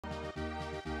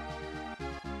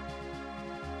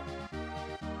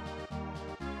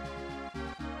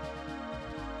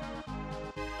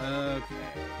Okay,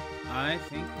 I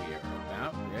think we are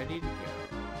about ready to go.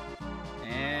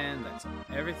 And that's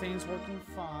everything's working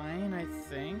fine, I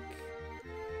think.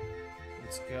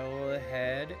 Let's go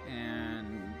ahead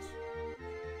and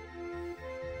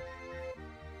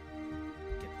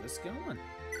get this going.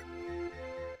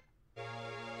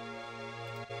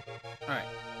 Alright.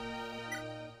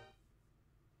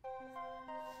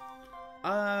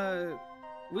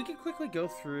 We could quickly go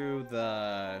through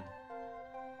the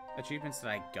achievements that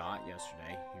I got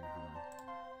yesterday. Here, hold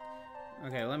on.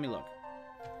 Okay, let me look.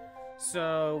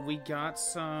 So, we got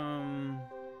some...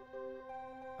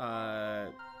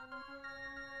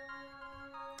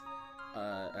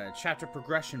 chapter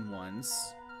progression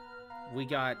ones. We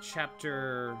got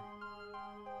chapter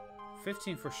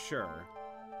 15 for sure.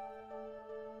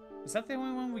 Is that the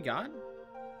only one we got?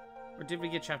 Or did we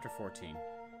get chapter 14?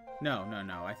 No.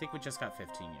 I think we just got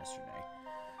 15 yesterday.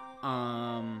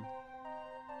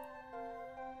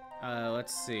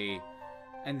 Let's see.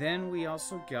 And then we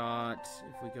also got,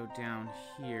 if we go down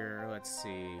here, let's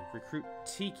see, Recruit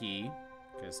Tiki,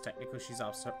 because technically she's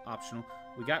also optional.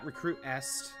 We got Recruit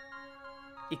Est.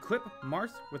 Equip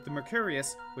Marth with the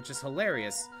Mercurius, which is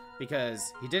hilarious,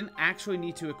 because he didn't actually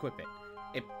need to equip it.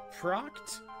 It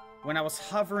procced when I was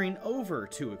hovering over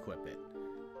to equip it.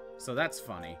 So that's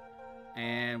funny.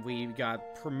 And we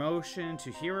got promotion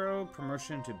to hero,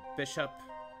 promotion to bishop,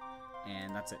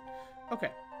 and that's it.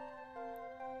 Okay.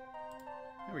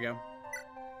 There we go.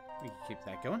 We can keep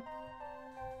that going.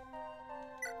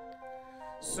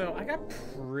 So I got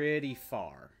pretty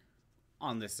far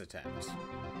on this attempt.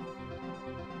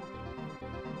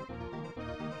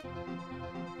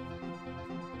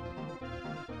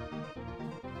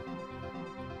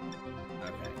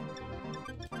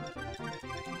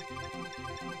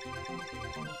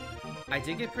 I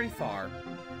did get pretty far.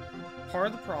 Part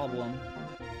of the problem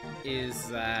is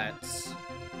that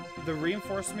the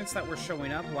reinforcements that were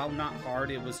showing up, while not hard,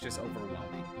 it was just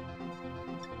overwhelming.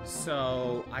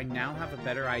 So I now have a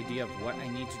better idea of what I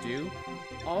need to do.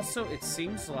 Also, it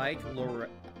seems like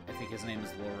I think his name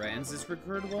is Lorenz is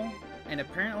recruitable, and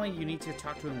apparently you need to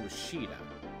talk to him with Sheeta.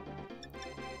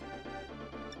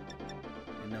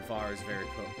 And Navarre is very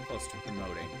close to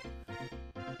promoting.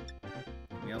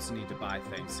 We also need to buy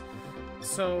things.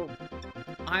 So,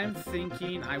 I'm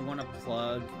thinking I want to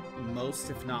plug most,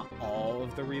 if not all,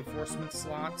 of the reinforcement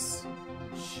slots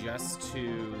just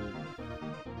to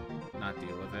not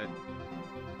deal with it.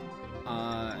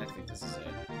 I think this is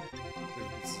it.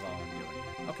 This is all I'm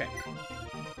doing. Okay.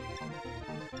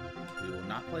 We will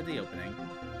not play the opening.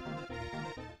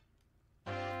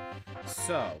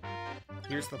 So,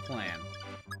 here's the plan.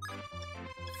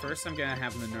 First, I'm going to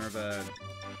have Minerva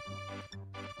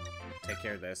take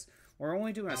care of this. We're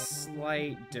only doing a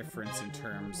slight difference in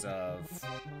terms of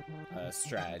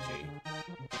strategy.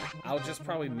 I'll just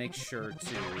probably make sure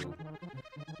to...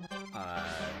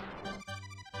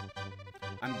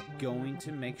 I'm going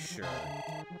to make sure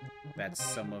that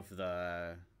some of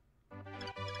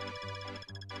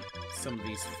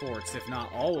these forts, if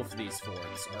not all of these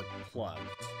forts, are plugged.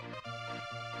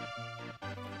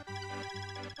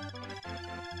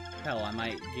 Hell, I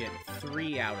might get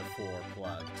 3 out of 4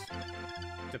 plugged,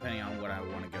 depending on what I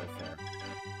want to go for.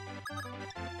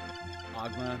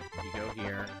 Agma, you go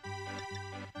here.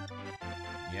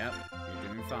 Yep,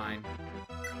 you're doing fine.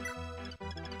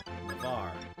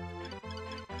 Navarre,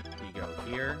 you go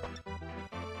here.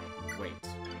 Wait.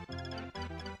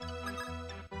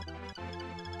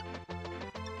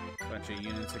 A bunch of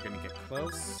units are going to get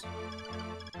close.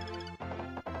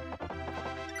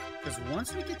 Because once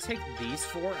we can take these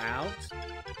 4 out,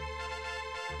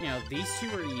 you know, these 2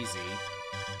 are easy.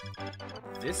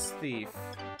 This thief,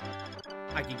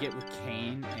 I could get with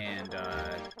Kane and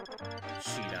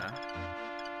Sheeta.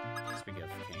 Speaking of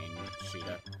Kane,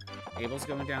 Sheeta. Abel's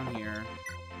going down here.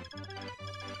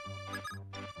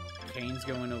 Kane's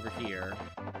going over here.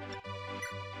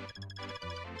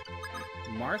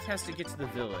 Marth has to get to the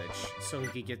village so he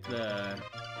could get the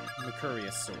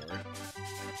Mercurius sword.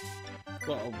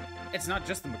 Well, it's not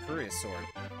just the Mercurius sword.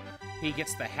 He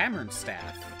gets the Hammer and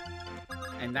Staff,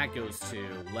 and that goes to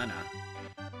Lena.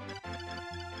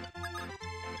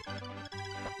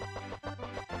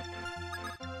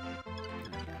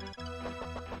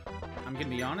 I'm gonna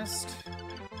be honest,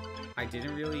 I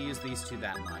didn't really use these 2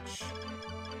 that much.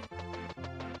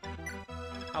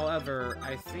 However,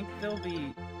 I think they'll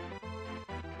be...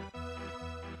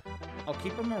 I'll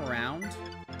keep them around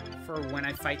for when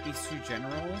I fight these 2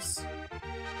 generals.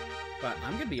 But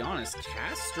I'm gonna be honest,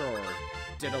 Castor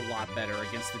did a lot better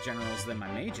against the generals than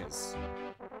my mages.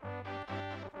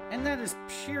 And that is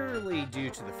purely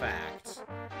due to the fact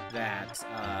that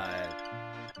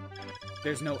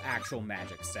There's no actual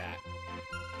magic stat.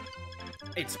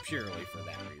 It's purely for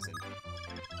that reason.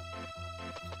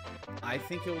 I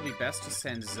think it will be best to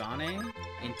send Zane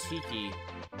and Tiki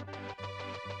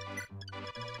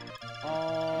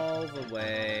all the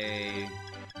way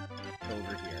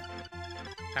over here.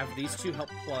 Have these two help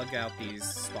plug out these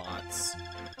spots.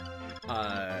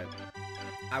 I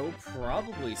will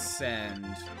probably send...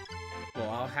 Well,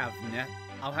 I'll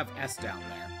have S down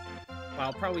there. But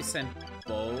I'll probably send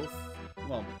both...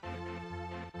 Well,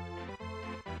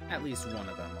 at least one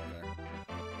of them over.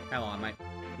 Hell on,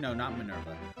 no, not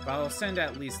Minerva. But I'll send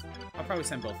at least... I'll probably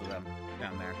send both of them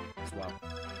down there as well.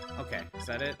 Okay, is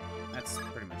that it? That's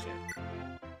pretty much it.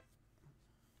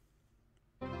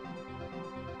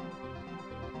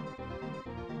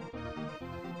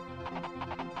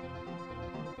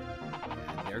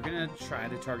 Yeah, they're gonna try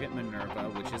to target Minerva,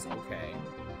 which is okay.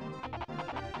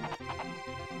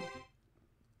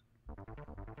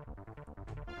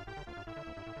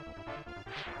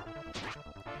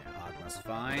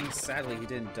 Fine. Sadly, he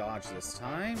didn't dodge this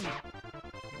time.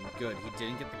 Good, he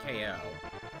didn't get the KO.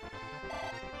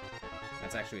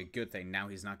 That's actually a good thing. Now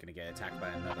he's not going to get attacked by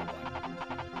another one.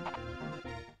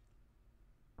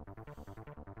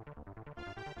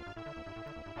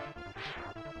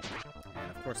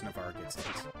 And of course, Navarre gets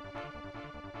hit.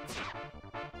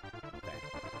 Okay.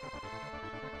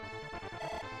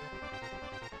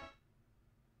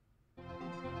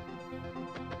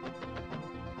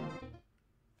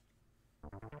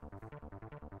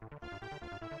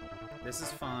 This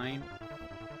is fine.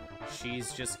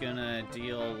 She's just gonna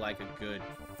deal like a good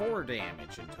 4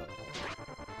 damage in total.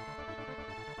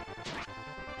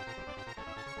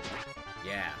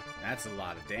 Yeah, that's a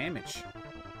lot of damage.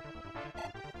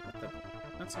 What the?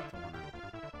 That's not the one on.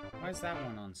 Why is that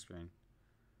one on screen?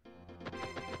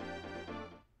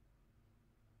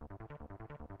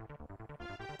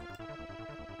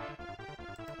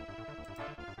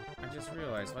 I just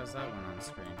realized, why is that one on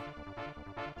screen?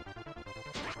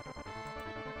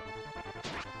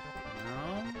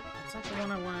 That's not the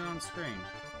one I wanted on screen.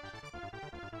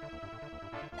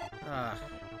 Ah,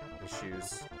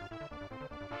 issues.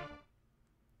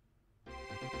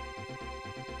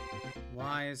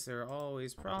 Why is there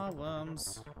always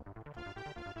problems?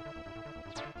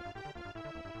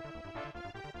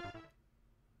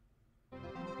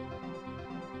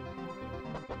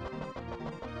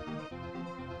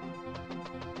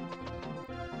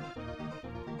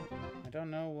 I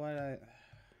don't know what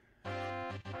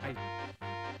I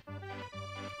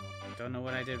don't know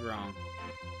what I did wrong.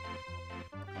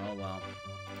 Oh well.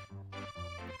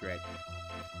 Great.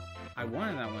 I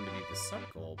wanted that one to be the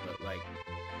sub-goal, but like,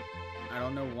 I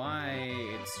don't know why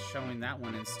it's showing that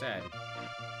one instead.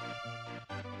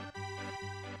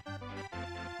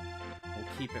 We'll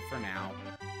keep it for now.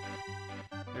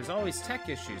 There's always tech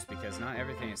issues because not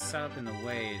everything is set up in the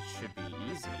way it should be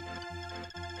easy.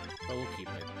 But we'll keep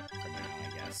it for now, I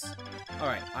guess.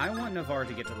 Alright, I want Navarre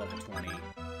to get to level 20.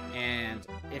 And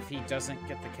if he doesn't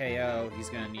get the KO, he's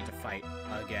going to need to fight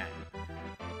again.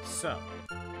 So,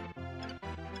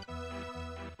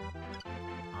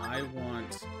 I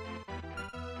want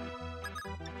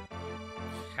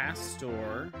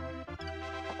Castor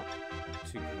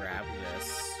to grab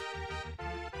this.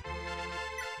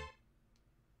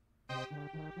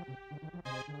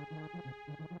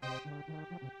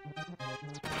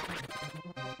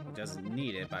 He doesn't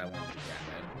need it, but I want him to grab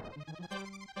it.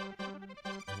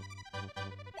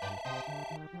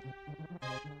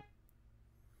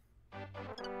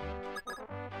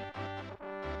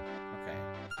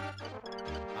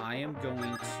 I am going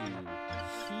to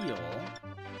heal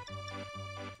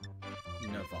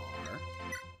Navarre.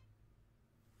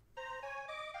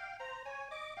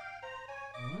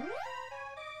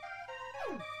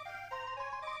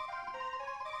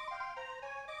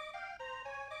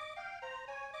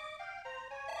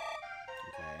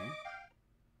 Okay.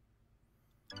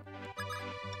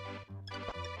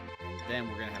 And then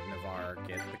we're going to have Navarre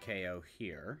get the KO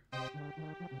here.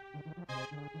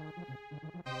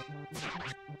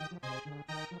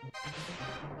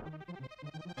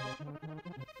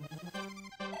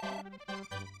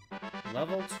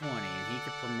 Level 20, and he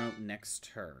can promote next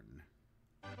turn.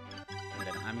 And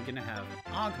then I'm gonna have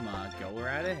Agma go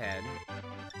right ahead,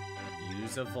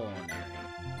 use a Vulnerary.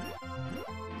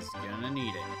 He's gonna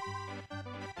need it.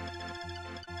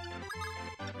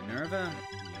 Minerva,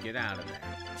 you get out of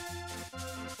there.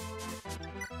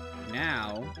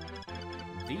 Now,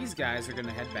 these guys are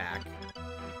gonna head back,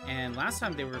 and last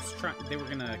time they were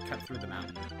gonna cut through the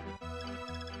mountain.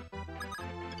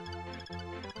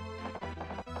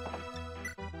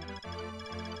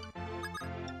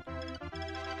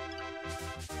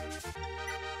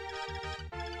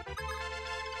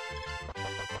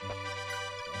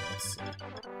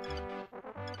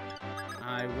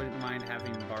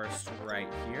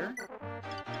 right here.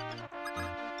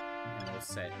 And we'll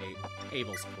set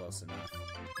Abel's close enough.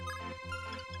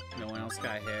 No one else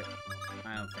got hit?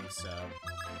 I don't think so.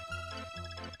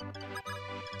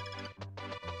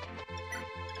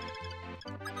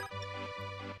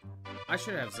 I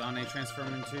should have Zane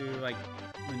transform into, like,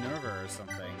 Minerva or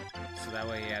something. So that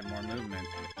way he had more movement.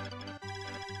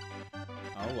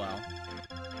 Oh well.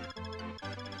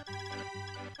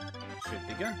 Should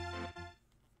be good.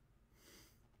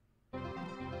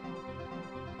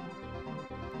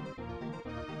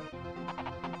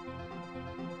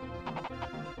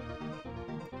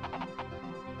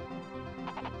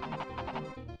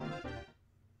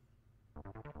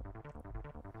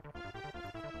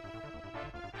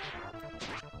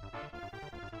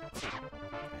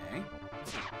 Okay.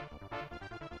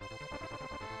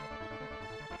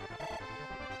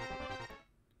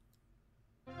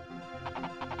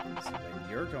 So then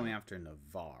you're going after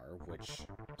Navarre, which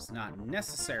is not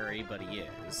necessary, but he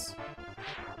is.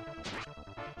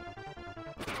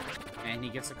 And he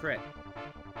gets a crit.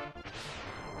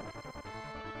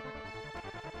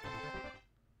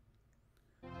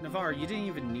 Navarre, you didn't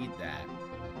even need that.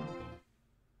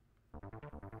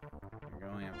 You're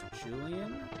going after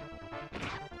Julian.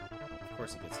 Of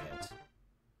course he gets hit.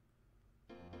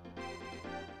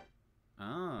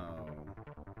 Oh.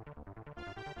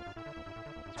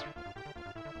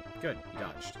 Good, he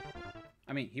dodged.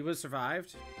 I mean, he would have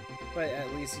survived, but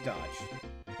at least he dodged.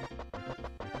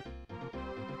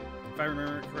 If I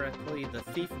remember correctly, the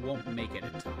thief won't make it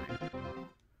in time.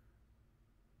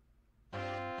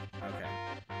 Okay.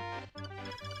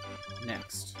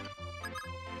 Next.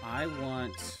 I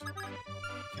want...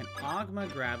 Can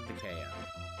Ogma grab the KO?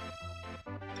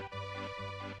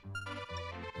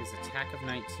 His attack of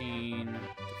 19...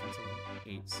 Defensive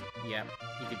 8... Yep,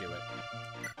 he could do it.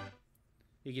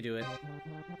 He could do it.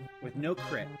 With no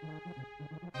crit.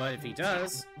 But if he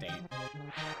does... Dang.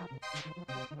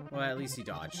 Well, at least he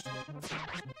dodged.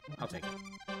 I'll take it.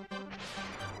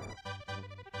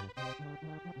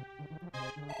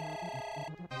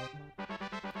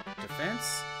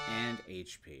 Defense and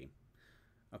HP.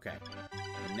 Okay.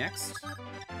 Next.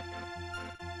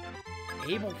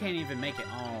 Abel can't even make it.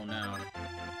 Oh, no.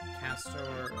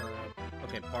 Castor...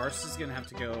 Okay, Barst is gonna have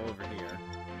to go over here.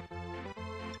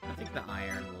 I think the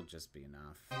iron will just be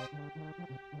enough.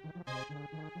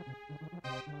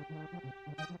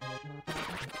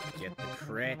 Get the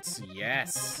crit.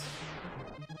 Yes!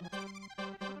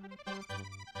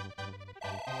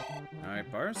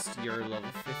 Alright, Barst, you're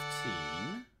level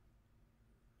 15.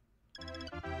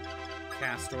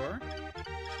 Castor.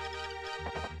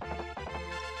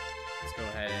 Let's go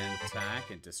ahead and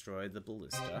attack and destroy the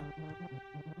ballista.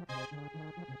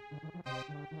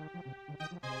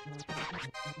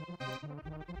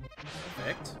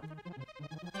 Perfect.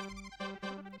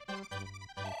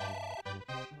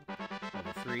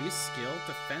 Level 3, skill,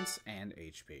 defense, and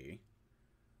HP.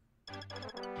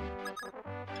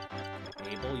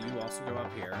 Abel, you also go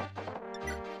up here.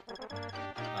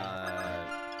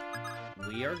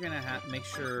 We are gonna have make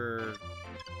sure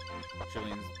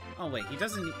Julian's. Oh wait, he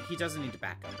doesn't need to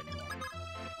back up anymore.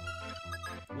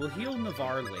 We'll heal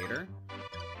Navarre later.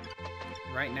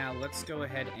 Right now, let's go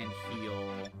ahead and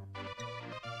heal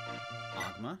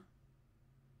Ogma.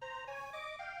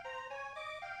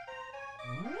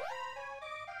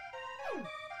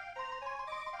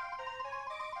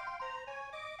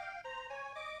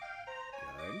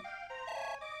 Good.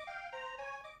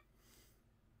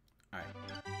 Alright.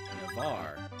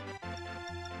 Navarre.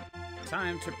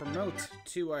 Time to promote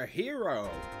to a hero!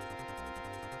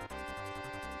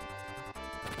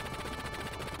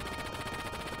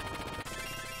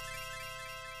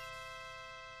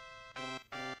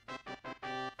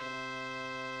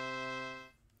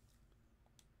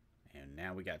 And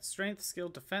now we got strength, skill,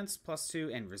 defense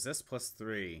 +2, and resist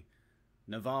 +3.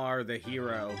 Navarre, the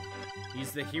hero.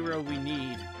 He's the hero we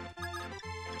need.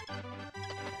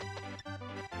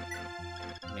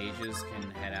 Mages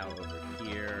can head out over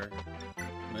here.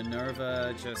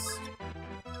 Minerva, just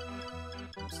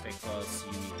stay close.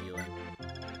 You need healing.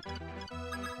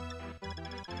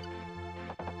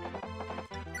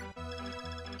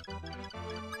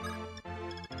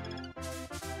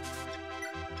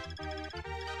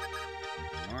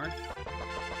 North.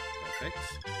 Perfect.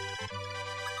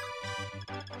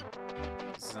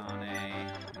 Zane and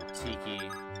Tiki.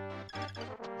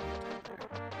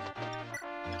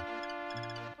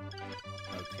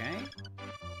 Okay.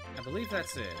 I believe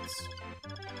that's it.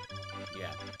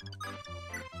 Yeah.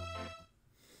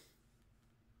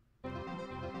 I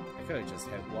could have just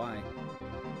hit Y.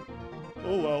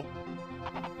 Oh well.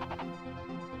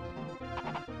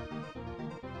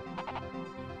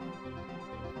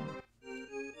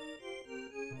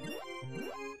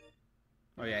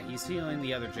 Oh yeah, he's healing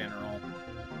the other general.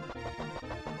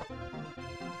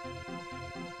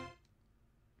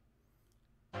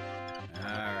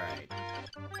 Alright.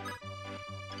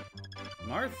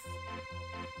 Marth.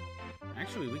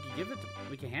 Actually, we could give it to,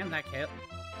 we can hand that kill.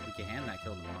 We can hand that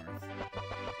kill to Marth.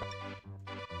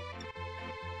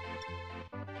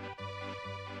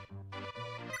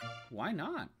 Why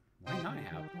not? Why not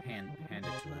hand it to him?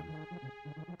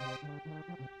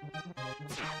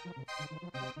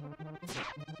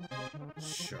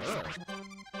 Sure.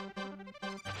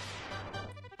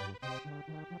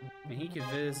 And he could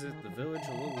visit the village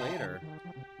a little later.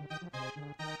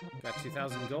 Got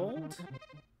 2,000 gold?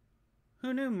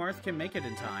 Who knew Marth can make it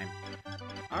in time?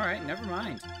 Alright, never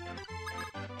mind.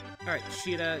 Alright,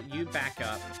 Sheeta, you back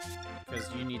up, because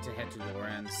you need to head to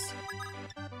Lawrence.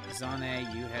 Zane,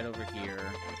 you head over here.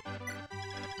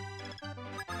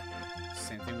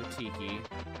 Same thing with Tiki.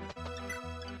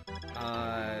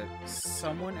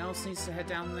 Someone else needs to head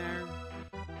down there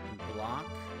and block.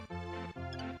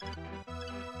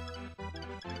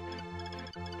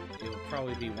 It will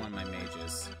probably be one of my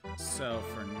mages. So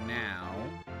for now...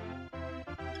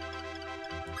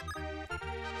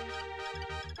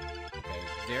 Okay,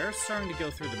 they're starting to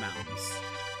go through the mountains.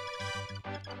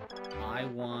 I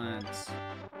want...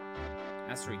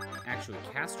 Actually,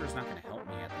 Castor's not going to help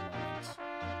me at the moment.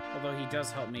 Although he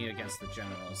does help me against the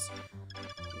generals.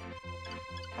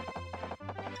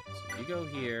 So you go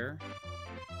here.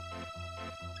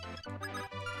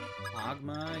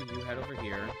 Agma, you head over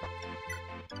here.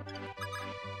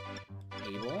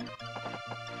 Abel.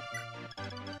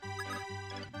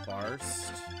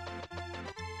 Barst.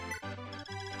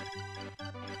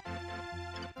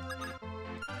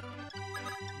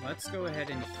 Let's go ahead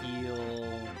and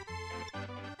heal...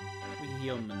 We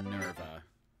heal Minerva.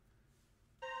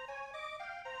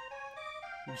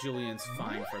 Julian's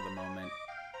fine for the moment.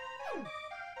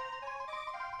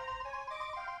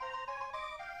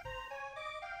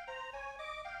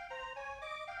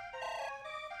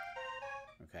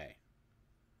 Okay.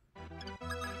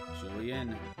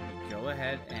 Julian, go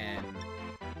ahead and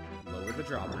lower the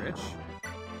drawbridge.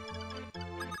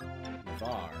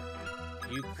 Var,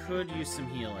 you could use some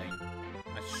healing.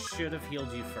 I should have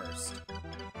healed you first.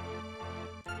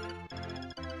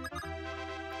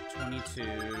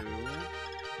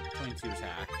 22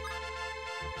 attack.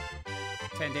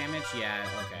 10 damage? Yeah,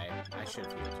 okay. I should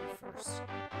have healed you first.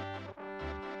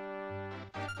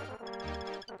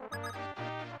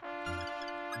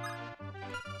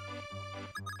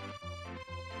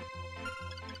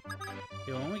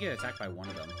 He'll only get attacked by one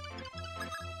of them.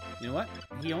 You know what?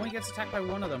 He only gets attacked by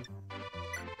one of them.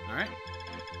 Alright.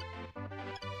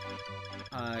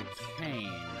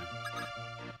 Kane.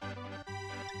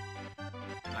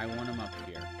 I want him up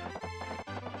here.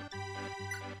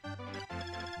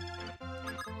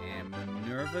 And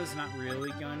Minerva's not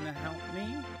really going to help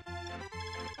me.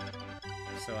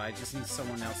 So I just need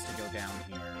someone else to go down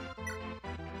here.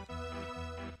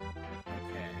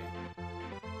 Okay.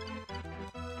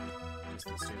 Just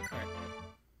these two. Okay.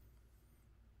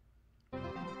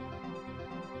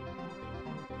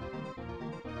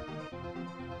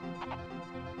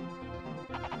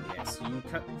 Yes, you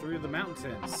cut through the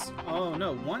mountains. Oh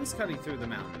no, one's cutting through the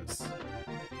mountains.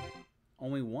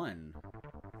 Only one.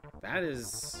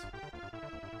 That's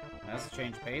a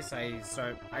change pace. I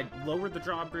lowered the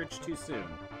drawbridge too soon.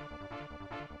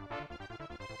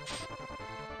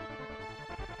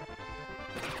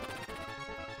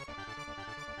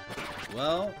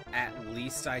 Well, at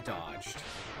least I dodged.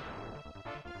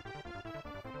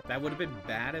 That would have been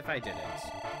bad if I didn't.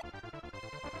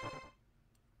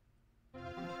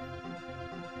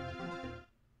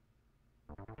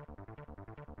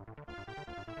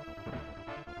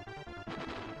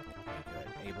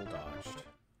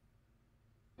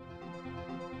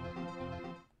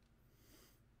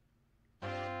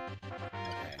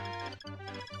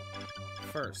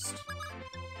 First,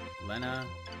 Lena.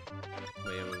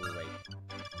 Wait.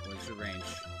 What is your range?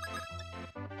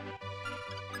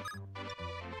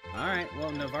 Alright,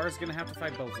 well, Navarre's gonna have to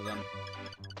fight both of them.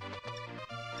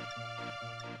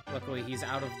 Luckily, he's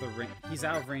out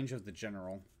of range of the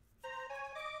general.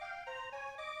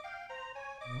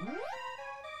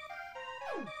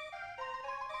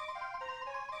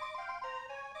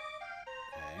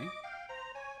 Okay.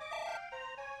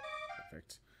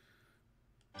 Perfect.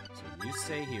 So you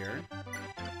stay here.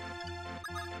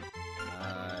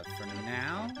 For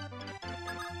now...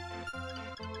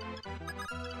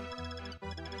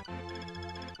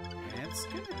 It's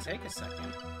gonna take a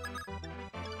second.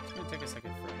 It's gonna take a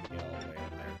second for him to get all the way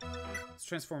over there. Let's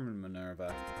transform in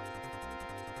Minerva.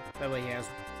 That way he has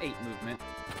 8 movement.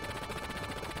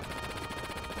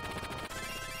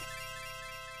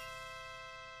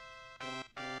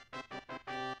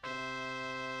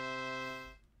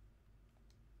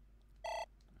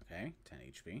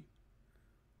 Okay, 10 HP.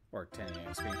 Or 10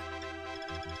 XP.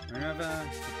 Minerva,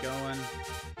 keep going.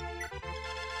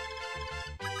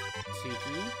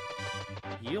 Tiki.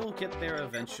 You'll get there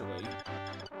eventually.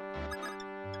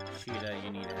 Cheetah, you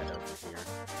need to head over here.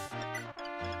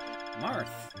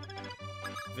 Marth.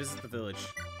 Visit the village.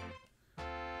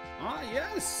 Ah,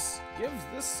 yes! Give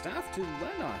this staff to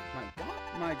Lena,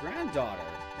 my granddaughter.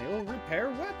 It will repair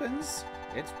weapons.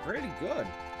 It's pretty good.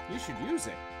 You should use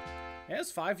it. It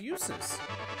has 5 uses.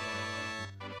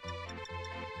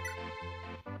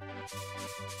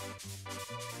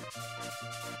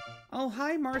 Oh,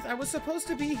 hi, Marth. I was supposed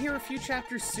to be here a few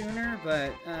chapters sooner,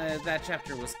 but that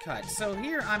chapter was cut. So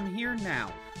I'm here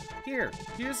now.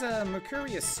 Here's a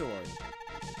Mercurius sword.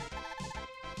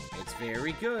 It's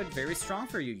very good, very strong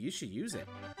for you. You should use it.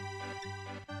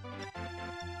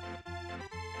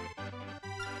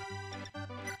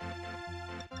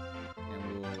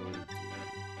 And we'll do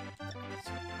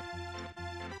that.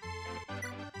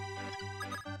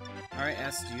 Alright,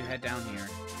 S, do you head down here?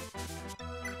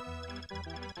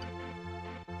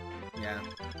 Yeah,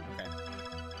 okay.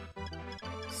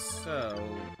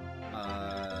 So,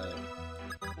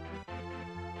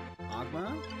 Agma?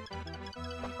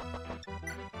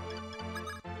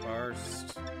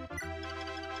 First.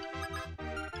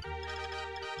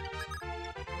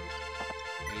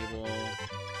 Able.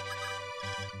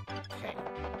 Okay.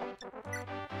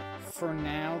 For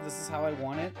now, this is how I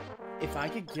want it. If I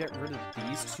could get rid of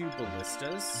these 2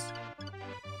 ballistas,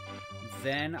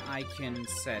 then I can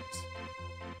set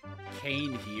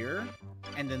Kane here,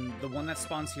 and then the one that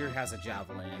spawns here has a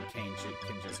javelin, and Kane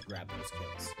can just grab those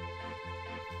kills.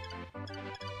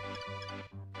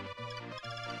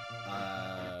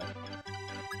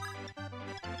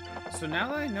 So now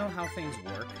that I know how things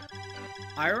work,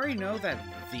 I already know that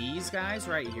these guys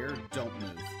right here don't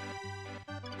move.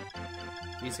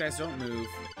 These guys don't move.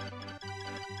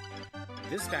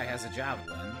 This guy has a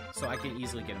javelin, so I can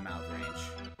easily get him out of range.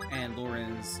 And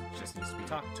Lorenz just needs to be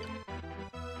talked to.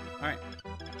 Alright.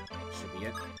 Should be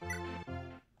it.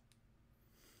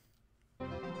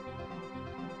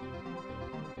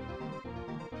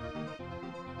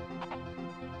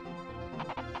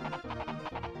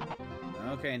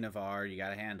 Okay, Navarre, you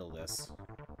gotta handle this.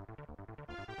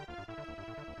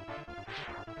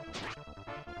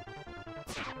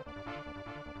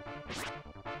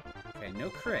 Okay, no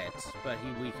crit, but he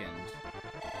weakened.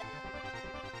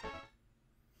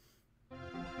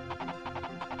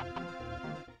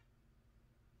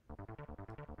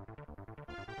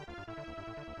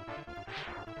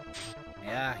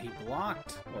 Yeah, he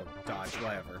blocked. Well, dodged,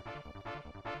 whatever.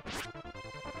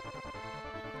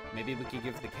 Maybe we could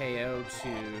give the KO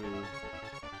to,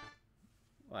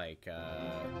 like,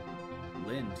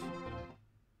 Lind.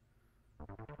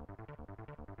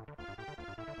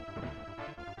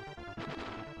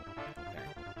 Okay.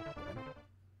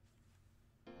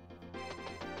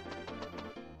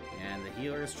 And the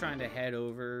healer is trying to head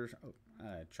over,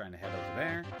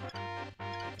 there.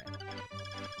 Okay.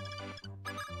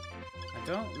 I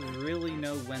don't really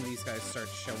know when these guys start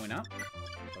showing up,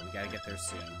 but we gotta get there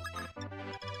soon.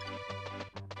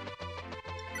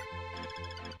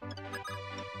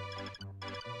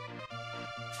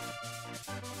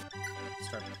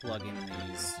 Start plugging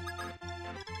these.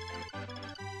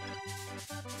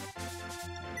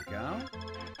 There we go.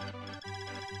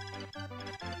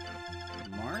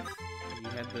 Marth, you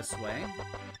head this way.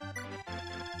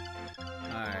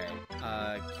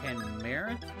 Alright, can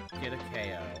Merrick get a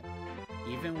KO?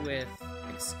 Even with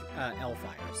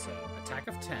L-Fire, so attack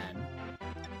of 10.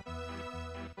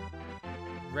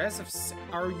 Res of 6.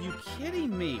 Are you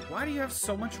kidding me? Why do you have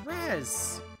so much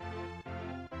res?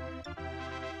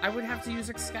 I would have to use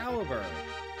Excalibur.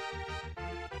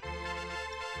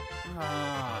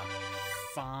 Ah,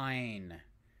 fine.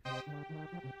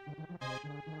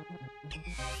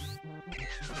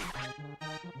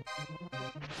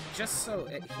 Just so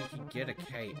he could get a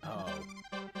KO.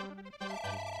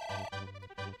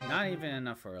 Not even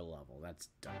enough for a level. That's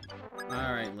dumb.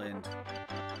 Alright, Lind.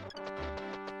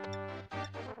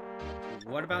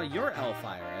 What about your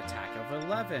L-Fire? Attack of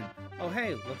 11. Oh,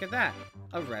 hey, look at that.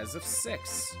 A res of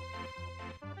 6.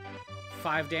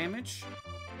 5 damage?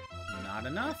 Not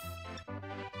enough?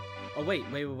 Oh, wait.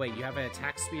 You have an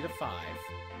attack speed of 5.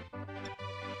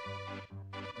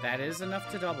 That is enough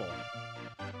to double.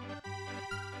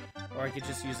 Or I could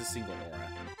just use a single aura.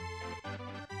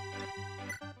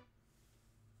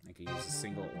 I could use a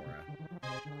single aura.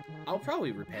 I'll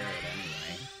probably repair it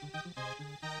anyway.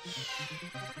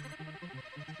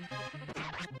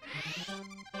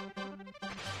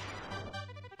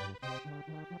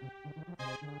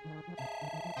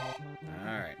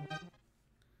 Alright.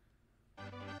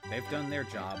 They've done their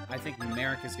job. I think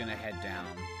Merrick is gonna head down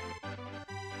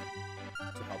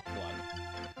to help Plug.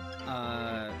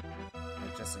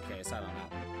 Just in case, I don't know.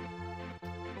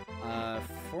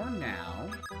 For now,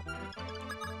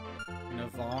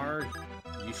 Navarre,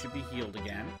 you should be healed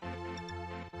again.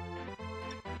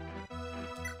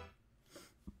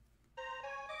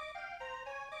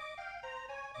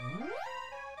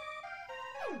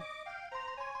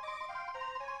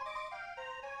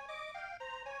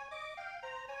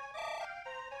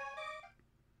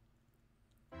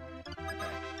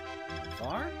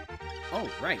 Navarre? Oh,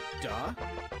 right, duh.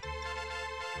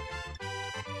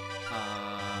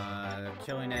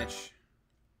 Killing Edge.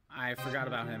 I forgot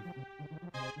about him.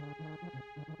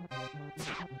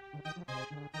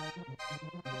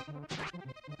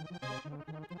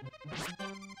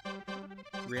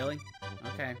 Really?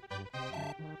 Okay.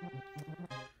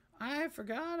 I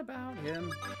forgot about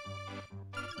him.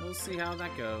 We'll see how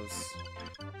that goes.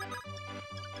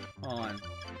 Hold on.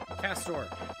 Castor,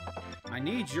 I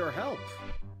need your help.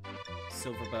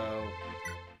 Silverbow.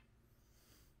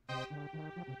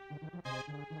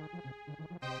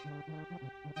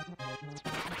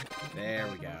 There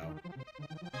we go.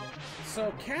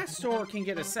 So Castor can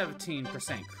get a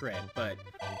 17% crit, but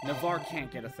Navarre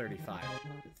can't get a 35.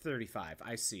 35.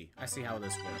 I see. I see how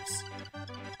this works.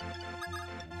 Okay.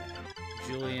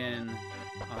 Julian,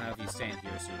 I'll have you stand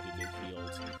here so you can get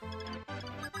healed.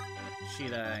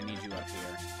 Sheeta, I need you up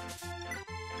here.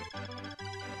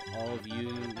 All of you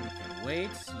can wait.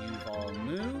 You've all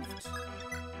moved.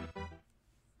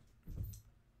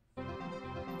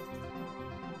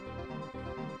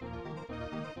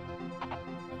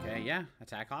 Okay, yeah.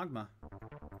 Attack Ogma.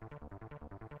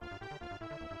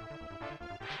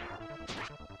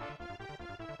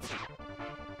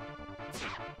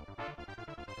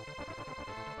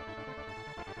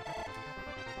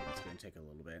 It's gonna take a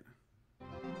little bit.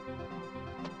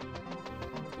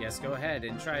 Yes, go ahead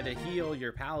and try to heal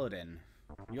your paladin.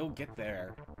 You'll get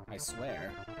there, I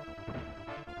swear.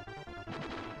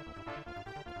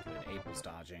 Good, Ape was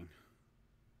dodging.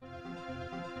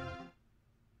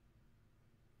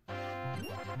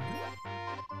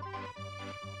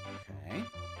 Okay.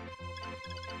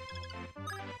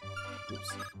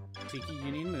 Oops. Tiki,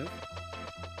 you need to move.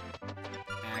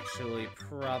 Actually,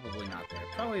 probably not there.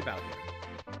 Probably about here.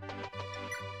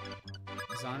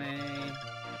 Zane...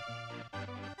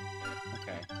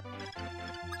 Okay.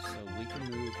 So we can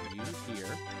move you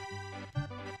here.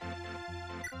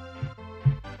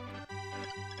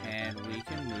 And we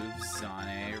can move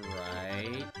Zane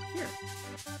right here.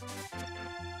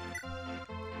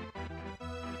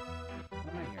 What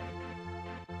am I hearing?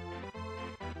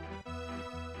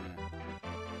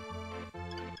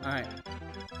 Yeah. Alright.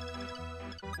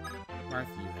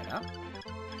 Martha, you head up.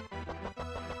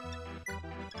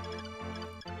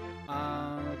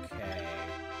 Okay.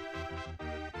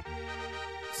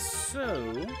 So,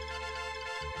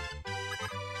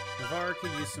 Navarre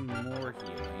could use some more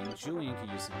healing. Julian could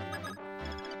use some healing.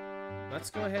 Let's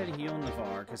go ahead and heal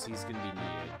Navarre, because he's going to be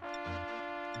needed.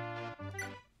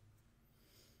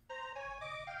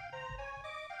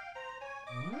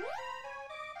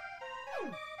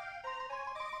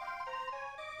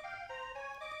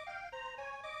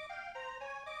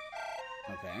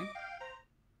 Okay.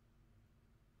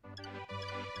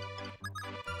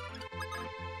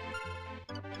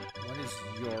 What is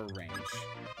your range?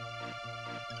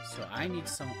 So I need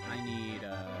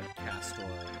Castor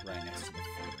right next to the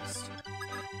forest.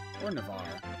 Or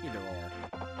Navarre, either or.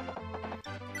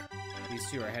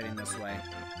 These two are heading this way.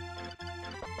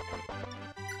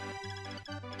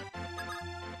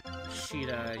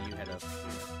 Sheeta, you head up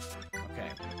here.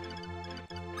 Okay.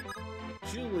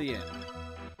 Julian.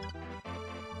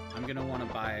 I'm gonna want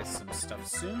to buy some stuff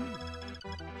soon.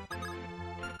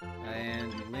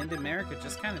 And Lind and Merrick are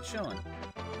just kind of chilling.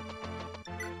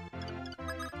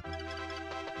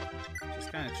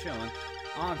 Just kind of chilling.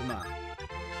 Ogma.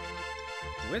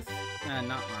 With, not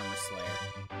Armor Slayer.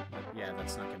 But yeah,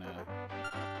 that's not gonna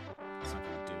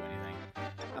do anything.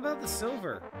 How about the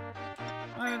silver?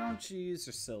 Why don't you use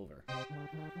your silver?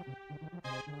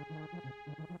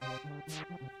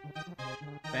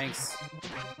 Thanks.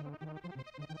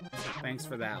 Thanks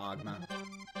for that, Ogma.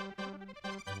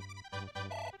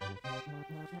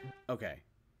 Okay.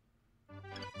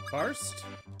 Barst?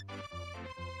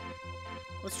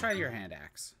 Let's try your hand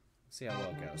axe. See how well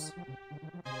it goes.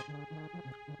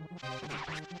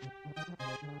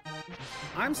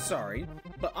 I'm sorry,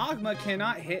 but Ogma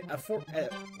cannot hit a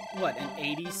what, an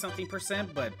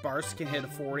 80-something%, but Barst can hit a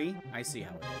 40? I see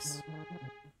how it is.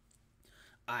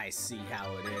 I see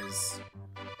how it is.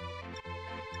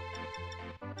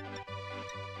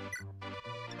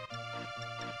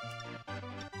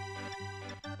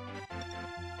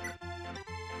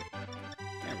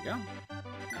 we go.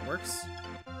 That works.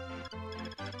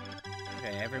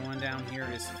 Okay, everyone down here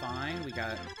is fine. We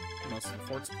got most of the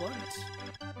forts plugged.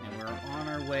 And we're on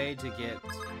our way to get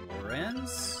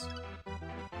Lorenz.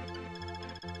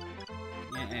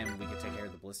 Yeah, and we can take care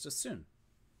of the ballista soon.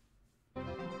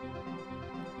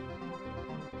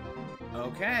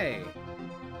 Okay.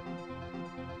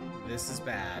 This is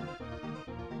bad.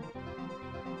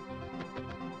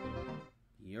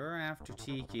 You're after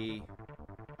Tiki.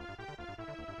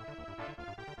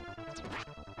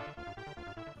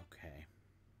 Okay.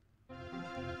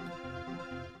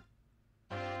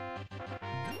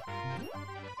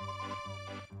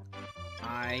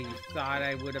 I thought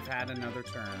I would have had another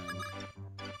turn.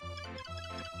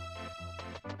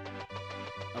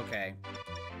 Okay.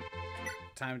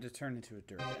 Time to turn into a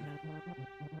Durban.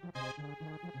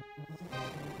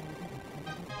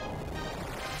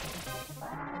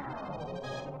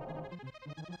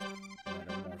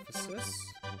 Metamorphosis.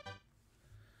 How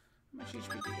much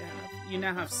HP do you have? You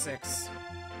now have 6.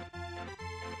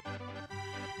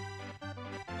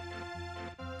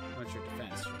 What's your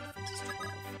defense? Your defense is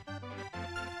 12.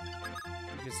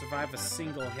 You can survive a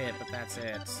single hit, but that's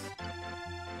it.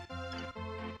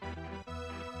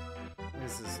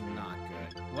 This is not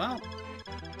good. Well,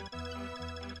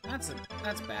 that's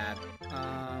bad.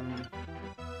 How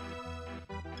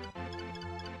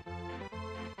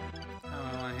do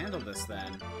I want to handle this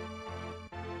then?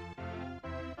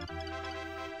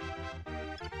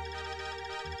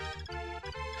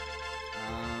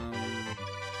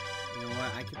 You know what?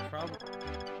 I could probably...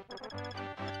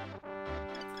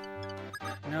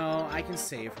 No, I can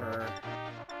save her.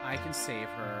 I can save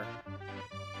her.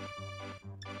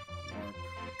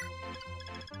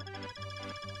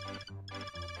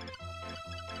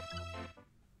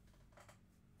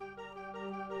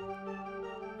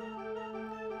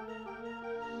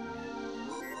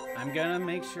 I'm gonna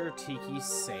make sure Tiki's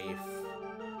safe.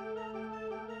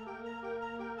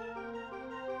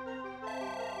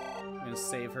 I'm gonna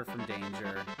save her from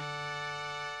danger.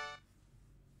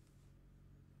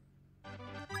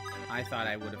 I thought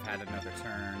I would have had another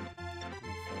turn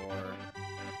for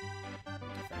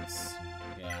defense.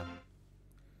 Yeah.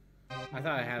 I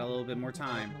thought I had a little bit more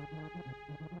time.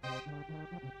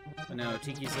 But no,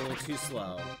 Tiki's a little too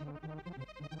slow.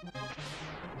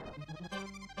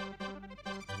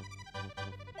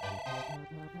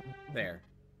 There.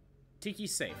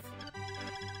 Tiki's safe.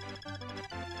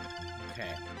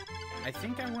 Okay. I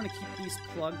think I want to keep these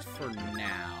plugged for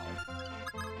now.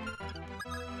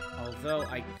 Although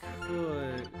I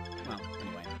could... Well,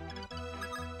 anyway.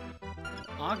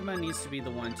 Agma needs to be the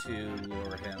one to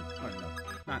lure him. Oh, no.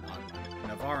 Not Agma.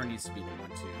 Navarre needs to be the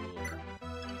one to lure.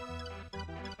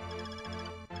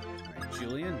 Alright,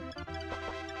 Julian.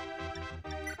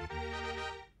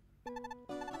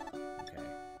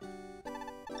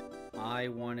 I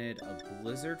wanted a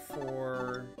blizzard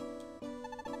for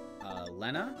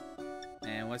Lena,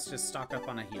 and let's just stock up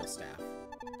on a heal staff.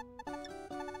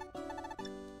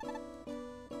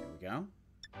 There we go.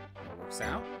 That works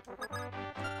out.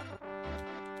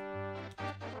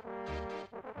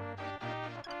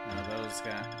 Now those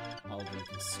got all of them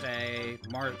can stay.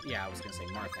 Yeah, I was gonna say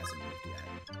Marth hasn't moved yet.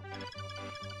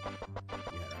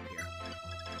 You head up here.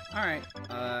 All right,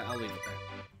 I'll leave it there.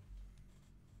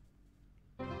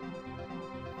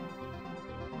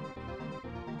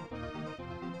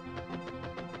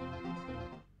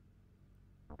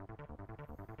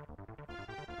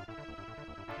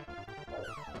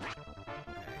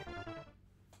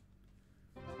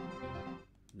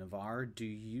 Navarre, do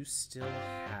you still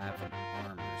have an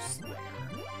armor slayer?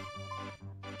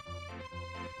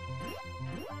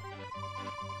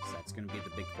 So that's going to be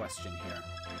the big question here.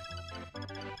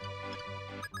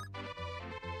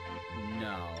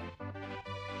 No,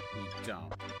 you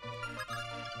don't.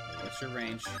 Okay, what's your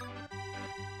range?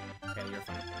 Okay, you're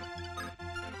fine.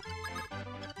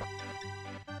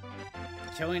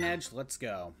 Killing Edge, let's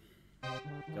go.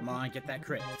 Come on, get that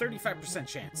crit. 35%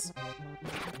 chance.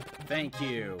 Thank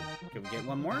you. Can we get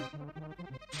one more?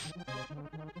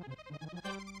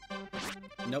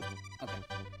 Nope. Okay.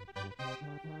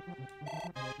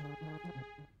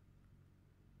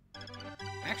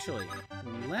 Actually,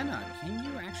 Lena, can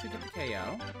you actually get the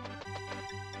KO?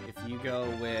 If you go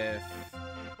with...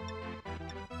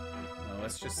 Well,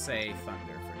 let's just say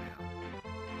Thunder for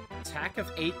now. Attack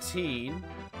of 18.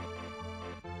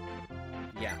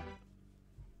 Yeah.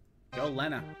 Go,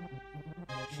 Lena.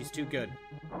 She's too good.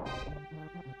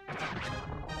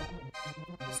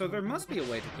 So there must be a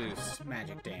way to boost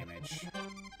magic damage.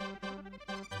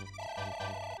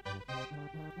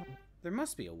 There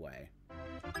must be a way.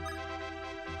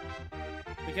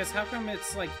 Because how come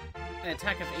it's like an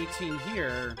attack of 18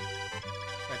 here,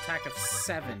 an attack of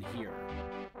 7 here.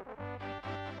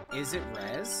 Is it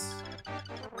res?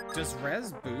 Does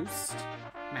res boost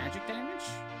magic damage?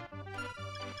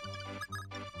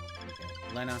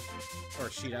 Okay, Lena, or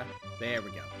Sheeta, there we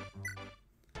go.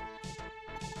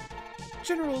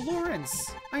 General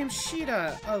Lawrence, I am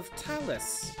Sheeta of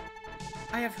Talus.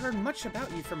 I have heard much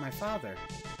about you from my father.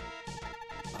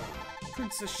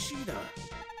 Princess Sheeta,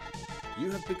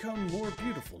 you have become more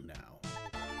beautiful now.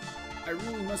 I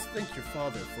really must thank your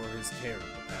father for his care in the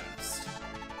past.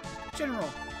 General,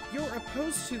 you're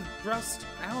opposed to Grust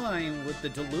allying with the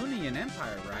Delunian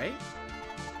Empire, right?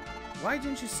 Why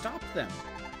didn't you stop them?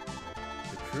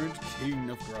 The current king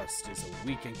of Grust is a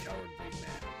weak and cowardly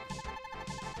man.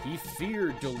 He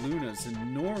feared Deluna's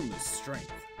enormous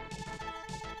strength.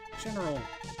 General,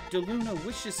 Deluna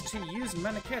wishes to use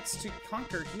Menakets to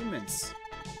conquer humans.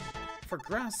 For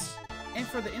Grust, and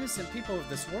for the innocent people of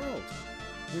this world,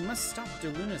 we must stop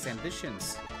Deluna's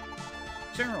ambitions.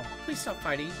 General, please stop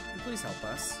fighting, and please help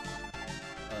us.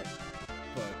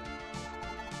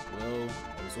 Well,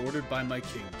 I was ordered by my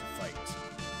king to fight,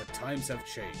 but times have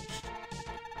changed.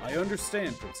 I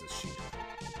understand, Princess Sheeta.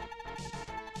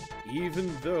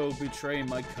 Even though betraying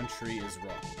my country is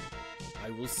wrong, I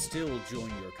will still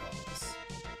join your cause.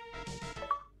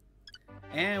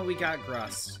 And we got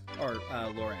Grust, or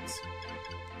Lawrence.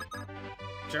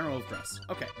 General of Grust.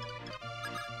 Okay.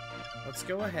 Let's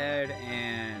go ahead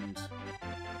and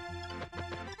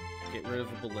get rid of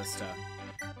the ballista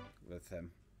with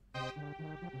him.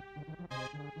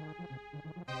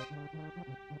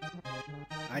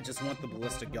 I just want the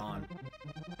ballista gone.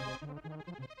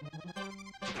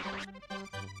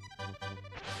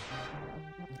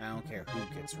 I don't care who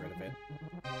gets rid of it.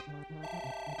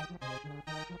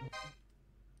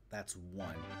 That's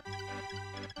 1.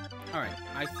 Alright,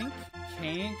 I think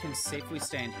Kane can safely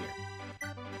stand here.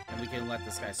 And we can let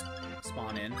this guy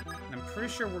spawn in. And I'm pretty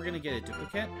sure we're gonna get a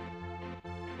duplicate.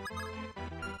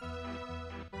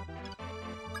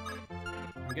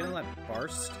 I'm gonna let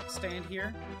Barst stand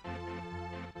here.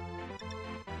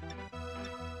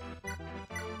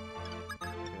 I'm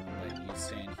gonna let you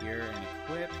stand here and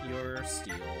equip your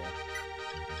steel.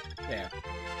 There.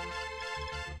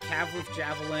 Cav with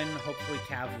Javelin, hopefully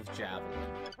Cav with Javelin.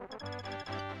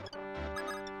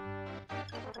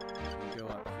 Go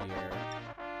up here.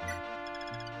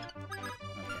 Okay.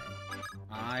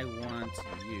 I want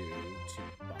you to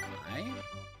buy...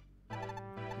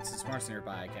 Since Marth's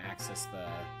nearby, I can access the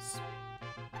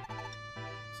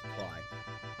supply.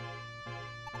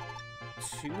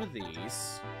 2 of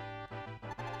these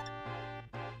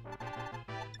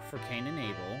for Cain and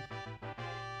Abel.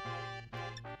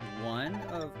 1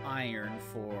 of iron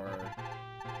for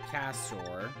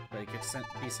Castor, but it could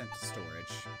be sent to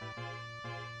storage.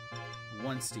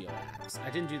 1 steel axe. I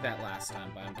didn't do that last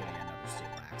time, but I'm getting another steel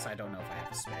axe. I don't know if I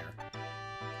have a spare.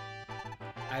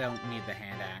 I don't need the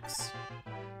hand axe.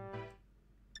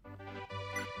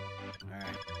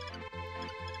 Alright.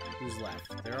 Who's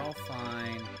left? They're all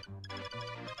fine.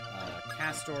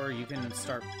 Castor, you can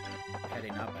start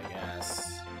heading up, I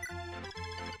guess.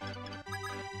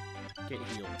 Get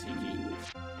healed, Tiki.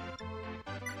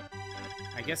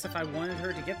 I guess if I wanted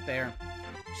her to get there,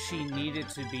 she needed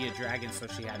to be a dragon so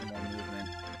she had more movement.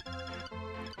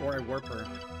 Or a warper.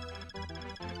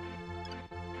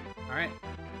 Alright,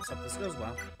 let's hope this goes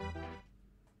well.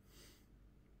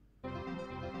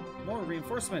 More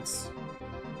reinforcements!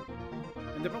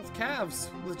 And they're both calves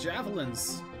with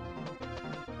javelins.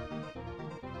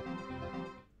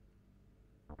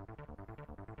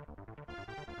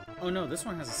 Oh no, this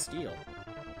one has a steel.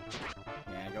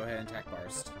 Yeah, go ahead and attack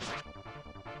Barst.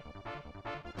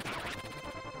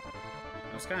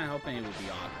 I was kind of hoping it would be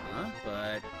Agma,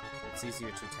 but it's easier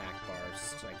to attack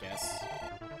Barst, I guess.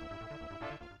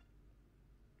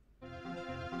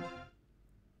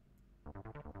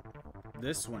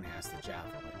 This one has the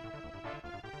javelin.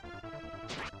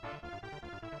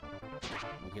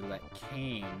 We can let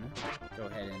Cain go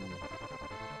ahead and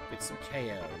get some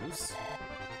KOs.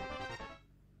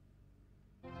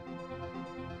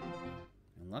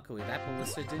 And luckily that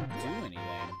ballista didn't do anything.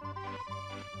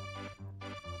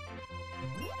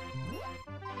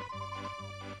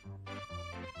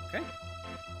 Okay.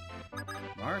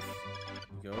 Marth,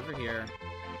 you go over here.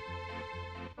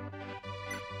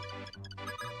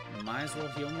 Might as well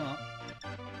heal him up.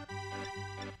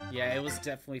 Yeah, it was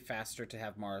definitely faster to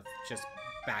have Marth just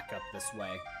back up this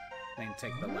way than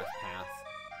take the left path.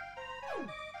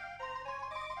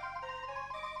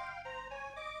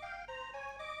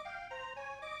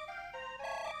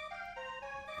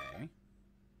 Okay.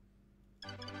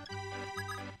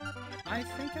 I I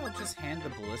think I'll just hand the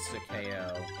Ballista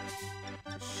KO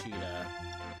to Sheeta.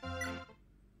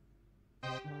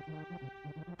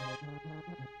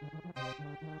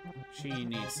 She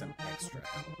needs some extra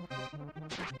help.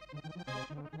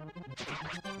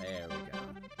 There we go.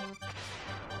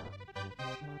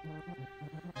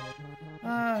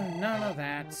 None of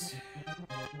that.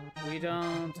 We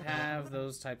don't have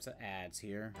those types of ads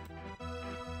here.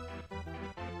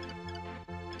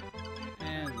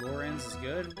 And Lorenz is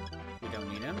good. We don't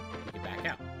need him. We can back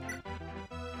out.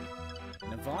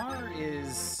 Navarre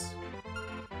is...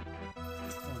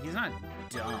 well, he's not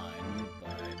done,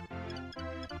 but...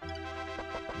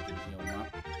 we can heal him up.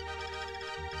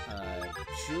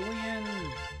 Julian...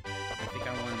 I think I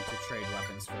want him to trade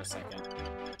weapons for a second.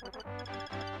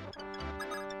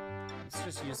 Let's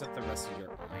just use up the rest of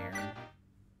your iron.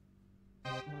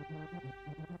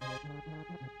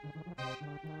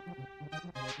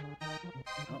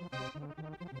 Oh.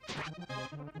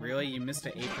 Really? You missed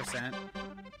it 8%?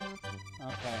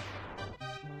 Okay.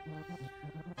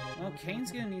 Well,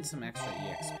 Kane's gonna need some extra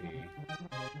EXP.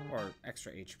 Or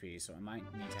extra HP, so I might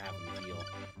need to have him heal.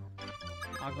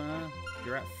 Agma,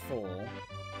 you're at full.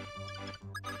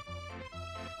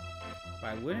 But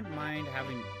I wouldn't mind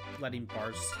letting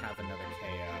Bars have another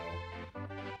KO.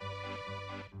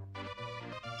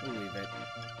 We'll leave it.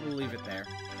 We'll leave it there.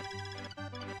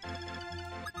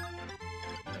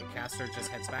 The caster just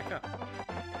heads back up.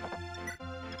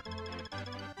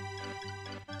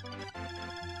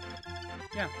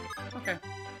 Yeah, okay.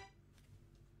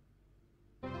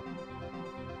 Yeah,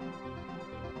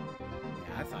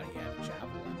 I thought he had a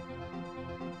javelin.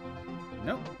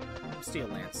 Nope. Steel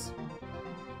Lance.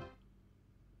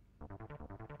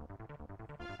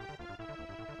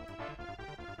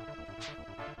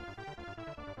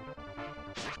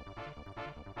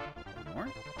 One more.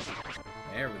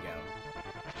 There we go.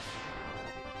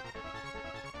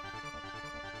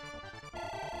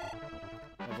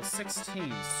 Level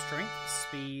 16, strength,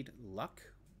 speed, luck,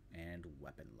 and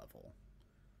weapon level.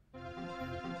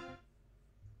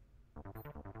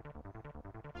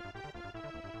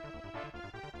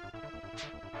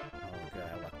 Oh good,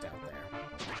 I lucked out there.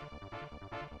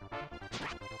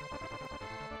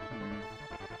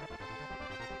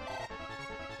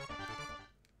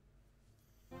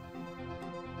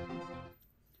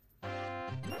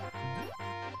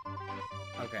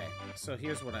 Okay, so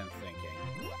here's what I'm thinking.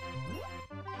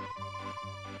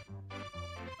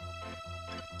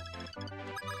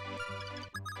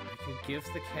 I could give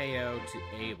the KO to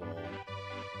Abel.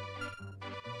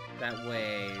 That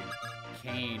way,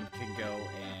 Kane can go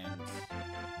and...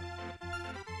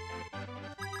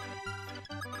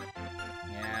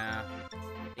 yeah.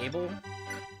 Abel?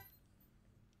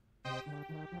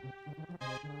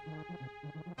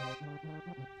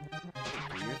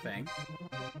 Do your thing.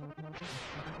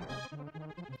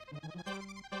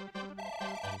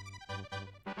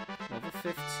 Level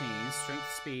 15, strength,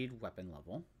 speed, weapon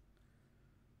level.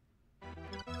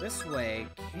 This way,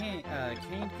 Kane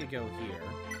could go here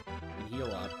and heal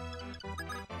up.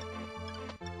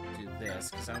 Do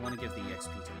this, because I want to give the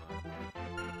EXP to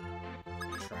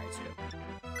Agma. Try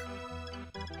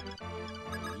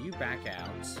to. You back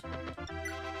out.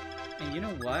 And you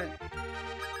know what?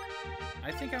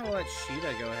 I think I'll let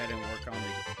Sheeta go ahead and work on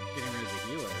getting rid of the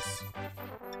healers.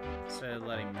 Instead of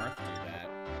letting Mirth do that.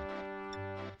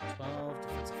 12,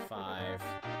 defensive 5.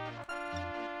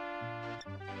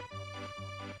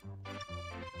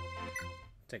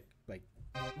 Take, like,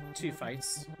 2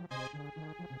 fights.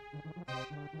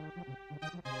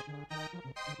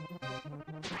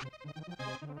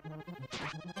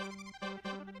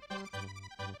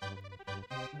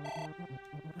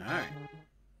 Alright.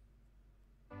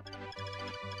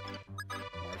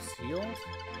 Mars healed.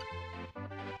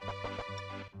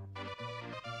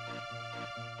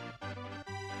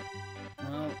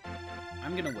 Well,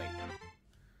 I'm gonna wait.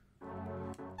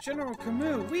 General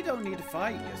Camus, we don't need to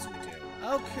fight. Yes, we do.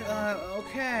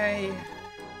 Okay.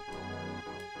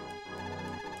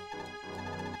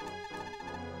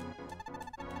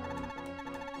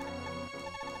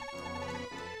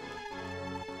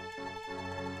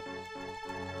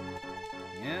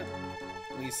 Yep,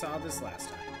 we saw this last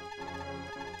time.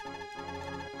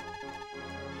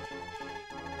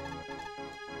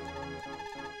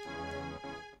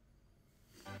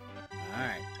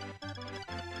 Alright.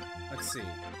 Let's see.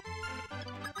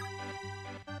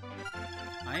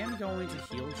 I am going to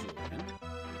heal Julian.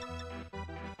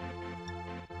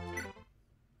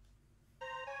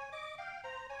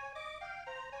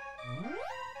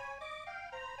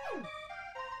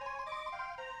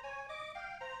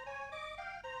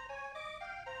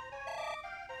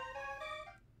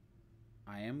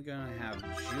 I'm gonna have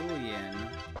Julian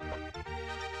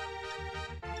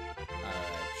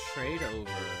trade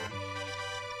over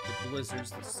the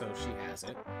blizzards so she has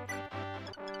it.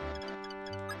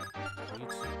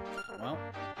 Well,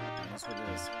 that's what it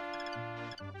is.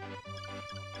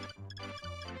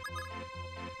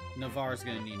 Navarre's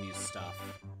gonna need new stuff.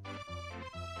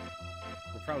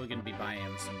 We're probably gonna be buying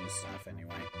him some new stuff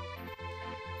anyway.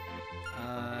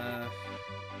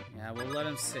 Yeah, we'll let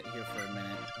him sit here for a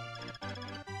minute.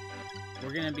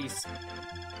 We're gonna be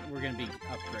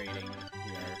upgrading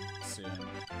here soon.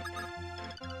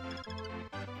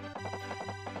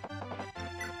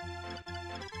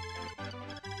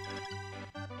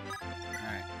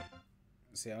 Alright.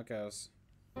 See how it goes.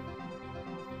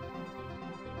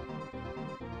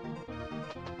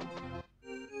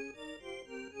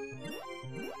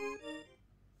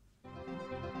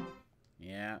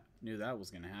 Yeah, knew that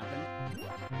was gonna happen.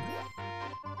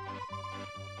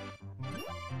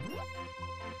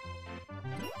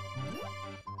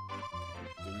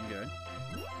 Doing good.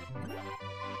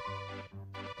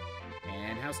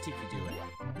 And how's Tiki doing?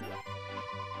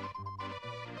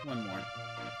 One more.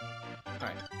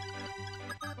 Alright.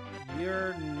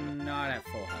 You're not at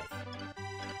full health.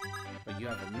 But you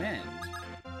have a mend.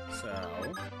 So...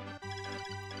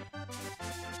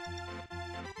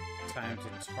 time to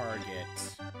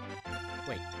target...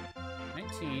 Wait.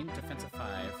 19, defensive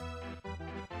 5.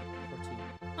 14.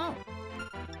 Oh!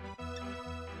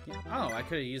 Yeah. Oh, I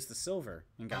could have used the silver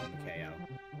and gotten the KO.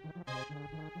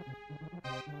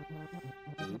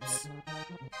 Oops.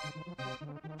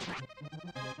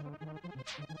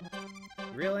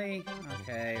 Really?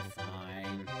 Okay,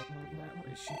 fine. Be that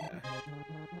way, Sheeta.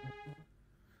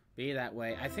 Be that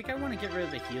way. I think I want to get rid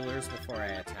of the healers before I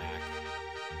attack.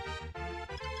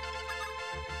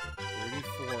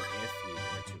 34 if he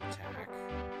were to attack.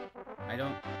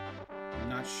 I'm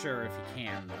not sure if he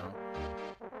can, though.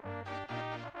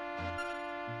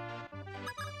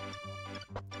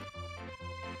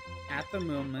 At the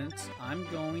moment, I'm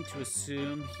going to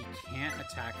assume he can't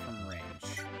attack from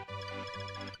range.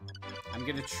 I'm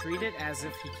going to treat it as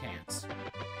if he can't.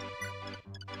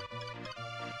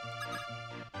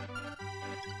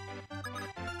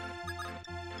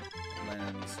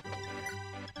 Lens over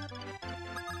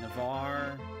here.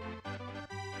 Navarre.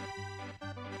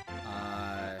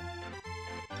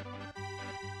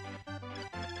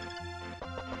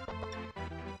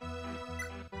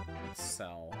 Let's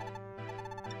sell.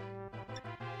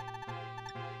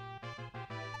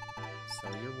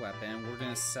 Sell your weapon. We're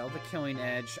gonna sell the Killing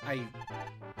Edge.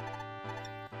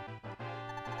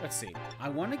 Let's see. I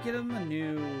want to give him a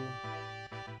new...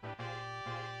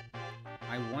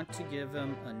 I want to give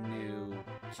him a new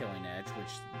Killing Edge,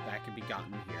 which that can be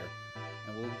gotten here.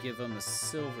 And we'll give him a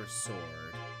silver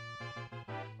sword.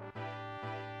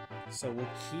 So we'll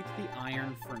keep the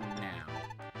iron for now.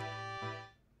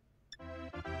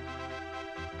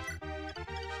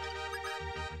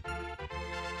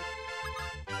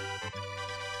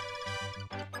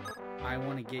 I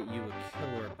want to get you a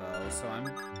killer bow, so I'm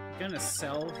gonna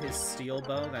sell his steel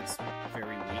bow. That's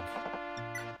very weak.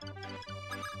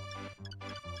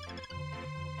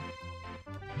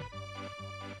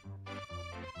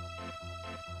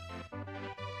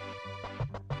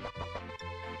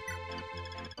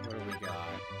 What do we got?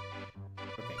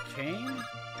 Okay, Kane,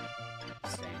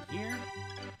 stand here.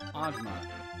 Ogma,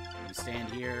 you stand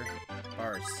here.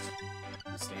 Burst,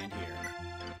 you stand here.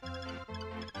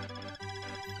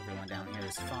 Everyone down here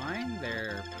is fine.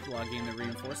 They're plugging the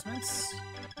reinforcements.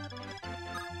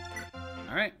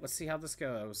 Alright, let's see how this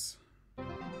goes.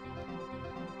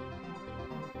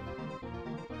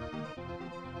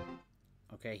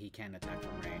 Okay, he can attack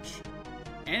from range.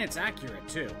 And it's accurate,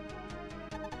 too.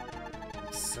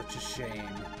 It's such a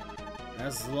shame.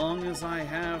 As long as I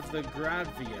have the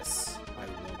Gravius, I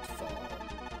won't fall.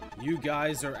 You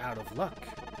guys are out of luck.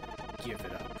 Give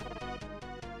it up.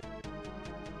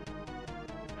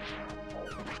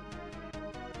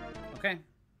 Okay.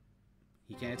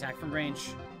 He can attack from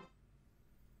range.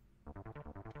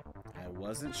 I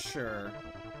wasn't sure.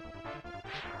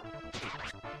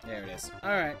 There it is.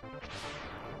 Alright.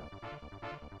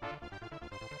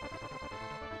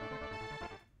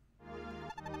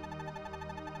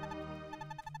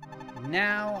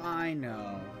 Now I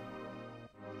know.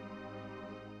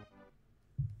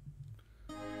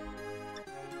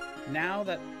 Now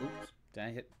that... Oops.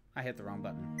 Did I hit the wrong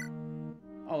button.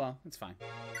 Oh well, it's fine.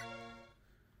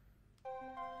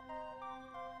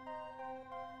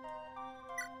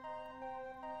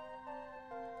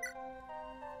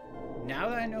 Now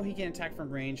that I know he can attack from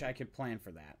range, I could plan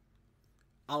for that.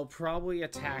 I'll probably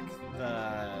attack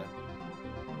the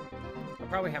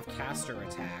probably have caster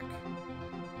attack.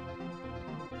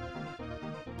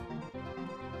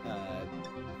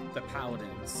 The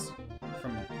paladins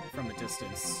from a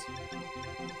distance.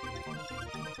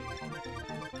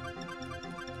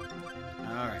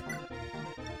 Alright.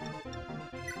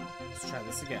 Let's try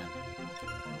this again.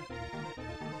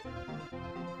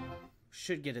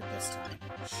 Should get it this time.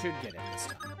 Should get it this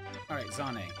time. Alright,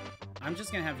 Zane. I'm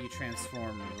just gonna have you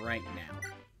transform right now.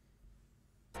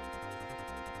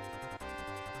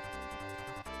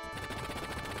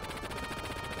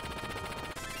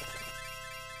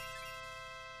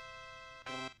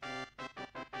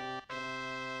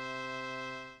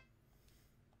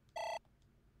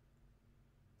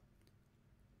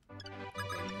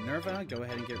 Minerva, go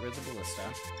ahead and get rid of the ballista.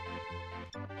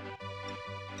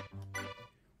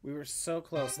 We were so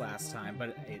close last time,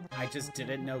 but I just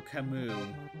didn't know Camus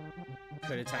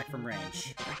could attack from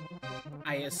range.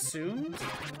 I assumed,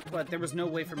 but there was no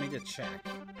way for me to check.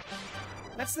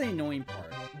 That's the annoying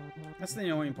part. That's the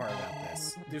annoying part about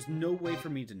this. There's no way for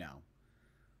me to know.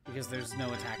 Because there's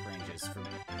no attack ranges.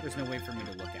 There's no way for me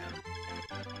to look at them.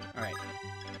 Alright.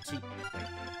 Wait.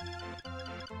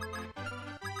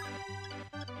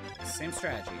 Same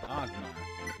strategy. Agma,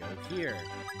 you go here.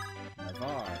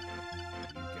 Navarre,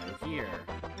 you go here.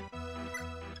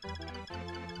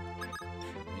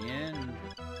 Julian,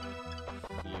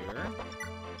 here.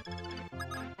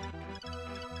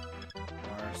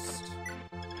 Marst.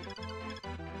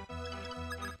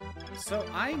 So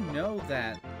I know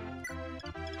that...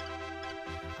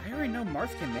 I already know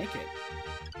Marth can make it.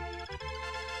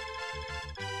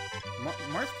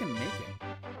 Marth can make it.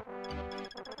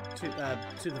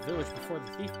 To the village before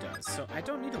the thief does, so I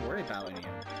don't need to worry about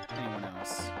anyone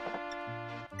else.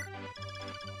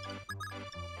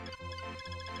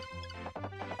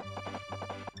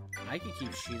 I could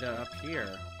keep Sheeta up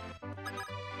here.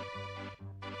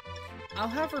 I'll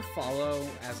have her follow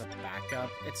as a backup.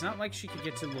 It's not like she could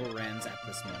get to Lorenz at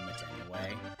this moment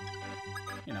anyway.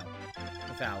 You know,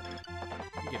 without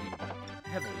getting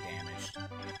heavily damaged.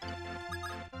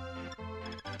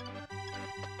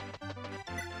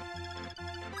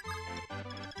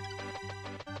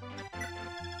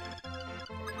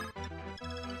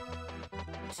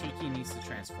 Tiki needs to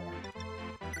transform.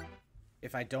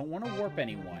 If I don't want to warp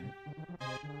anyone,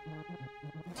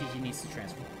 Tiki needs to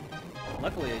transform.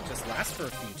 Luckily, it just lasts for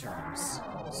a few turns,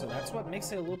 so that's what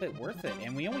makes it a little bit worth it.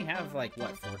 And we only have, like,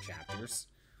 what, 4 chapters?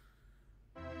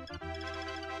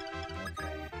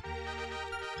 Okay.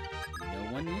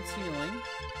 No one needs healing,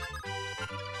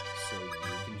 so you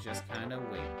can just kind of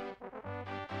wait.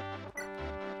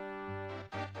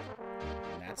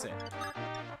 And that's it.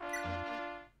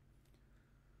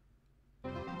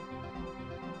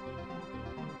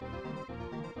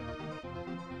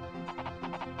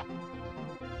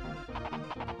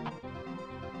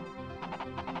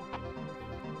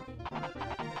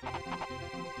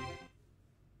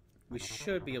 We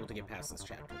should be able to get past this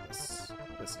chapter, this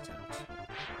attempt.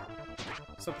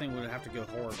 Something would have to go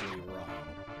horribly wrong.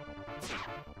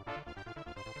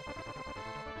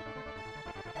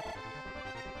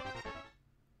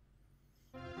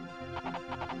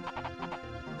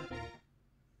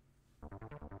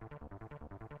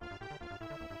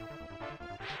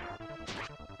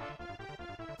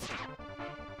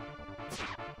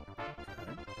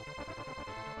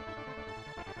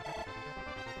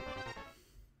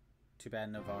 Too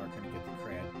bad Navarre couldn't get the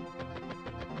crit.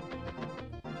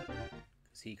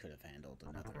 Because he could have handled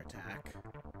another attack.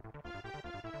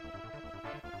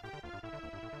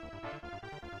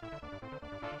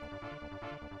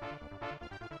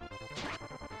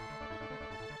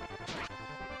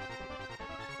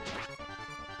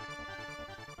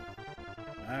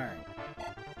 Alright.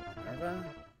 Minerva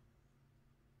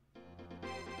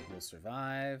will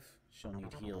survive. She'll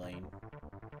need healing.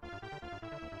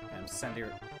 And send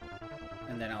her...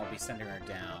 And then I'll be sending her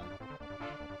down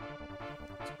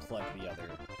to plug the other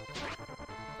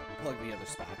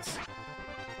spots.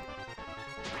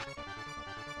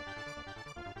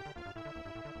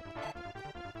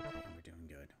 We're doing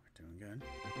good. We're doing good.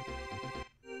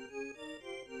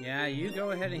 Yeah, you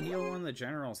go ahead and heal one of the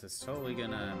generals. It's totally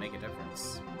gonna make a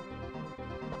difference.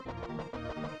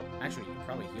 Actually, you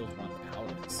probably healed one of the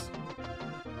paladins.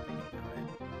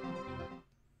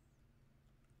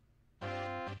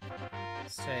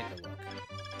 Let's take a look.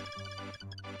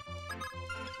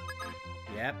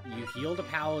 Yep, you healed a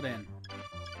paladin.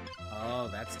 Oh,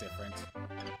 that's different.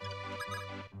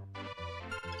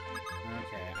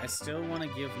 Okay, I still want to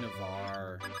give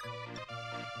Navarre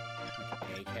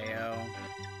like, AKO.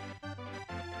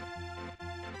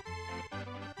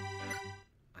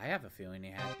 I have a feeling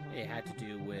it had to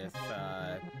do with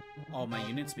all my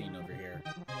units being over here.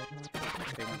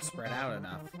 They weren't spread out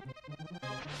enough.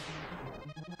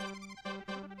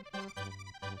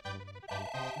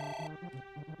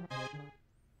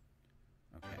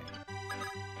 Okay.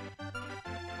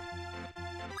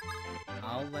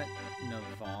 I'll let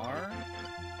Navarre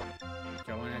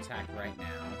go and attack right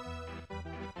now.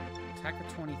 Attack at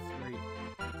 23.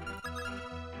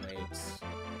 Wait.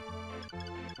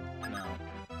 No.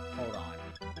 Hold on.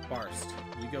 Barst,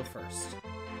 you go first.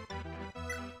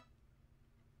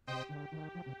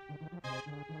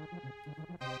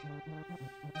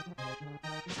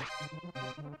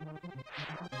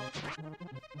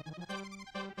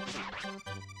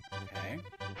 Okay.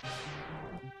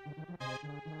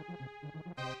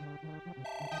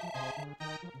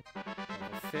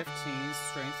 Level 15,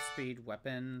 strength, speed,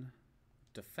 weapon,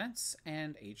 defense,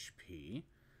 and HP.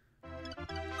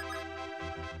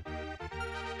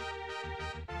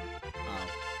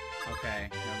 Okay,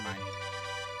 never mind.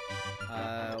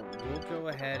 We'll go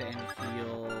ahead and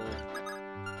heal.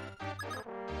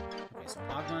 Okay, so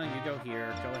Agma, you go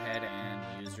here. Go ahead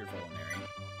and use your Vulnerary.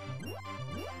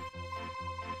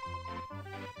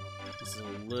 This is a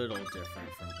little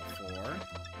different from before.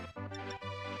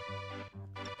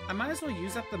 I might as well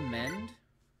use up the Mend.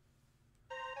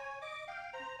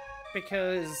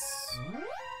 Because,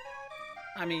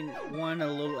 I mean, one, a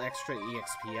little extra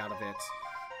EXP out of it.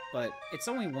 But it's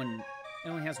only one, it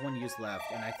only has one use left,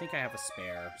 and I think I have a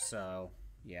spare, so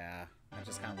yeah, I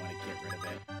just kind of want to get rid of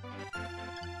it.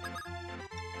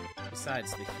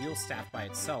 Besides, the heal staff by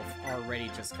itself already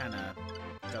just kind of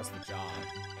does the job.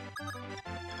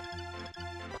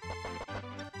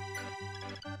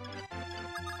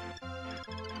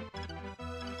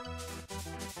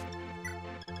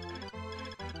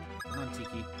 Come on,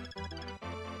 Tiki.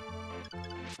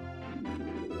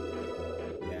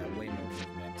 Yeah, way more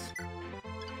movement.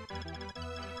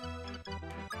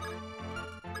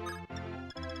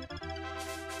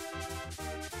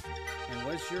 And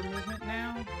what's your movement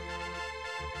now?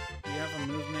 You have a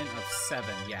movement of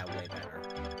 7. Yeah, way better.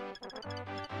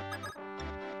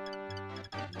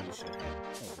 You should head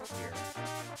over here.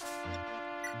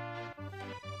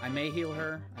 I may heal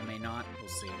her. I may not. We'll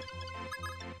see. You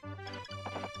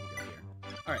go here.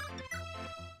 Alright.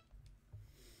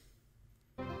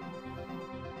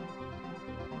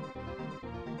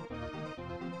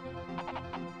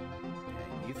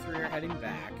 You three are heading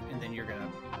back, and then you're gonna...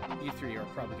 You three are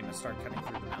probably gonna start cutting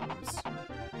through the mountains.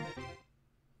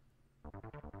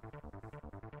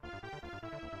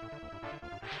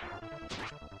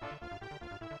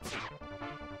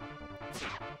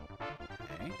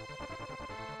 Okay.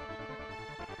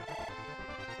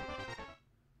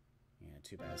 Yeah,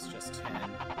 too bad it's just 10.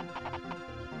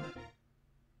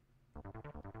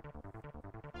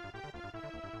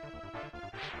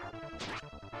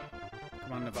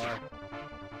 Come on, Navarre.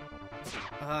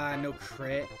 Ah, no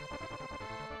crit.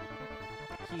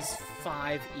 He's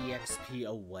 5 EXP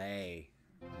away.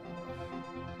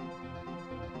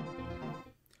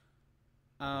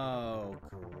 Oh,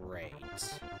 great.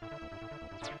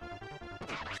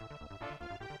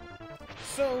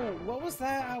 So, what was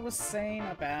that I was saying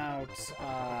about,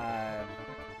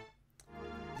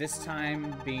 this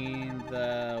time being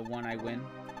the one I win?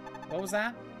 What was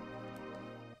that?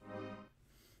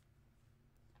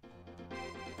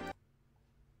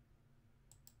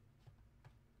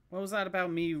 What was that about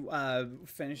me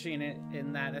finishing it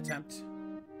in that attempt?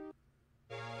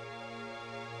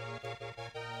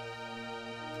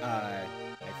 I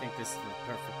think this is the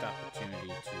perfect opportunity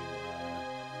to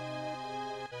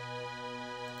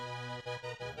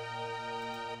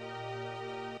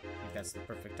I think that's the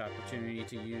perfect opportunity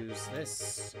to use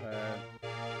this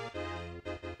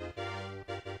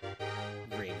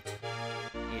rigged.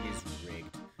 It is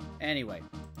rigged. Anyway.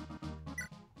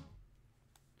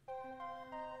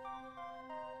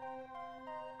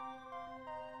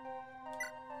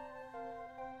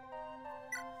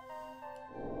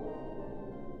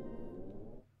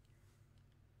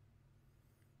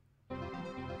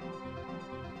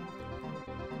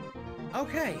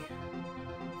 Okay,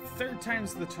 third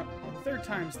time's the charm.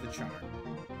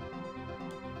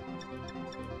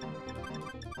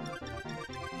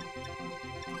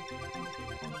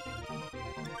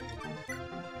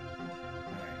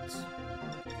 Alright.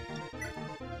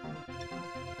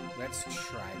 Let's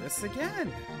try this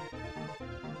again.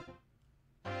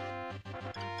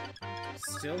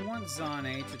 Still want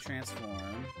Zane to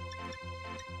transform.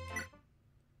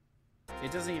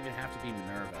 It doesn't even have to be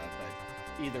Minerva,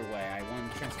 but either way, I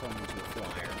want to transform into a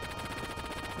flyer.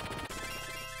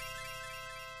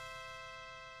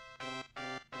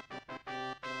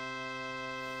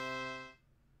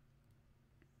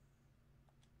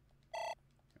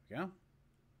 we go.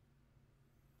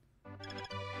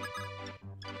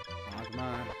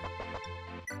 Agma.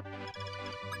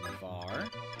 Navar.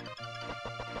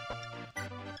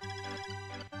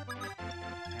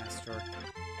 Castor.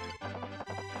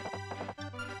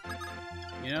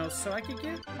 You know, so I could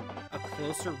get a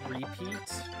closer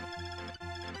repeat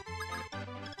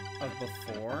of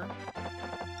before.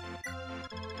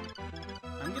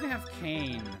 I'm gonna have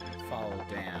Kane follow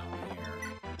down here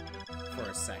for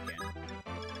a second.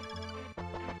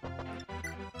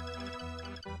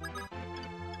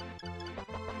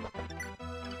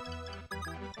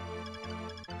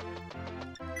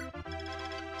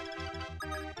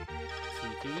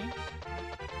 Tiki.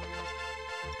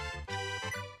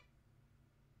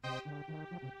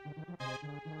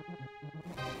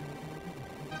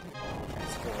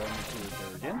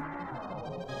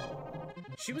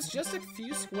 She was just a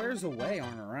few squares away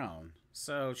on her own,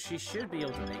 so she should be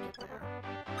able to make it there.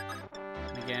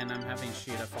 And again, I'm having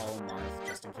Sheeta follow Marth,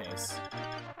 just in case.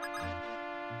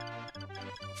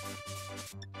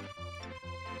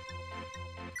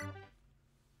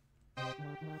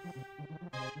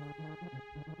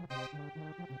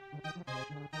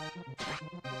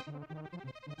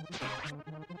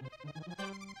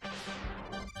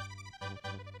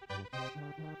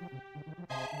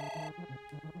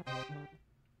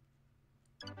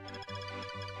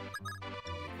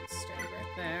 Stay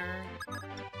right there.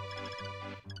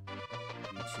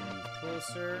 You two move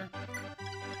closer.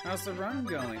 How's the run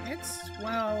going?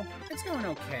 Well, it's going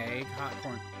okay.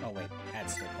 Hotcorn. Oh, wait.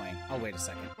 Ad's still playing. I'll wait a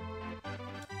second.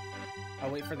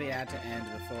 I'll wait for the ad to end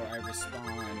before I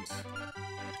respond.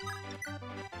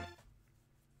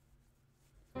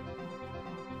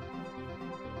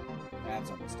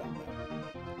 Ad's almost done, though.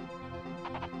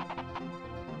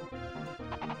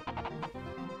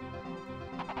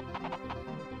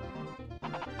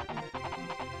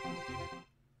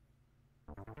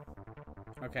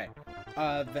 Okay,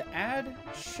 the ad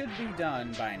should be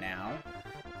done by now.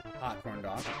 Hot corn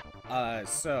dog.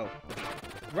 So,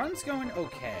 run's going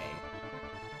okay.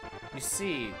 You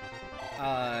see,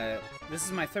 this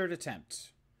is my third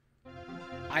attempt.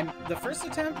 The first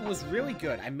attempt was really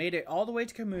good. I made it all the way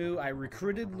to Camus. I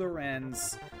recruited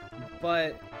Lorenz,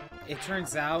 but it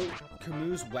turns out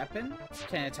Camus' weapon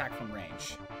can attack from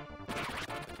range.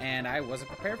 And I wasn't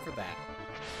prepared for that.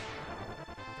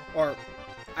 Or,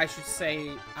 I should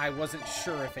say, I wasn't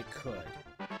sure if it could.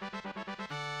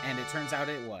 And it turns out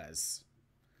it was.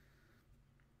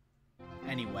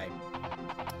 Anyway.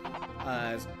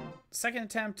 Second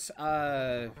attempt,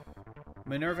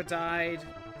 Minerva died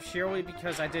purely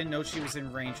because I didn't know she was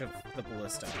in range of the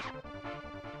ballista.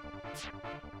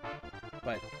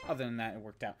 But other than that, it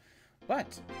worked out.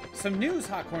 But, some news,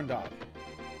 Hot Corn Dog.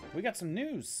 We got some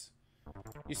news.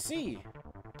 You see,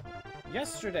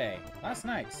 last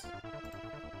night,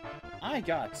 I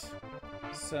got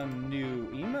some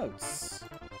new emotes.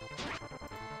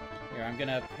 Here, I'm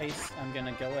gonna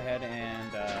go ahead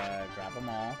and grab them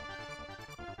all.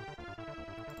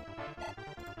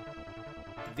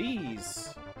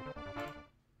 These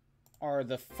are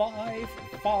the 5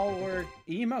 follower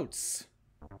emotes.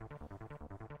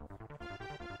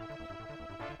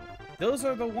 Those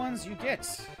are the ones you get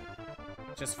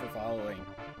just for following,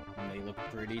 and they look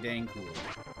pretty dang cool.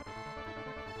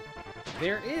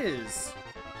 There is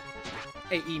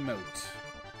a emote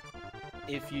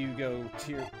if you go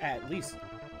tier,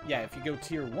 if you go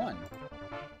tier 1.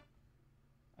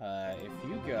 If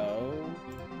you go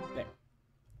there.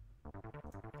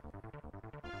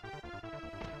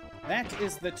 That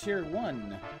is the tier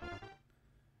 1.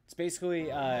 It's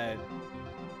basically,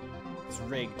 it's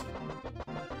rigged.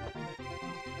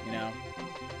 You know?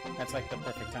 That's like the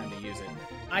perfect time to use it.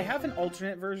 I have an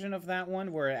alternate version of that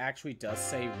one where it actually does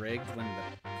say rigged when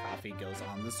the coffee goes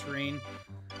on the screen.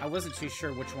 I wasn't too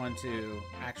sure which one to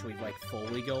actually like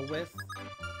fully go with.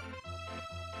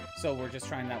 So we're just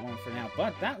trying that one for now.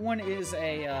 But that one is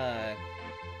a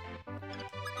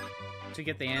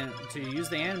to use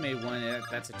the anime one,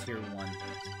 that's a tier 1.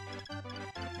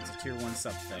 It's a tier 1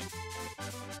 sub thing.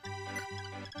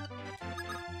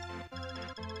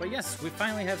 But yes, we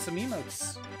finally have some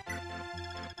emotes.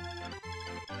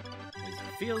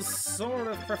 It feels sort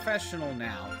of professional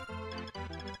now.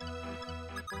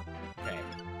 Okay.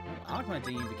 Well, Agma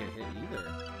didn't even get hit either.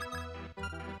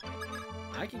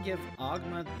 I could give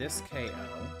Agma this KO.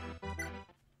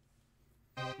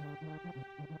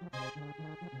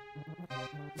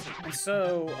 And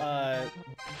so,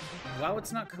 while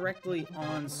it's not correctly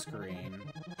on screen,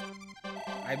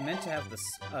 I meant to have the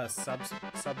sub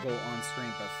goal on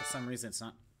screen, but for some reason it's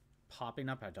not popping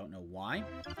up. I don't know why.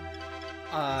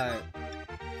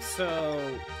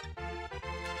 So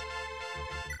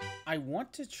I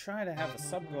want to try to have a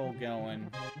sub-goal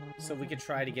going so we could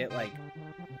try to get, like,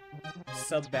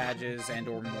 sub-badges and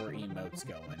or more emotes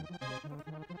going.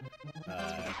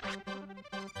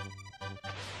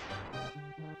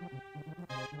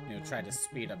 You know, try to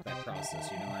speed up that process,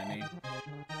 you know what I mean?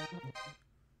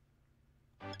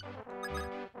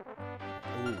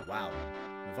 Ooh, wow.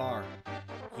 Navarre,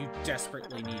 you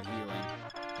desperately need healing.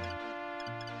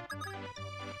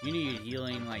 You needed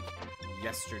healing, like,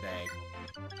 yesterday.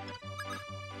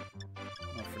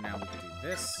 Well, for now, we can do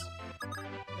this.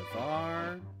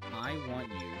 Navarre, I want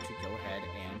you to go ahead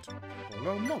and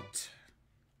promote.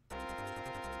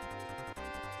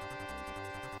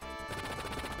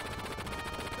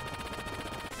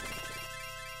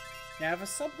 Now, I have a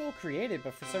sub-goal created,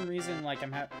 but for some reason, like,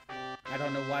 I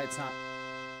don't know why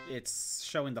it's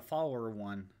showing the follower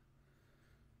one.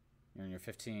 You're in your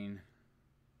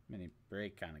 15-minute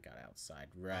break, kind of got outside.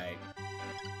 Right.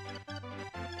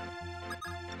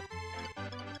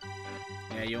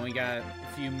 Yeah, you only got a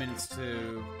few minutes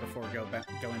before going back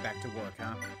to work,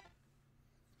 huh?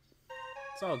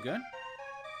 It's all good.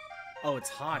 Oh, it's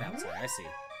hot outside. I see.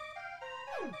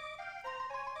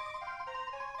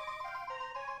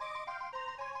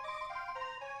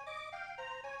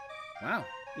 Wow,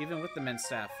 even with the men's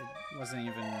staff, it wasn't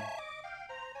even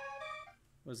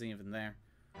there.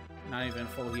 Not even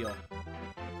full heal.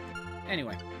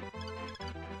 Anyway.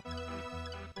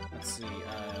 Let's see,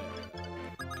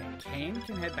 Kane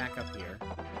can head back up here.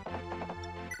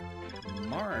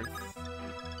 Marth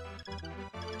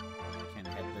can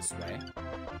head this way.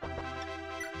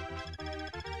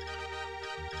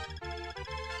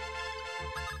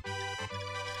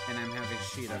 And I'm having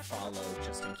Sheeta follow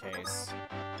just in case.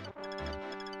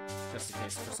 Just in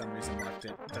case for some reason Marth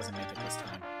doesn't make it this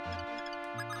time.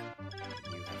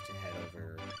 You have to head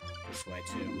over this way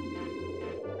too.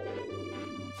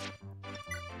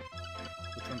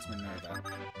 Which one's Minerva?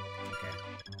 Okay.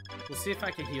 We'll see if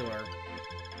I can heal her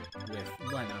with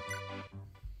Lena.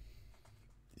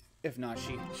 If not,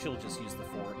 she'll just use the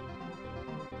fort.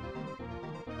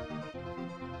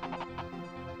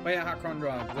 But yeah, Hakon,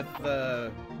 with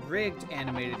the rigged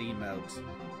animated emote,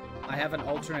 I have an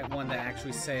alternate one that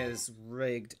actually says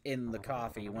rigged in the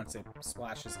coffee once it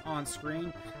splashes on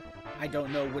screen. I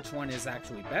don't know which one is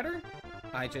actually better.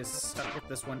 I just stuck with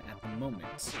this one at the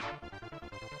moment.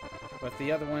 But if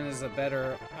the other one is a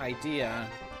better idea,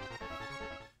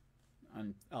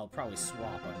 I'll probably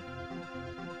swap them.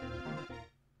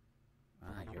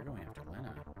 Ah, you're going after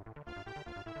Lena.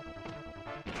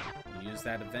 Use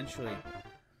that eventually.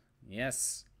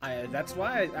 Yes, that's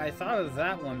why I thought of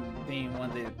that one being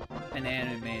an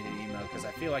animated emote, because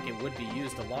I feel like it would be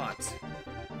used a lot.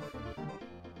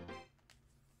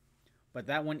 But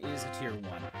that one is a tier 1.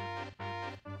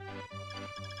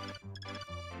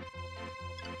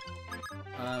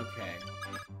 Okay.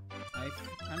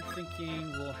 I'm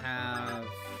thinking we'll have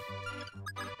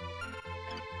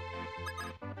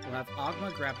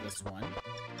Ogma grab this one.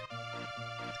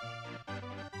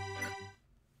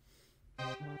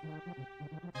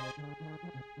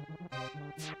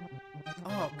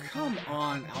 Oh, come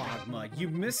on, Ogma. You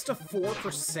missed a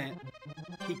 4%.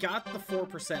 He got the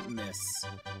 4% miss.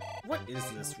 What is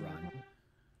this run?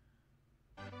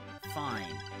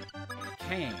 Fine.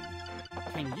 Kane,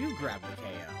 can you grab the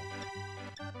KO?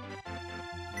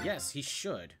 Yes, he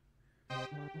should.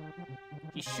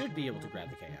 He should be able to grab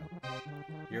the KO.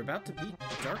 You're about to beat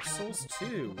Dark Souls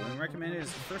 2, when recommended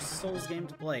as the first Souls game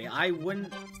to play. I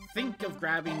wouldn't think of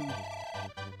grabbing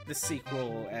the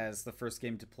sequel as the first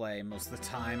game to play most of the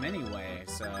time anyway,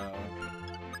 so...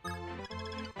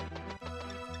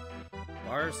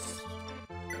 Bars,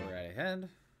 go right ahead.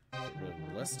 Get rid of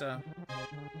Ballista.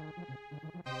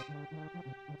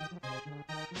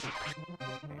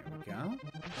 There we go.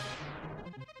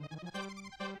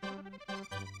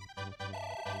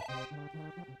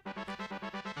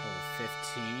 Level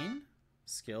 15.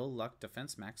 Skill, luck,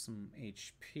 defense, maximum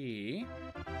HP.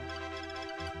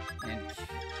 And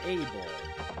Able. Go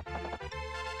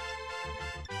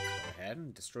ahead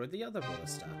and destroy the other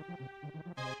Ballista.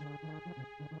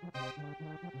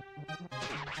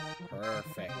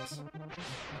 Perfect.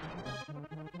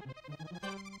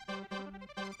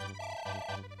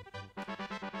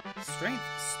 Strength,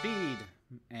 speed,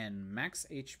 and max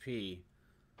HP.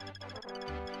 Okay,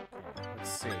 let's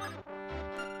see.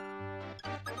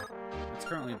 It's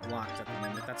currently blocked at the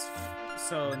moment.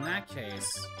 So in that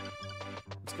case,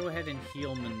 let's go ahead and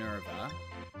heal Minerva.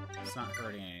 It's not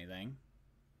hurting anything.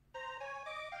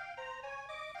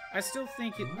 I still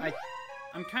think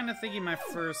I'm kind of thinking my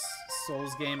first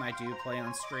Souls game I do play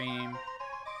on stream.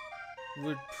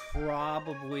 would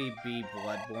probably be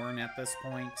Bloodborne at this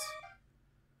point.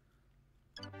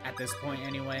 At this point,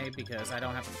 anyway, because I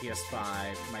don't have a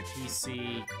PS5. My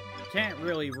PC can't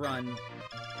really run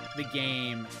the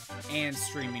game and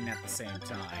streaming at the same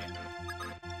time.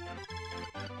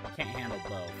 Can't handle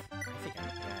both. I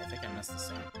think I messed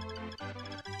this up.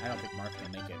 I don't think Marth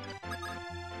can make it.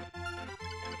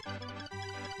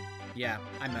 Yeah,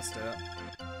 I messed it up.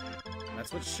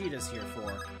 That's what Sheeta's here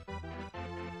for.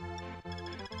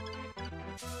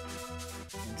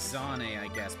 And Zane, I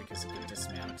guess, because he can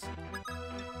dismount.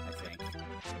 I think.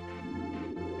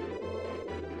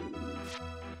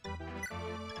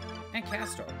 And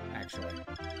Castor, actually.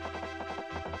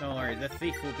 Don't worry, the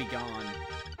thief will be gone.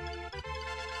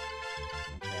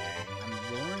 Okay, I'm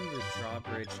lowering the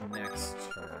drawbridge next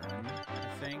turn, I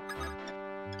think.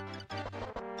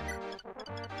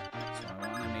 So I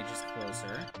want my mages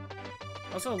closer.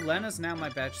 Also, Lena's now my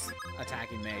best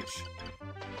attacking mage.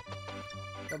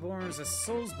 Bloodborne is a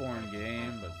Soulsborne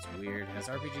game, but it's weird. It has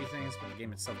RPG things, but the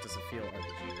game itself doesn't feel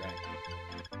RPG, right?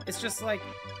 It's just like...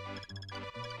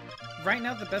 Right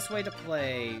now, the best way to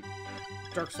play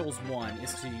Dark Souls 1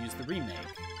 is to use the remake,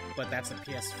 but that's a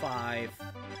PS5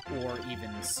 or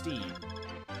even Steam.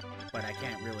 But I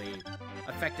can't really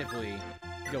effectively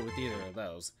go with either of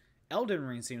those. Elden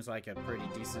Ring seems like a pretty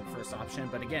decent first option,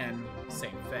 but again,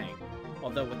 same thing.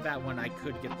 Although with that one, I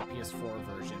could get the PS4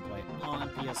 version, play it on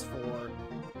PS4,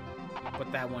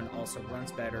 but that one also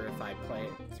runs better if I play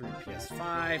it through PS5.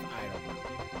 I don't know.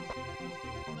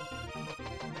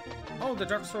 Oh, the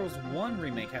Dark Souls 1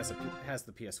 remake has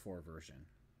the PS4 version.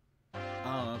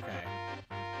 Oh, okay.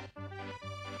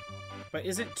 But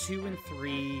isn't 2 and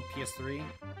 3 PS3?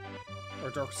 Or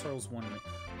Dark Souls 1 remake?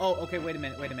 Oh, okay, wait a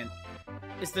minute.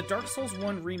 Is the Dark Souls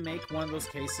 1 remake one of those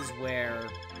cases where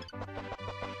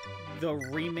the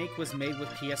remake was made with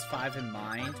PS5 in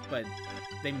mind, but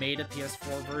they made a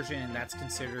PS4 version and that's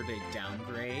considered a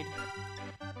downgrade?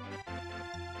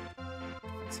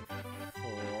 That's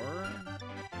 4...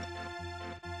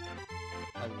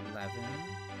 11...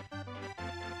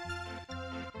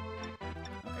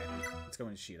 Okay, let's go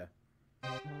into Sheeta.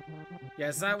 Yeah,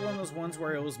 is that one of those ones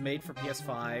where it was made for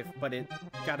PS5, but it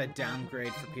got a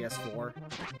downgrade for PS4?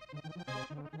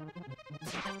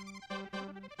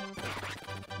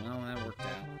 Well, that worked out.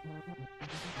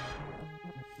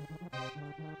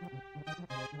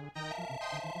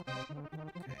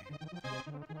 Okay.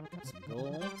 Got some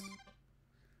gold.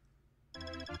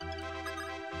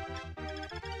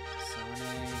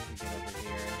 Sonic, we get over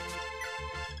here.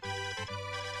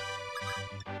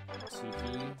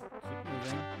 Tiki, keep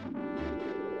moving.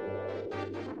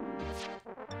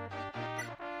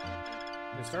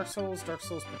 There's Dark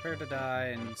Souls Prepare to Die,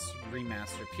 and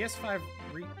Remastered.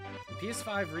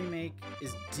 PS5 remake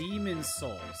is Demon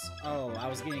Souls. Oh, I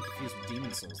was getting confused with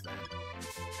Demon Souls then.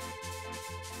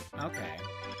 Okay.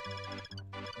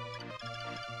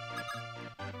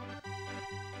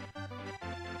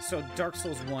 So Dark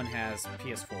Souls 1 has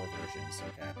PS4 versions,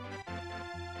 okay.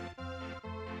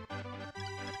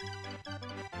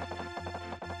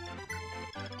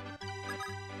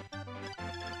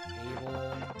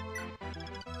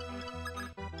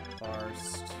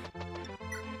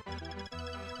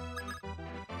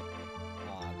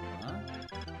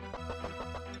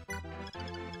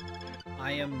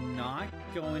 I am not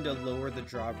going to lower the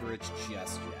drawbridge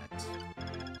just yet.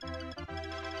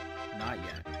 Not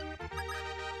yet.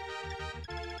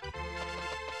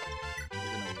 We're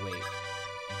gonna wait.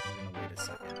 We're gonna wait a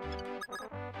second.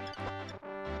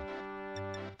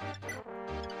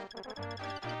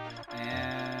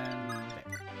 And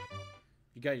there.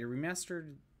 You got your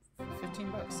remastered for 15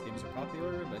 bucks. Games are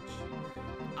popular, but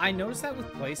I noticed that with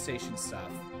PlayStation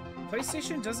stuff.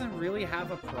 PlayStation doesn't really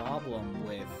have a problem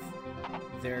with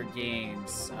their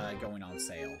games going on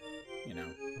sale, you know.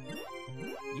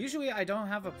 Usually I don't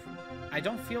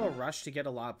feel a rush to get a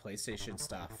lot of PlayStation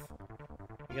stuff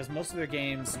because most of their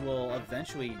games will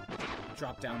eventually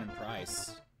drop down in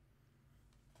price.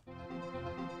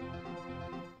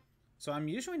 So I'm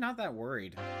usually not that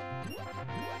worried.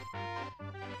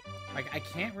 Like, I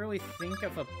can't really think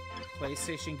of a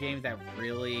PlayStation game that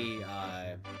really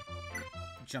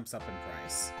jumps up in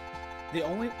price.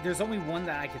 There's only one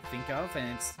that I could think of,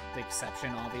 and it's the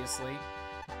exception, obviously,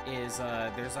 is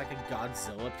there's like a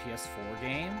Godzilla PS4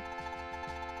 game,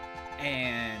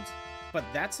 but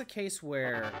that's a case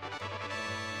where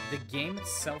the game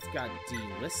itself got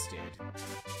delisted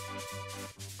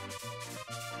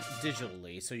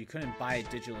digitally, so you couldn't buy it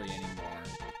digitally anymore.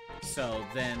 So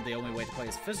then the only way to play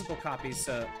is physical copies,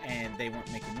 and they weren't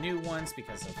making new ones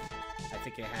because of, I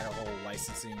think it had a whole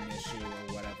licensing issue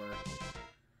or whatever.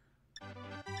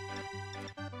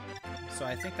 So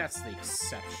I think that's the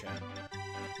exception.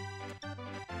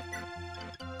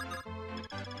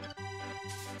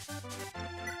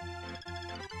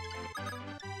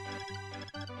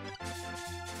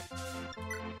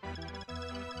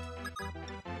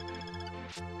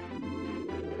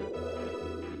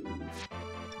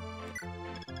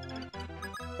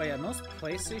 But yeah, most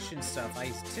PlayStation stuff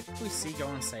I typically see go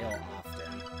on sale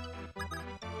often.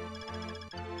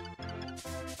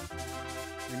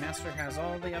 Remaster has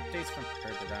all the updates from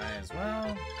Prepared to Die as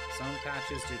well. Some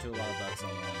patches due to a lot of bugs on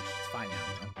launch. It's fine now,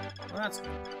 though. Well, that's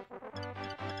good.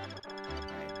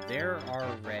 Right, they're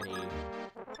already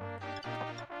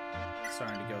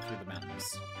starting to go through the mountains.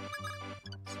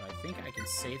 So I think I can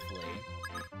safely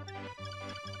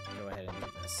go ahead and do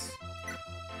this.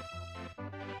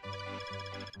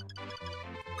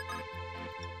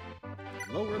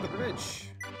 Lower the bridge.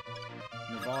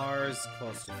 Navarre's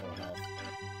close to full health.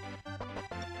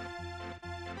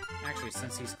 Actually,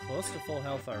 since he's close to full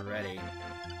health already,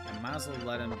 I might as well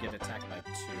let him get attacked by 2.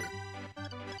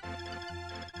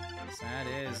 Sad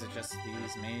is, it's just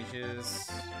these mages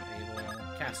able...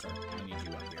 Castor, I need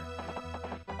you up here.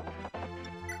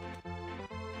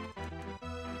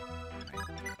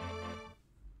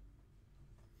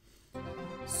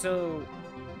 Right. So...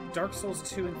 Dark Souls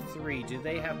 2 and 3, do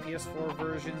they have PS4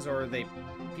 versions, or are they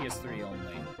PS3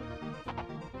 only?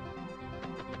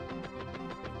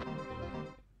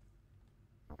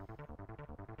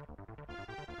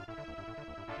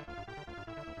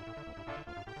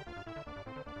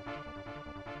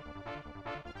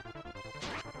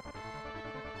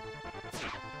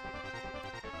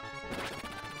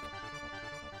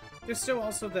 There's still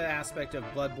also the aspect of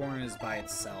Bloodborne is by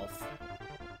itself.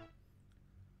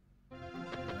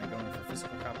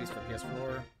 For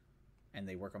PS4, and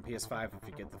they work on PS5 if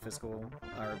you get the physical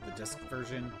or the disc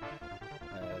version.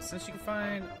 Since you can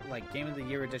find like Game of the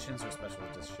Year editions or special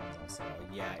editions on sale.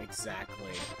 Yeah,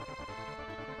 exactly.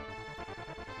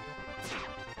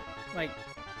 Like,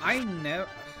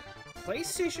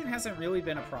 PlayStation hasn't really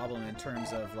been a problem in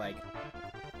terms of like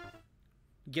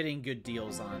getting good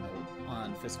deals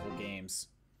on physical games.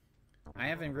 I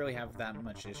haven't really had that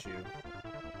much issue.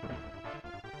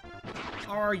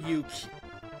 Are you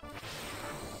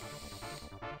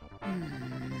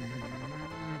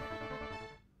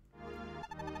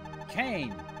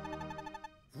Kane?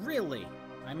 Really?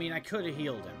 I mean, I could have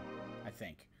healed him, I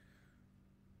think.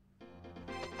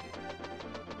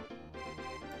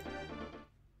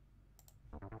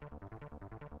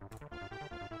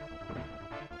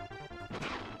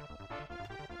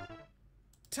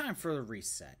 Time for a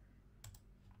reset.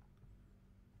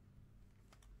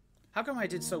 How come I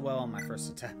did so well on my first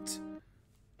attempt?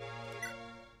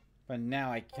 But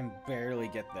now I can barely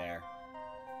get there.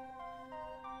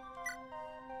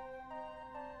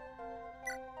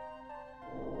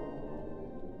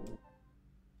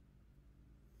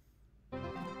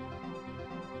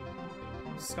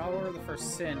 Scholar of the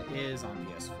First Sin is on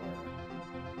PS4.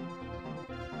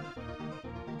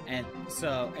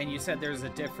 And you said there's a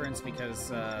difference because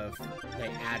they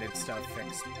added stuff,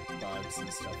 fixed bugs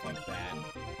and stuff like that.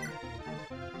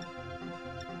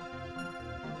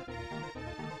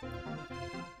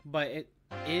 But it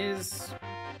is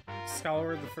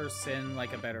Scholar of the First Sin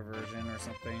like a better version or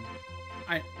something?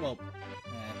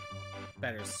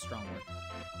 Better is a strong word.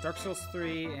 Dark Souls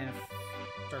 3 and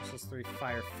Dark Souls 3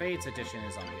 Fire Fades edition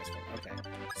is on PS4. Okay.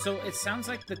 So it sounds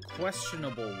like the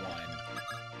questionable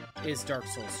one is Dark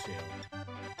Souls 2.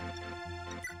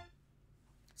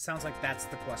 Sounds like that's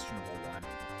the questionable one.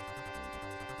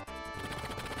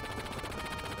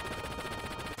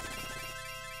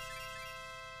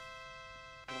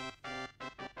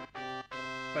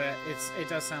 But it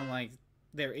does sound like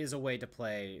there is a way to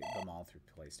play them all through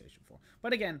PlayStation 4.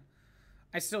 But again,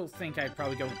 I still think I'd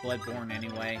probably go with Bloodborne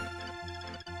anyway.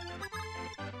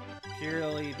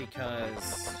 Purely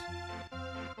because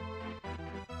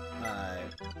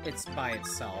it's by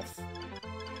itself.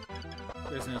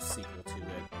 There's no sequel to it.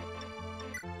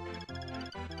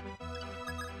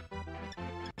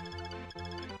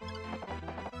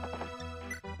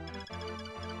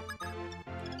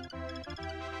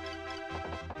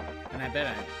 And I bet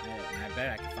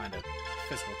I could find a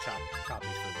physical copy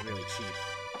for really cheap.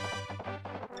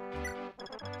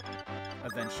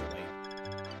 Eventually.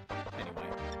 Anyway.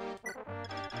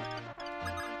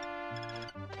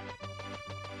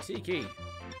 Tiki.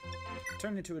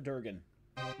 Turned into a Durgan.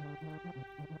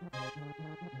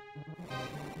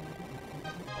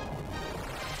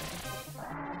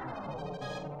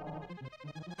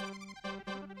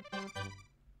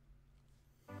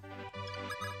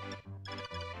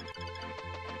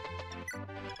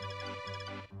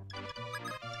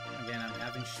 Again, I'm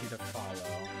direction she to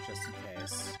follow, just in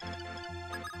case.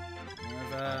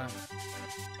 Minerva.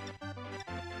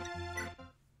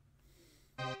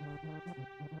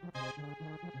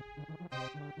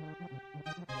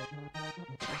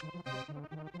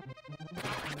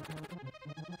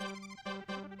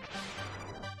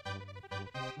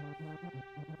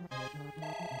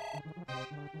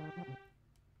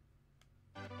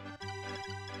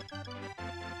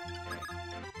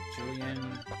 Julian,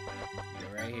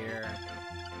 you're right here.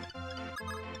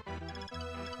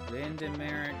 Lind and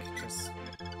Merrick just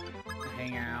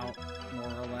hang out,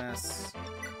 more or less.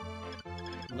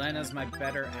 Lena's my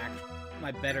better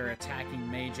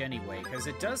attacking mage anyway, because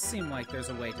it does seem like there's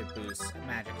a way to boost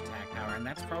magic attack power, and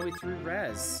that's probably through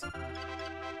res.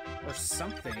 Or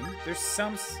something. There's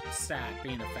some stat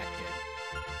being affected.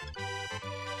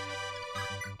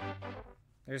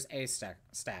 There's a stat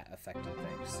affecting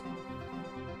things.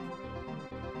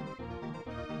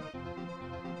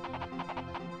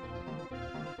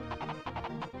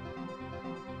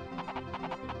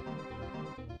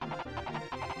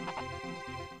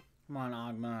 Come on,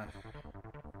 Ogma.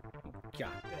 You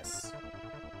got this.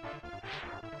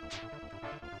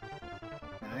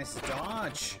 Nice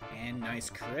dodge. And nice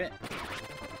crit.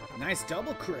 Nice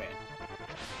double crit.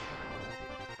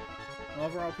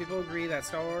 Overall, people agree that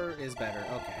Star Wars is better.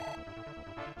 Okay.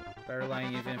 Better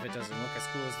line even if it doesn't look as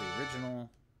cool as the original.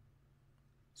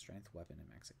 Strength, weapon, and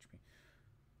max HP.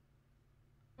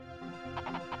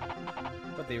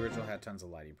 But the original had tons of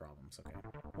lighting problems. Okay.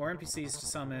 More NPCs to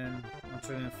summon.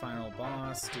 Alternate final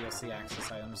boss. DLC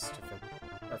access items to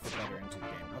fit better into the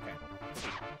game. Okay.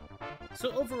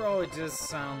 So overall, it does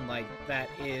sound like that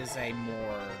is a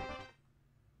more...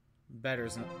 Better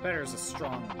is a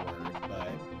strong word,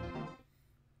 but...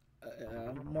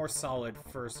 more solid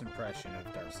first impression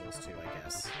of Dark Souls 2, I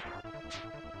guess.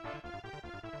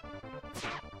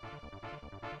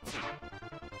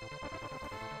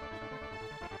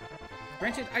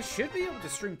 Granted, I should be able to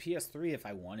stream PS3 if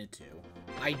I wanted to.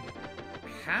 I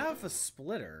have a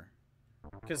splitter.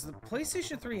 Because the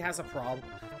PlayStation 3 has a problem.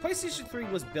 PlayStation 3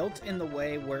 was built in the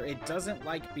way where it doesn't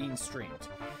like being streamed.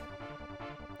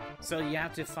 So you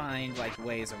have to find, like,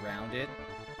 ways around it.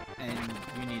 And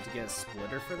you need to get a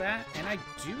splitter for that. And I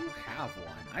do have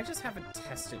one. I just haven't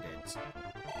tested it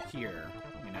here,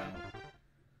 you know.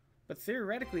 But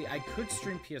theoretically, I could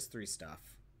stream PS3 stuff.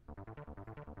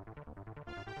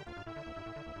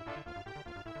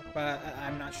 But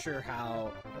I'm not sure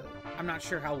how... I'm not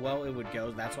sure how well it would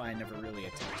go. That's why I never really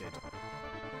attempted.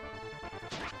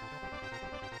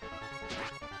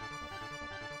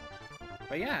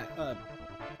 But yeah,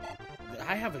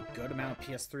 I have a good amount of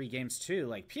PS3 games too.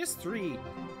 Like, PS3...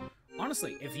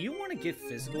 Honestly, if you want to get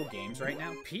physical games right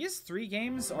now, PS3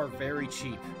 games are very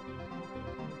cheap.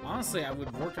 Honestly, I would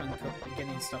work on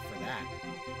getting stuff for that.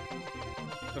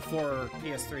 Before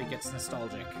PS3 gets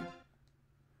nostalgic.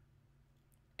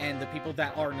 And the people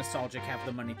that are nostalgic have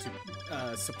the money to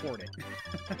support it.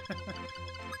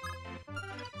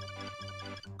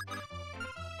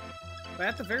 But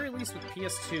at the very least with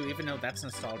PS2, even though that's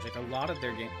nostalgic, a lot of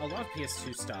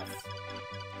PS2 stuff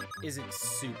isn't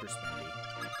super spendy.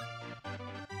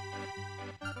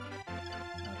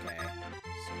 Okay,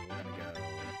 so we're gonna go...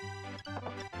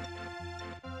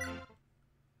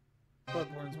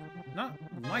 Bloodborne's not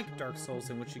like Dark Souls,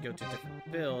 in which you go to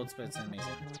different builds, but it's an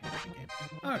amazing game.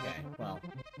 Okay, well.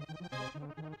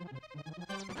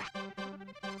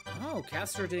 Oh,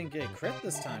 Castor didn't get crit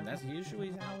this time. That's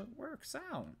usually how it works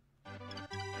out.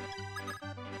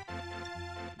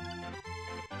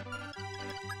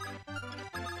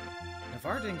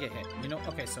 Navarre didn't get hit. You know,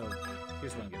 okay, so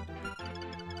here's what I'm gonna do.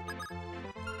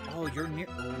 Oh, you're near...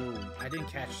 Oh, I didn't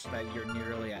catch that you're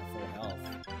nearly at full health.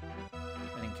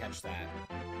 I didn't catch that.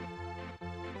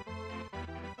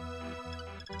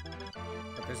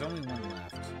 But there's only one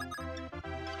left.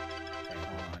 Okay,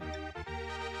 hold on.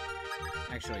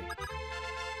 Actually,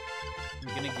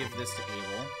 I'm gonna give this to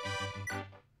Abel.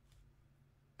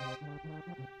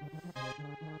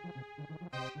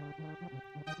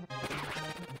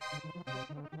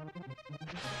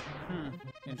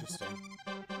 Interesting.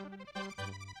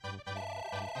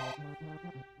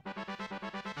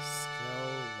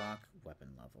 Skill, lock, weapon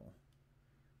level.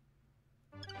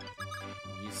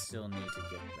 You still need to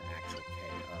get the actual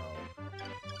KO.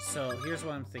 So here's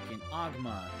what I'm thinking.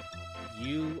 Ogma,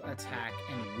 you attack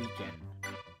and weaken.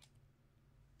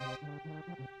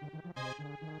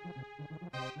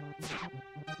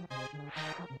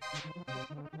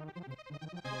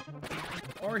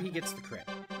 Or he gets the crit.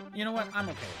 You know what? I'm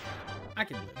okay with that. I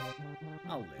can live.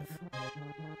 I'll live.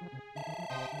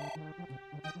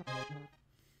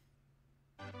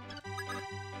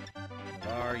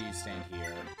 Navarre, you stand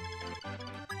here.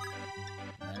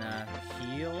 And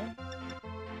heal.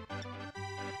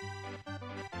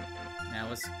 Now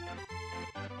let's...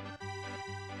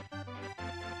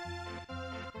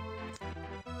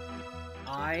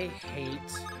 I hate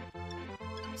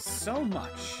so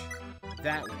much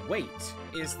that wait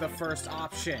is the first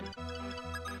option.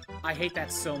 I hate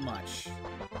that so much.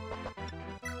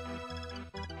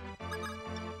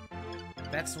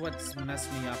 That's what's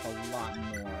messed me up a lot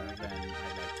more than I'd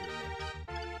like to admit.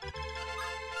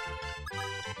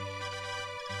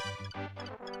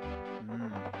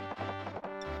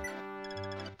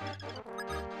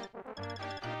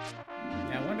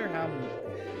 Yeah, I wonder how...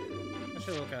 I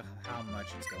should look at how much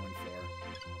it's going for.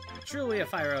 Truly a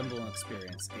Fire Emblem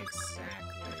experience.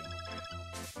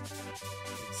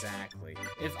 Exactly.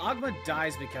 If Ogma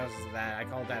dies because of that, I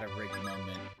call that a rigged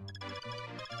moment.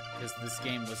 Because this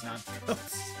game was not built...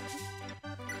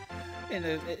 and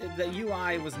the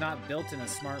UI was not built in a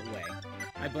smart way.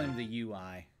 I blame the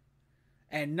UI.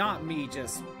 And not me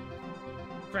just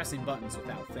pressing buttons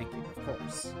without thinking, of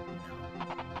course.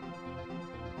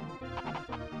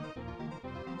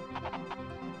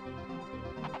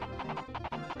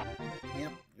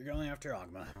 Yep, you're going after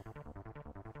Ogma.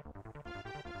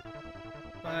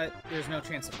 But there's no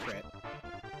chance of crit.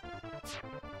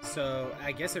 So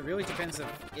I guess it really depends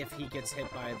if he gets hit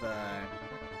by the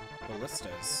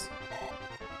ballistas.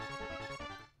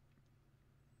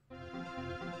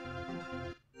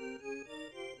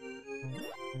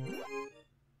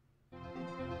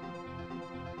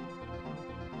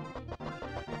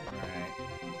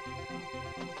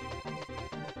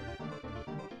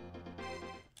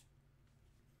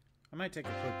 I might take a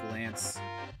quick glance.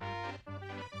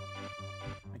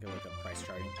 I can look up price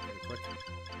charting really quick.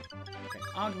 Okay,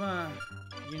 Ogma,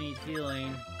 you need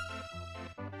healing.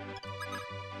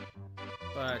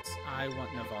 But I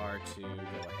want Navarre to go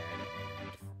ahead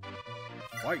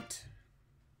and fight.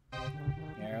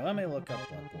 Here, let me look up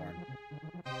Bloodborne.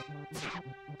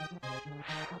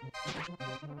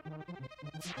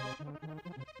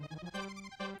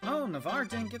 Oh, Navarre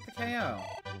didn't get the KO.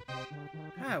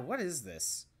 Ah, what is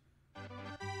this? Are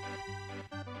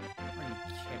you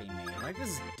kidding me? Like, this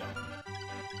is dumb.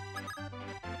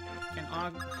 Can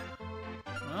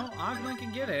Well, Ogma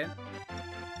can get it.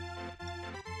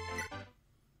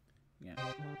 Yeah.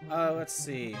 Let's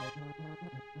see.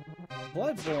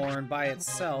 Bloodborne by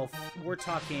itself, we're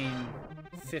talking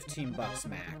 $15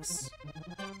 max.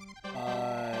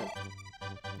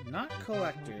 Not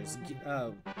collectors.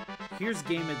 Here's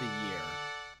Game of the Year.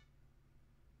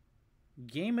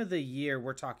 Game of the Year,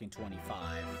 we're talking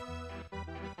 25.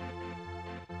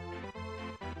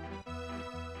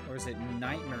 Or is it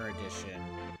Nightmare Edition?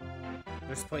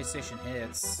 There's PlayStation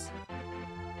Hits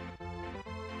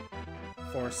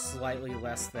for slightly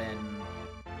less than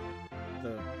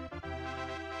the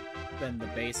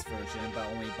base version, but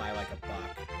only by like $1.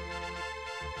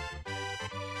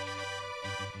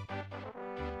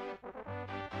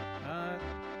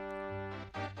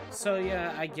 So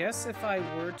yeah, I guess if I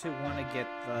were to want to get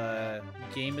the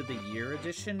Game of the Year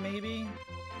edition, maybe,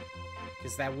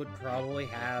 because that would probably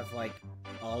have like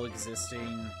all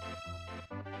existing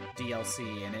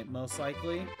DLC in it, most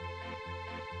likely.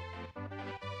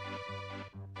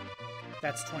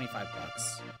 That's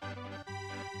 $25.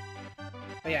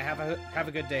 But yeah, have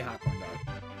a good day, Hot Corn Dog.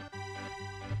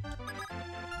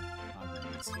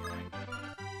 Ogma needs healing.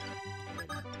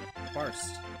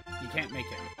 Burst, you can't make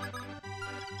it.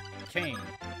 Kane,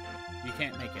 you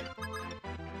can't make it.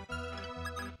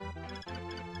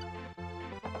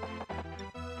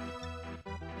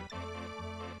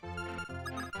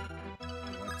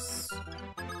 What's...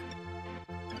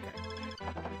 Okay.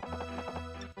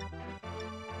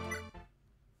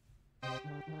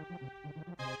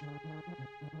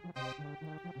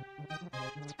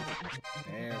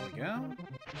 There we go.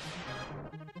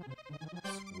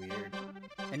 It's weird.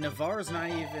 And Navarre's not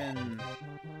even...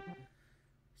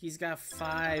 He's got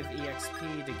 5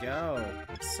 EXP to go.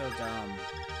 It's so dumb.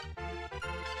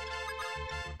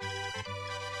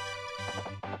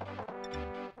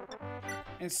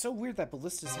 And it's so weird that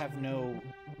ballistas have no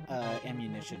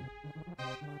ammunition.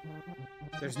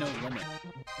 There's no limit.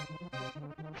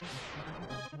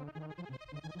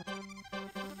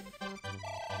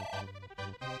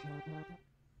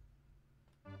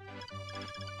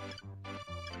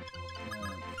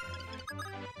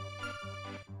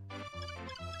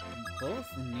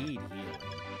 Both need healing.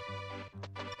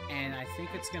 And I think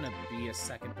it's gonna be a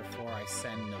second before I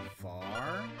send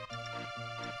Navarre.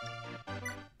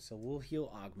 So we'll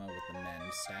heal Ogma with the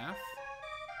Mend Staff.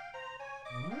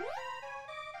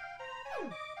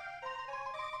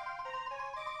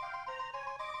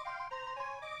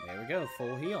 go,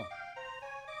 full heal.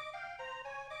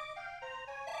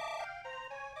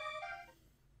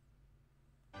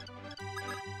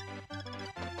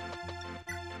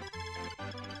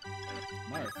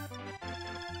 Marth.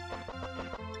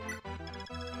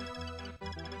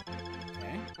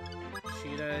 Okay.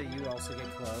 Sheeta, you also get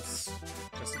close,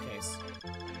 just in case.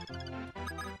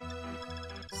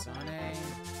 Sane.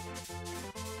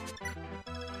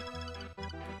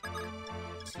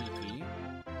 Tiki.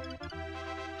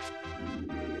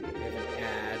 We have an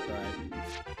ad, but I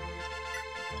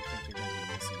don't think you're going to be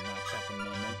missing much at the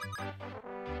moment.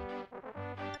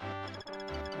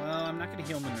 Well, I'm not going to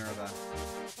heal Minerva.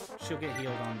 She'll get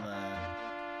healed on the...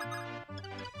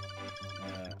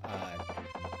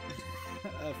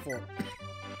 4.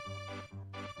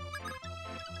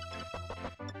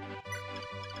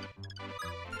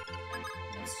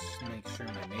 Let's make sure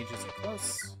my mages are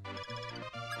close.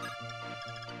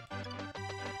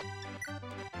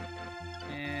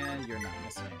 And you're not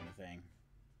missing anything.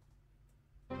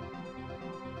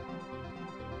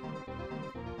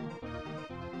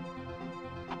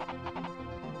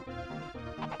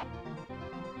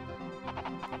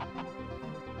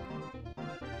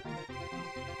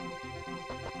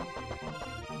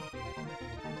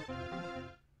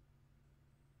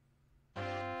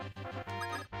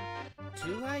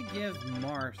 Do I give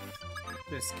Marth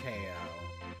this KO?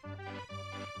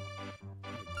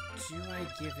 Or do I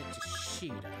give it to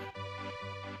Sheeta?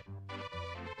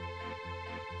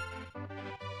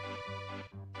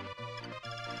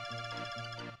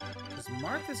 Because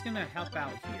Marth is going to help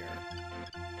out here.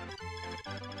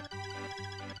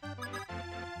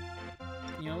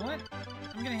 You know what?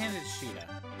 I'm going to hand it to Sheeta.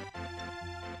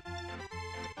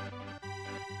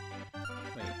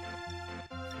 Wait.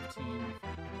 15,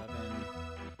 11...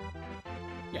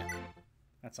 Yeah.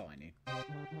 That's all I need.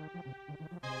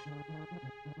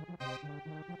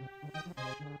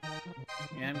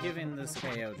 Yeah, I'm giving this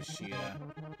KO to Sheeta.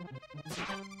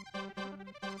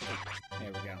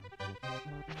 There we go.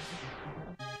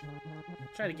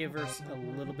 Try to give her a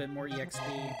little bit more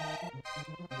EXP.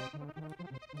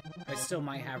 I still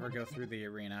might have her go through the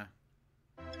arena.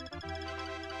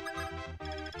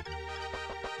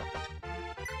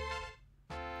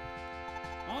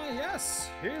 Ah yes,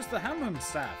 here's the Emblem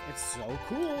staff. It's so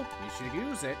cool, you should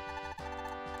use it.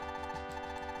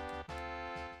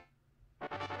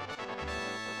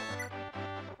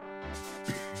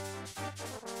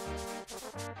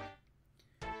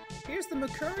 Here's the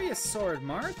Mercurius sword,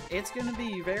 Marth. It's gonna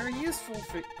be very useful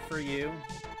for you.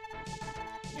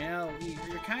 You know,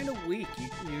 you're kind of weak. You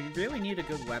really need a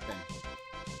good weapon.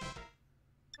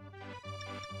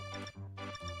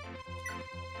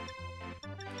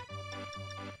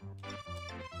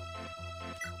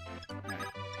 Alright.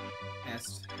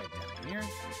 Est, head down here.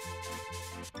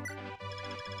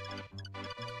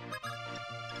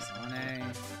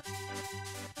 Sane.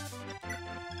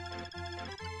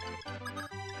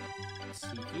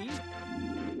 Tiki.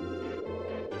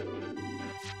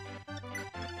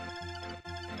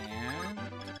 And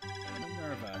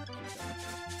Minerva.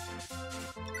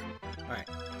 Alright.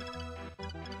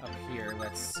 Up here,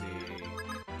 let's see.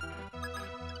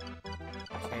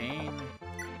 Kane.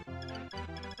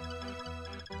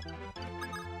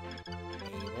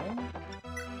 Abel.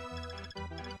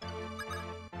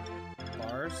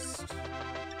 Barst.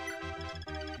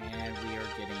 And we are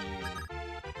getting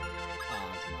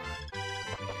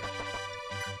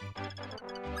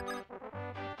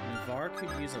Navarre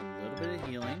could use a little bit of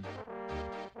healing.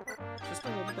 Just a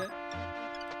little bit.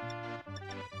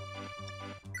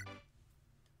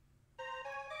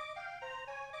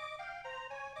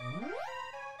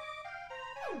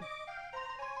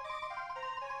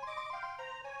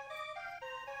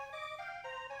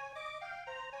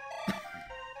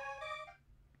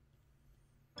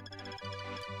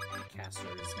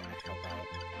 Caster is going to help out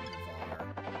Navarre.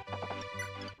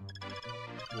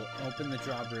 We'll open the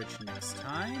drawbridge next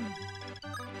time.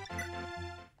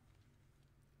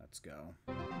 Let's go.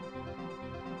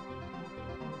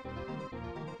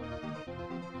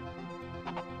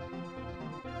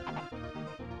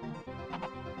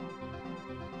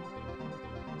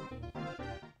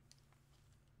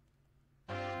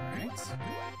 Alright.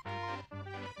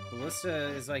 Ballista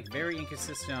is like very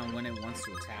inconsistent on when it wants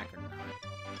to attack or not.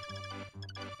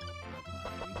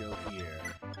 You go here.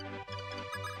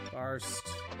 Barst.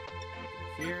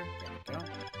 Here. There we go.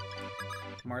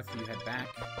 Marth, you head back.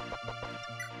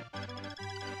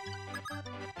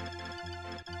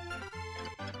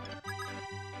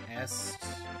 Est.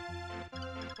 I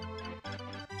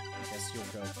guess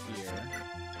you'll go here.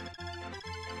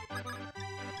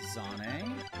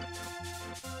 Zane.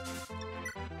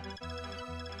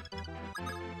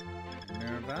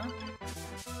 Minerva.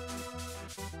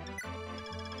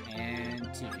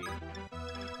 And Tiki.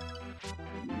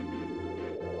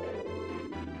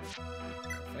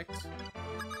 Perfect.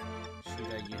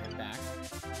 Sheeta, you head back.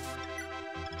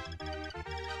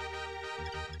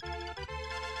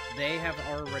 They have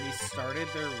already started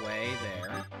their way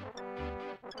there.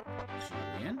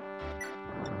 Julian.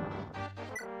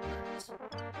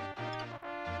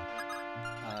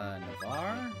 Right.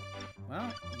 Navarre. Well,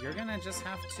 you're gonna just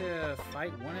have to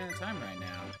fight one at a time right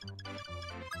now.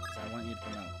 So I want you to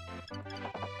promote.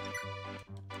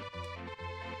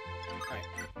 Alright.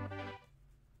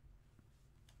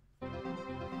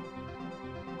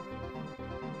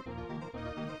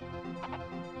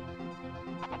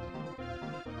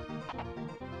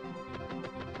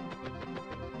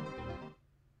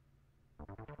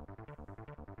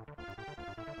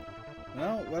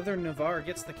 Well, whether Navarre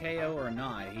gets the KO or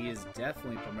not, he is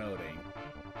definitely promoting.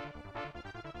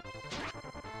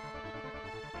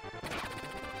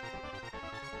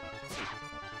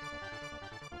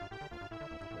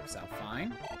 Works out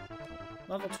fine.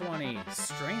 Level 20,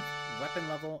 strength, weapon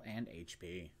level, and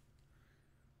HP.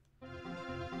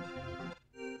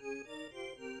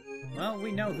 Well,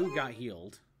 we know who got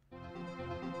healed.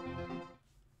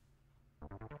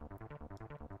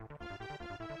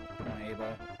 Come on,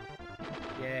 Abel.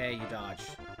 Yay, you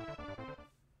dodged.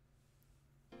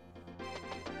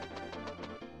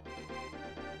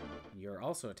 You're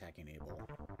also attacking Abel.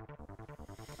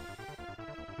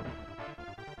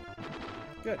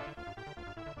 Good.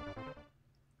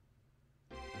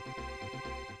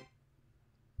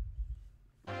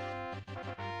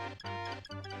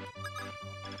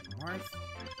 Marth.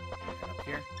 Head up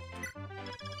here.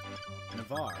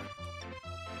 Navarre.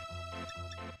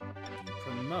 You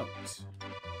promote.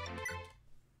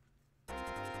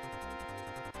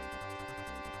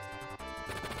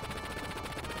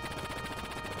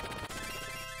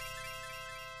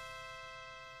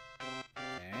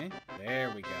 Okay, there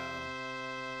we go.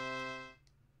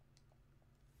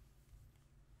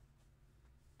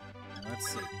 Now let's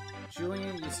see.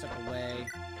 Julian, you step away.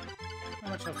 How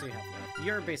much health do you have left?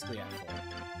 You're basically at full.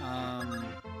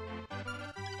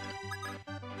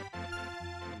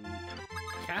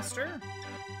 Caster?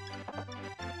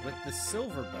 With the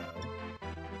silver bow.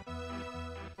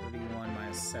 31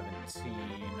 minus 17.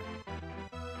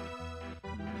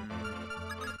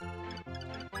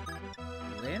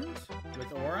 Lind?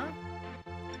 With aura?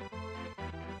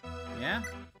 Yeah?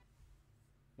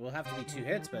 Will have to be 2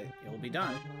 hits, but it will be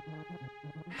done.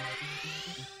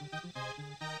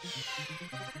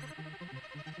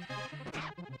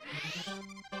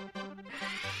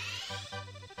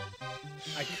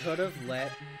 I could have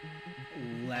let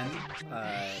Lena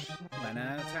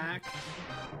attack.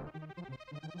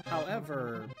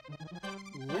 However,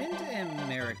 Lind and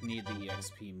Merrick need the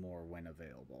EXP more when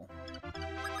available.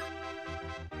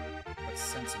 But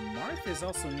since Marth is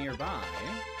also nearby,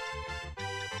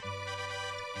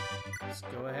 let's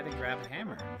go ahead and grab a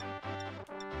hammer.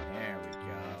 There we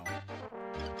go.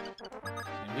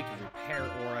 And we can repair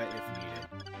aura if needed.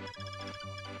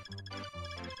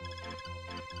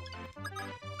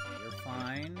 You're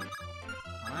fine.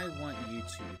 I want you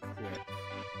to equip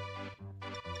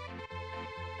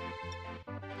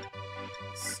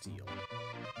steel.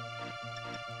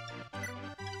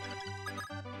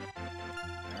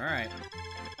 Alright.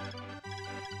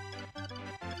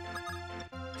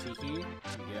 Tiki, you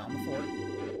get on the fort.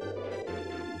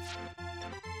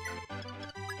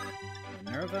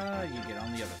 Minerva, you get on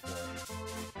the other fort.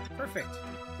 Perfect.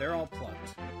 They're all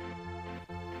plugged.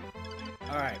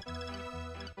 Alright.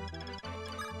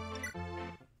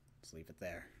 Let's leave it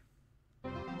there.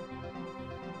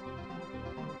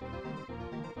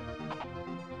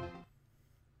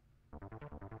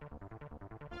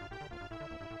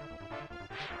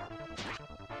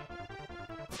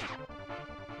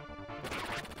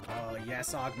 Oh,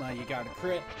 yes, Ogma, you got a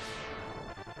crit.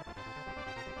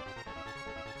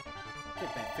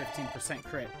 Get that 15%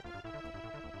 crit.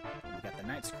 We got the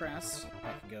Knight's Crest.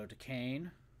 That could go to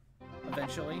Kane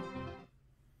eventually.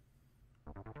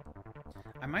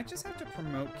 I might just have to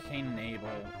promote Kane and Abel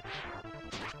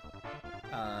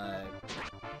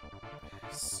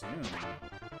soon.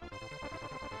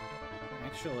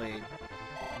 Actually,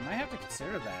 I might have to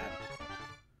consider that.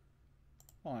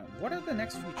 Hold on, what are the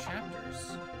next few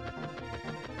chapters?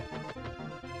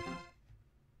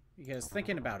 Because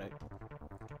thinking about it,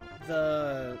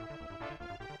 the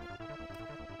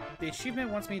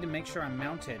achievement wants me to make sure I'm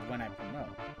mounted when I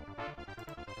promote.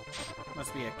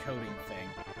 Must be a coding thing.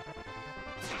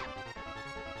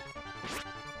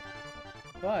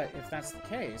 But if that's the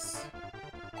case,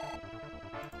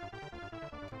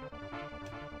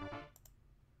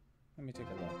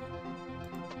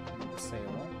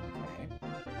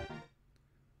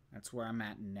 I'm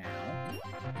at now.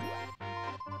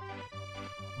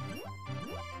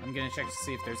 I'm gonna check to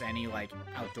see if there's any, like,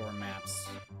 outdoor maps.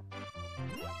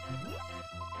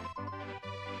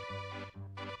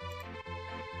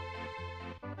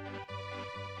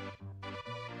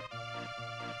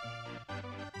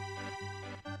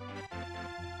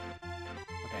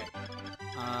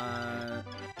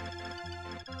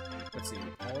 Let's see.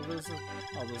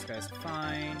 All those guys are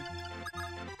fine.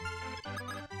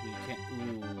 We can't.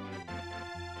 Ooh.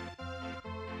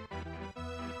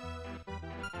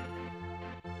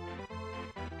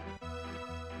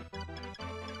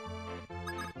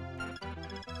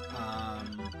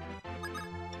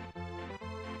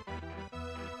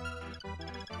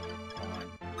 Come on.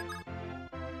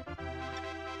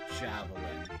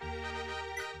 Javelin.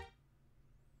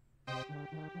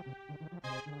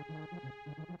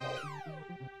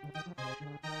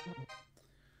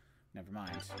 Never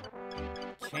mind.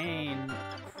 Cain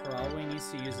probably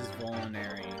needs to use his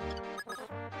Vulnerary.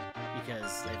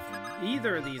 Because if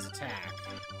either of these attack,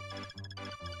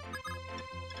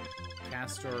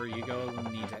 Castor, you need to help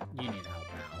out.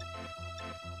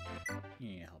 You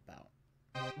need to help out.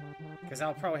 Because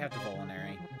I'll probably have to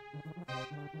Vulnerary.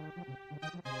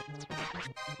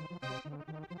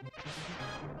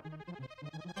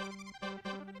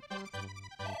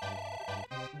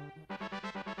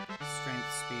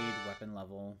 Strength, speed, weapon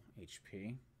level,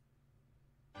 HP.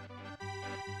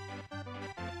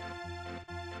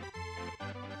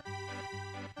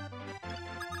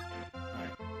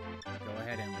 Alright. Go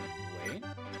ahead and wait.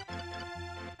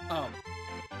 Oh.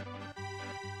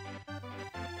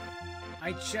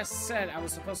 I just said I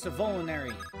was supposed to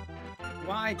Vulnerary.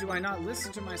 Why do I not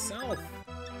listen to myself?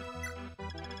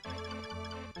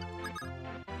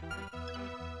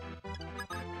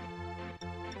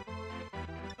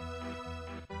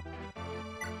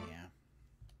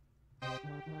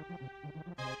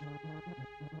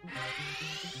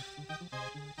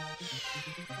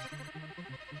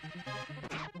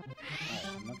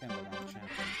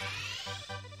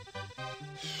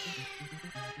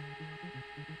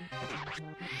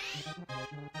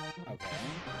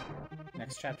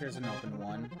 Next chapter is an open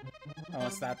one.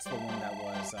 Unless that's the one that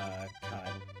was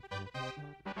cut.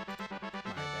 Might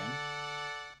have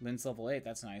been. Lynn's level 8,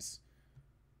 that's nice.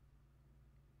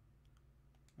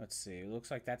 Let's see, looks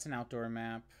like that's an outdoor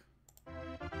map.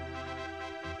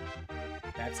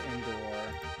 That's indoor.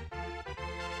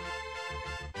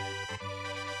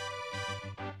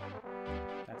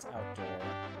 That's outdoor.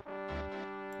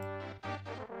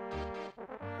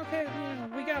 Okay,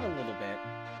 we got a little bit.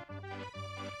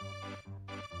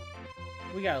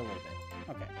 We got a little bit.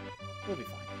 Okay. We'll be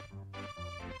fine.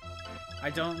 I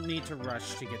don't need to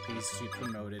rush to get these two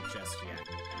promoted just yet.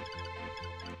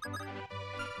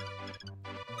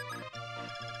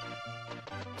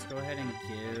 Let's go ahead and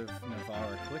give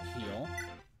Navarre a quick heal.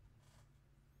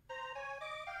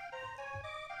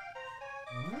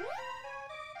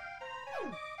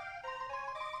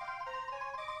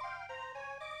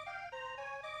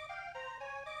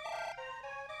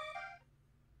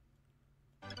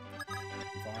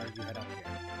 You head up here.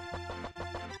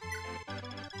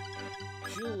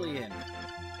 Julian,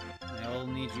 I'll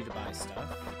need you to buy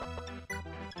stuff.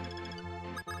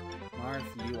 Marth,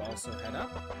 you also head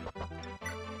up.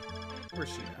 Where's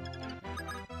she at?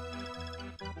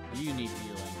 You need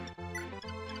healing.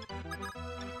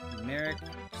 Merrick,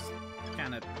 just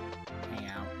kind of hang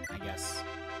out, I guess.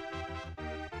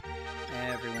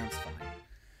 Everyone's fine.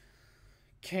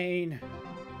 Cain,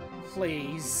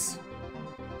 please.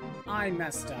 I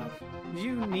messed up.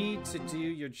 You need to do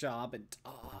your job and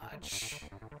dodge.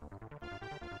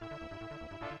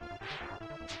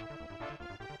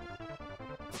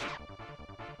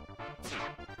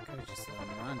 I could've just let him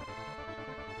run.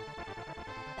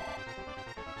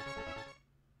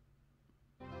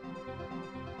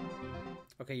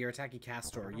 Okay, you're attacking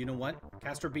Castor. You know what?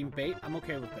 Castor being bait? I'm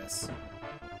okay with this.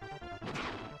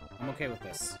 I'm okay with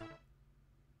this.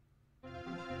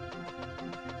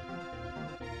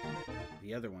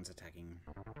 The other one's attacking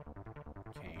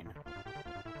Cain.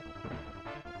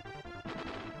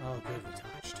 Oh, good, we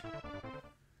dodged.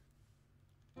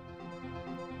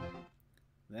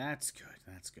 That's good,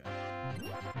 that's good. Got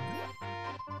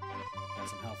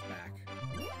some health back.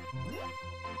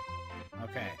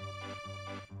 Okay.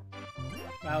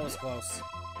 That was close.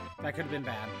 That could have been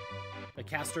bad. But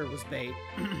Castor was bait.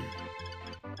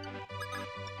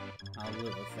 I'll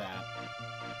live with that.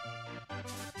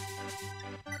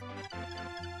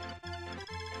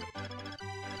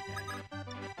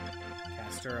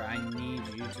 Castor, I need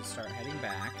you to start heading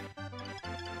back.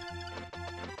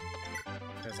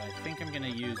 Because I think I'm going to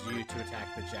use you to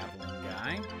attack the Javelin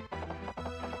guy.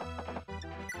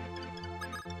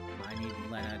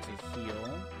 to heal.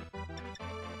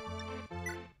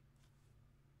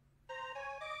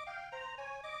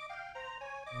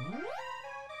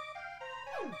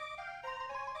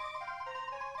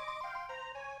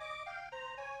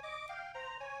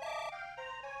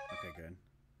 Okay, good.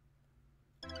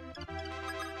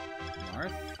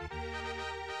 Marth?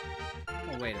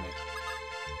 Oh, wait a minute.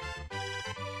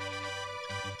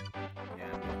 Yeah,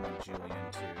 I'm going with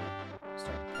Julian to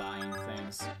start buying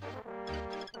things.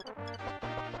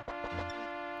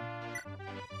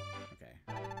 Okay.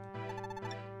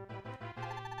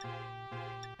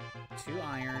 2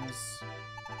 irons.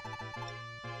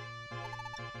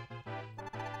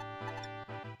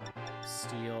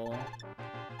 Steel.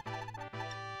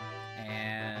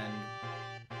 And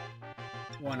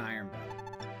 1 iron bow.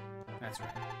 That's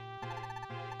right.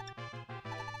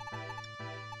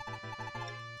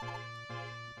 There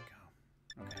we go.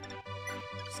 Okay.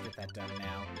 Just get that done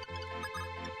now.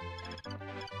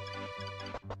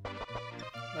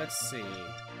 Let's see.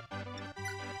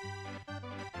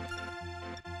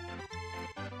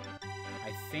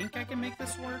 I think I can make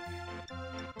this work. Oh,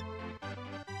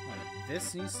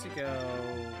 this needs to go...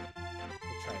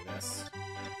 We'll try this.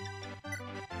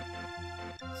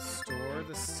 Store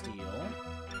the steel.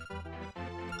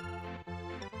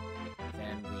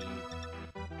 Then we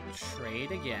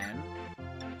trade again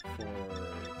for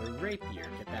the rapier.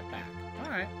 Get that back.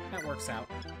 Alright, that works out.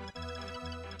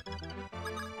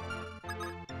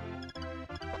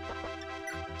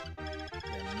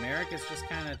 Then Merrick is just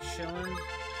kind of chilling.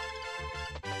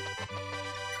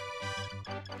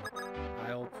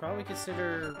 I'll probably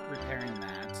consider repairing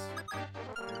that.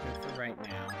 We're good for right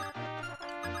now.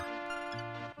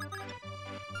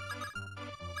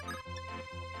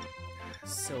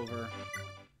 Silver.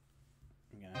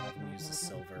 I'm gonna have him use the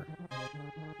silver.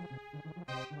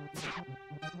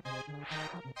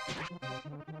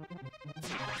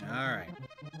 Alright.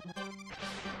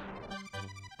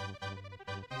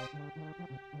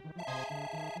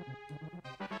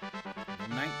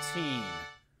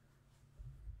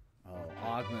 Oh,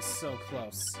 Ogma's so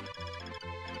close.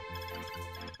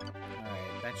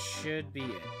 Alright, that should be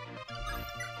it.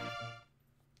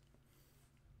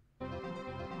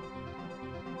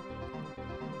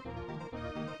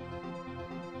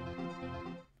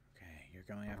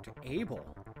 After Abel.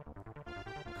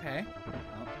 Okay.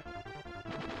 Well,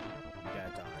 you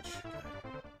gotta dodge. Good.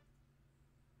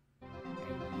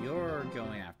 And you're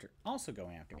going after... Also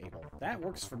going after Abel. That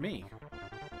works for me.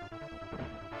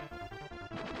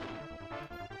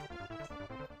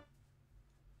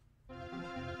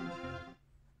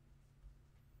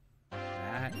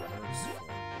 That works for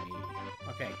me.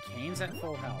 Okay, Kane's at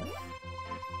full health.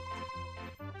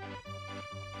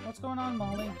 What's going on,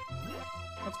 Molly?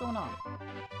 What's going on?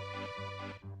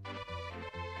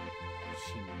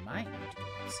 She might need to go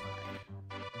outside.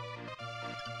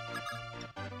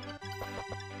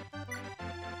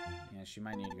 Yeah, she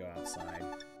might need to go outside.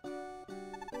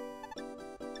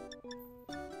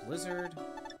 Blizzard.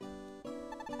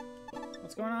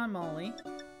 What's going on, Molly? Do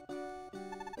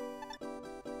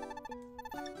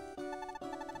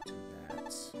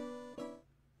that.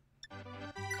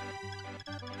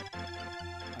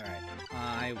 Alright,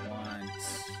 I want...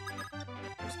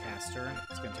 There's Caster.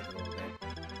 It's gonna take a little bit.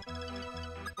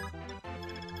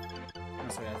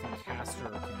 Honestly, I think Caster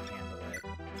can handle it.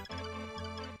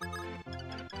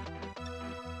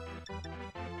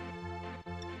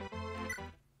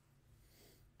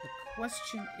 The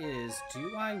question is,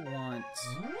 do I want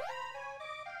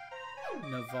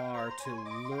Navarre to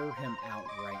lure him out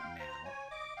right now?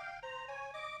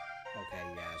 Okay,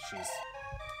 yeah, she's...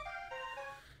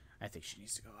 I think she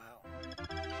needs to go out.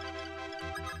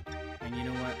 And you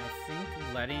know what? I think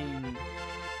letting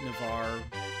Navarre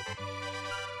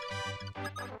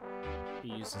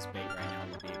use his bait right now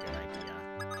would be a good idea.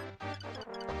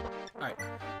 Alright.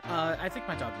 I think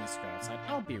my dog needs to go outside.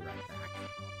 I'll be right back.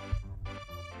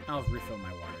 I'll refill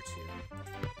my water too.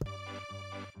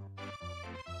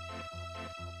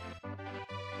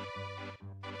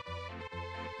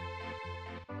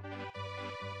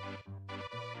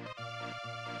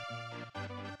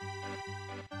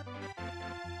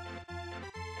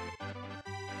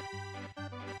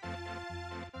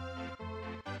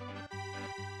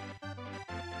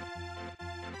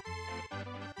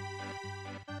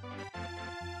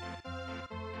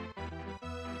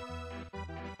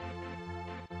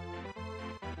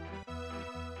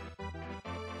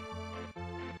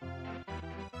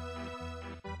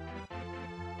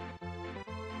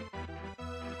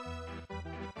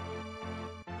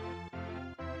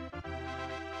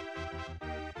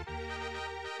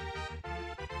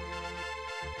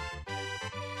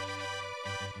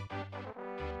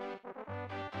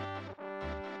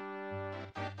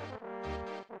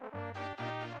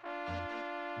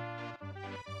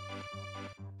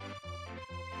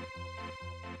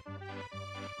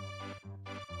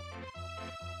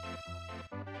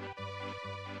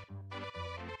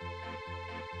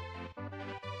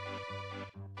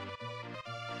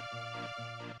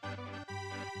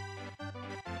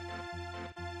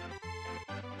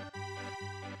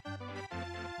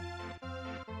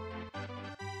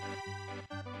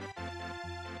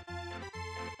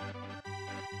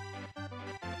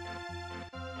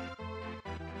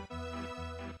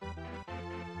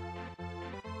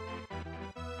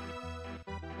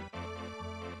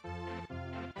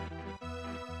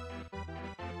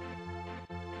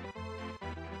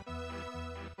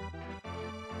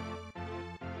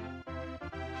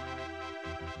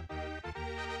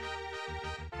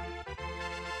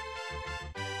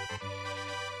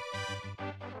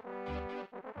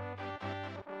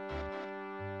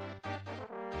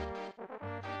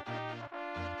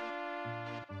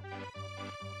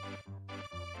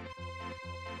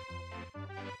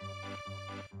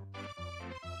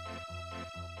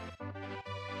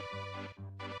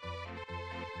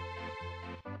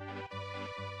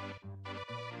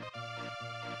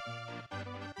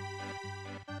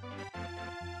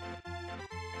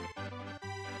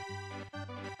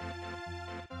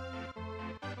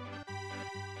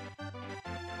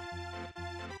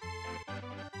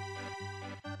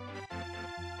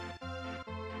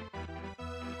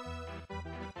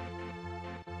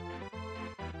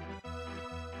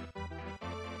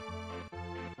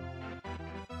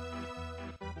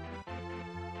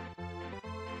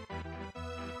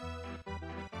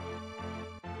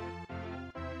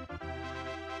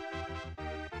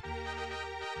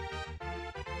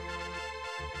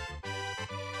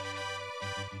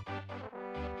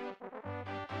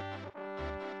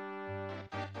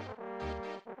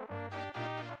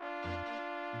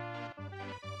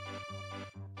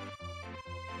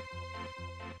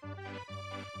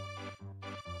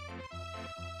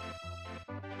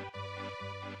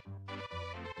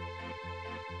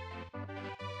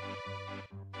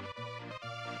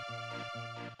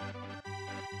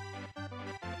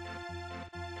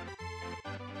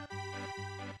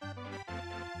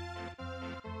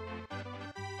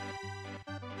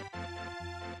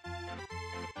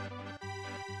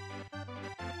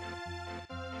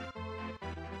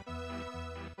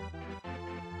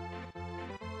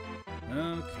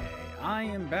 Okay, I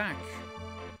am back.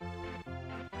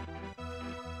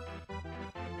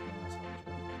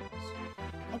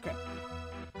 Okay.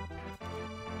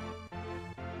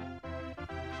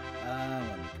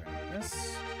 Let me grab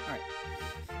this. Alright.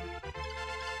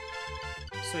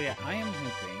 So yeah, I am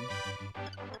hoping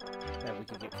that we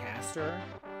could get Castor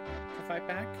to fight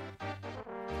back.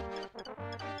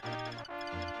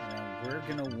 And then we're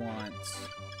gonna want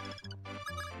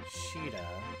Sheeta.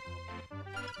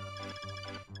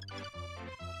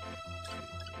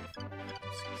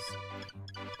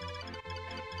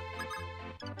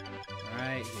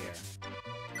 Right here.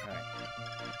 Alright.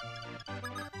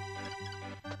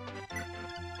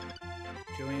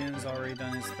 Julian's already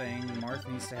done his thing. Marth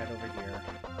needs to head over here.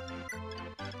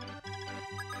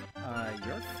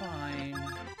 You're fine.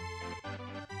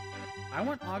 I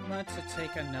want Ogma to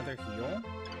take another heal.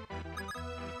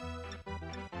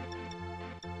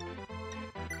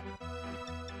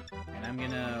 And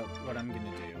what I'm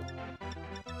gonna do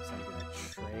is I'm gonna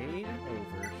trade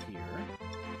over here.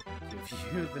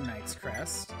 Give you the Knight's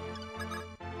Crest.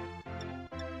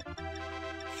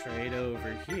 Trade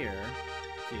over here.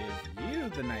 Give you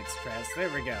the Knight's Crest. There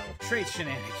we go. Trade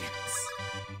shenanigans.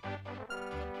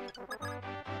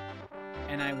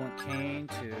 And I want Kane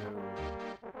to... You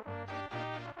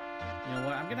know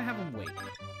what? I'm gonna have him wait.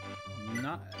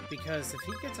 Not... Because if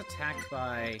he gets attacked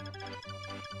by...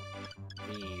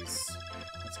 these,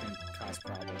 it's gonna cause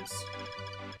problems.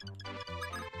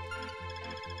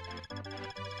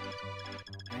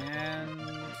 And...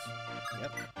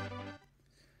 Yep.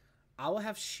 I will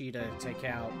have Sheeta take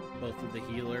out both of the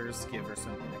healers, give her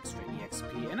some extra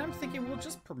EXP, and I'm thinking we'll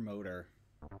just promote her.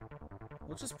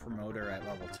 We'll just promote her at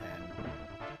level 10.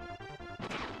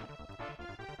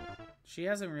 She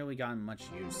hasn't really gotten much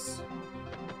use.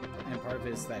 And part of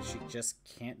it is that she just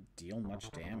can't deal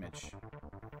much damage.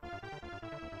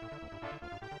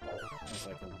 There's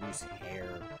like a loose hair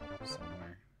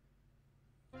somewhere.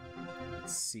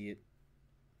 Let's see it.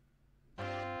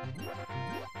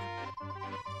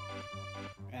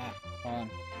 Ah, hold on.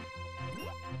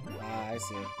 Ah, I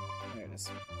see it. There it is.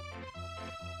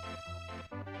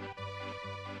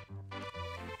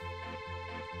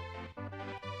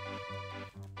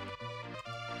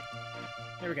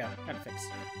 There we go. Got it fixed.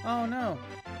 Oh no!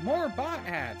 More bot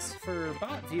ads for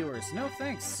bot viewers. No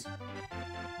thanks.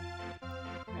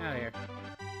 Out of here.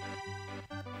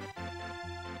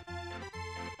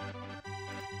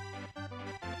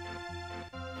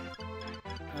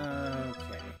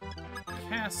 Okay.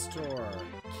 Castor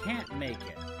can't make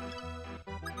it.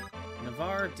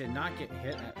 Navarre did not get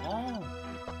hit at all.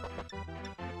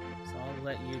 So I'll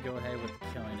let you go ahead with the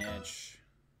killing edge.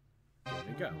 There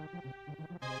we go.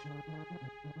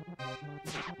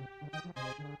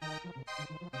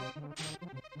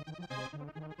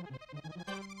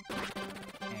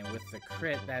 And with the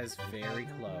crit, that is very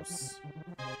close.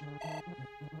 That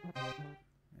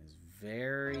is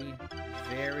very,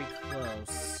 very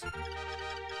close.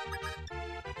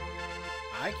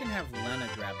 I can have Lena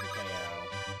grab the KO.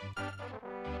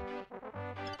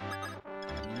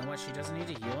 And you know what? She doesn't need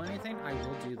to heal anything. I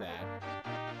will do that.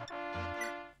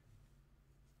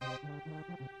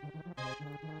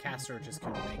 Castor just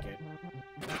couldn't make it.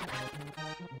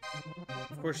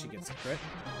 Of course she gets a crit.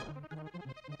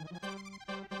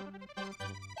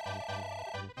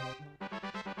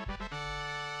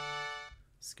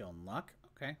 Skill and luck.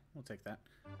 Okay, we'll take that.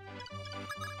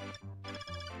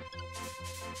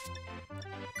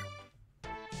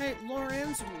 Hey,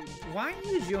 Lorenz, why are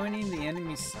you joining the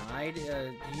enemy side?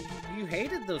 You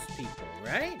hated those people,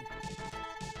 right?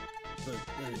 But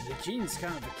the king's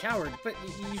kind of a coward, but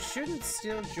you shouldn't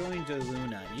still join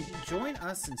DeLuna. You join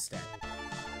us instead.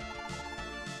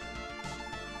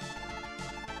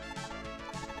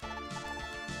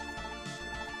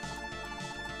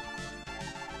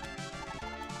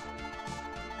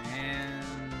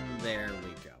 And there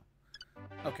we go.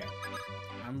 Okay.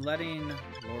 I'm letting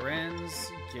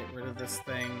Lorenz get rid of this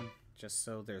thing, just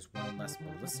so there's one less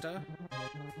ballista.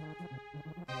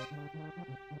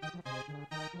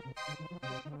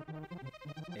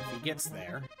 If he gets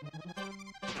there.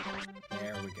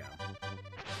 There we go.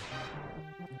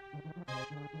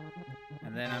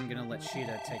 And then I'm gonna let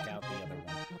Sheeta take out the other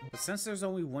one. But since there's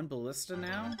only one ballista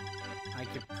now, I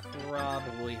could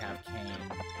probably have Kane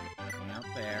hang out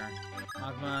there.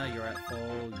 Ogma, you're at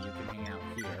full, you can hang out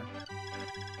here.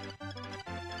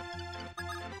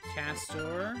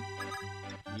 Castor,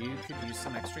 you could use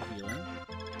some extra healing.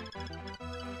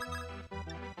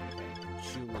 Okay,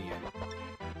 Julian.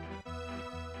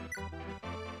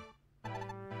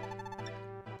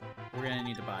 We're gonna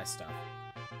need to buy stuff.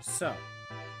 So,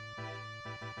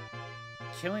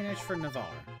 Killing Edge for Navarre.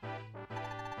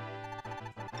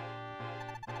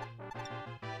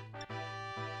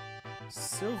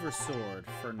 Silver Sword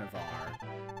for Navarre.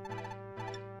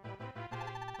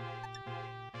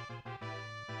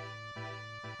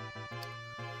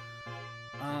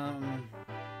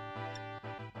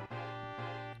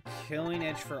 Killing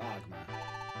Edge for Ogma.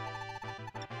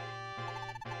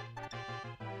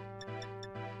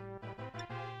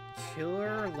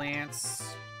 Killer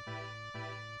Lance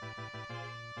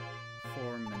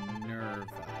for Minerva.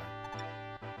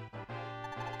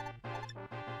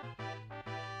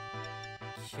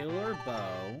 Killer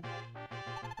Bow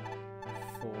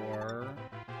for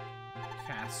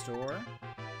Castor.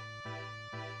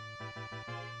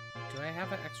 Do I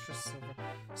have an extra silver?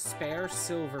 Spare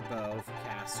silver bow for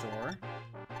Castor.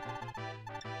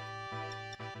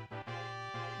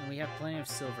 And we have plenty of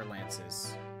silver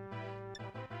lances.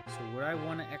 So would I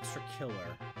want an extra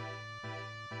killer?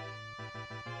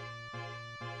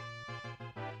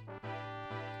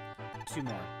 Two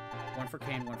more. One for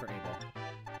Cain, one for Abel.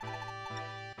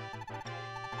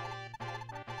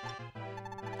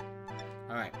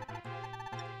 Alright.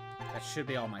 That should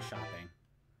be all my shopping.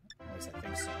 At least I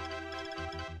think so.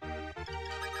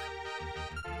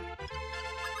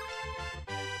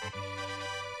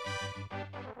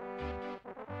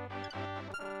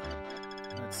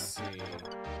 Let's see.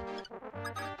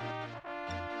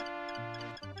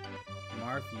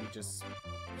 Marth, you just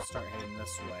start heading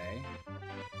this way.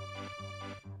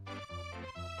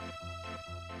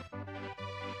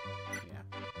 Yeah.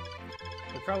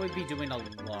 We'll probably be doing a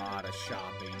lot of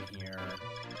shopping here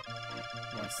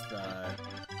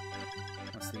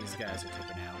once these guys are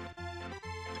taken out.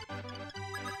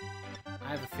 I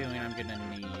have a feeling I'm gonna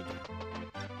need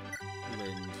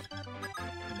Lind,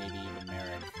 maybe even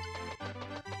Merrick.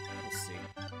 We'll see.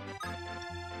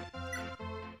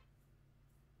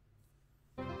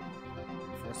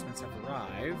 Reinforcements have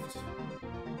arrived.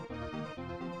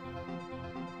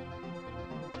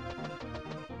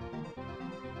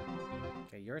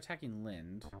 Okay, you're attacking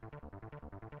Lind.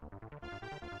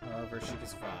 However, she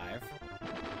gets 5.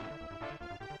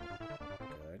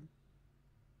 Good.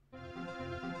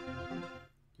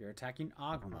 You're attacking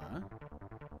Ogma.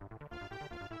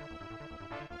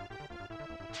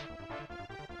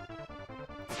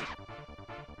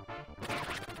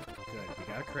 Good, we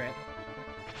got a crit.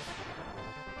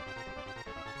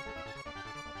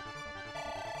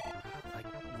 Like,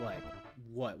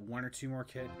 what? One or two more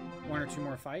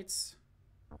fights?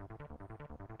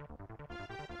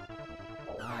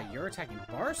 Ah, you're attacking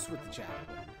Barst with the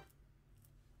javelin.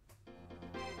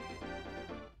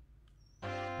 Are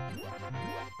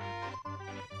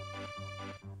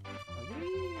we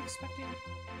expecting...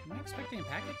 Am I expecting a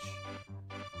package?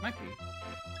 Might be.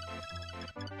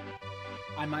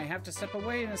 I might have to step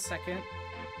away in a second.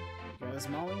 Because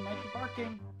Molly might be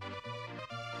barking.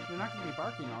 You're not going to be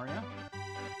barking, are you?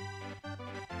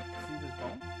 See this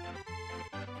bone?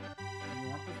 You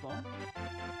want this bone?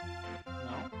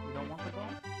 No? You don't want the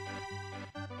bone?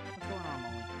 What's going on,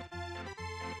 Molly?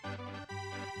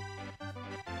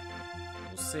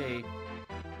 We'll see.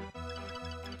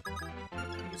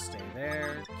 You stay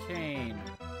there. Cain,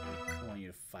 I want you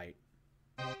to fight.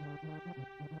 And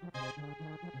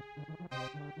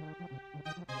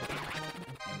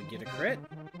we get a crit.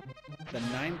 The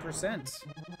 9%.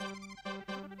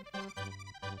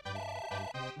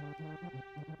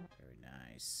 Very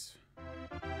nice.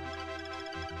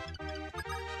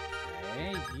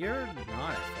 Okay, you're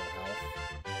not at full health.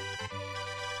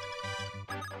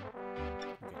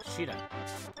 Okay, Sheeta.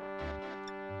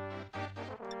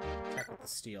 Attack with the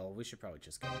steel. We should probably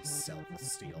just go and sell the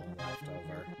steel left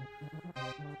over.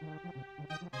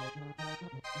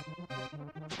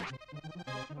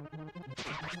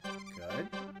 Good.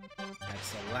 That's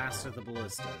the last of the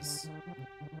ballistas.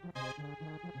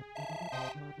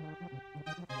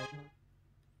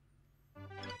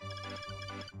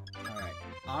 Alright.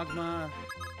 Ogma,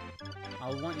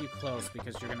 I'll want you close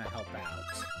because you're gonna help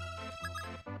out.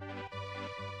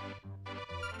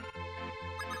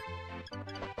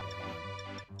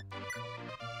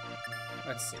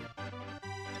 Let's see.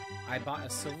 I bought a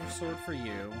silver sword for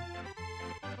you.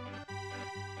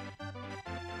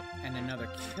 And another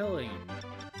killing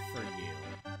for you.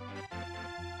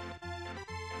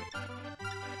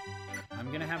 I'm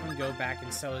gonna have him go back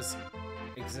and sell his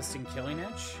existing killing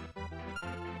edge.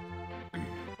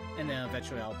 And then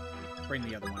eventually I'll bring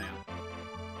the other one out.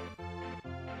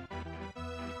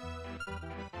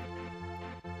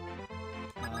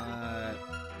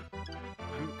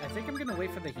 I think I'm gonna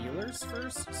wait for the healers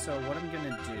first, so what I'm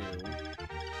gonna do...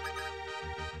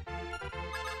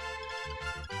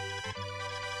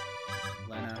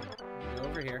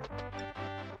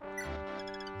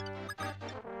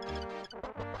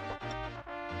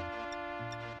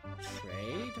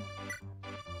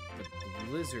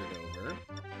 Blizzard over. There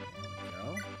we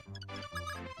go.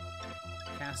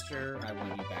 Caster, I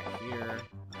want you back here.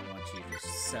 I want you to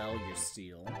sell your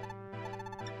steel. Yeah.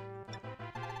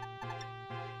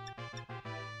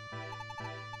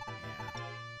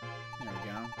 There we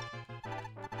go.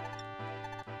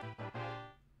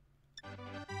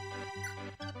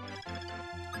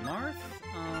 Marth,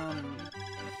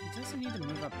 he doesn't need to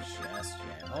move up just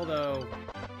yet. Although,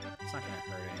 it's not gonna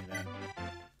hurt anything.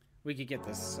 We could get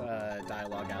this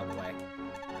dialogue out of the way.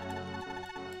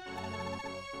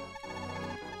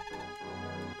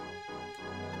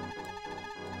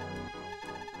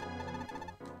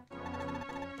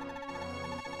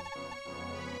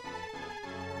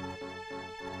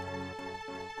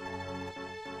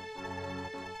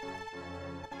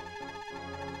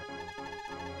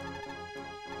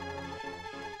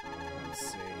 Let's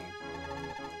see.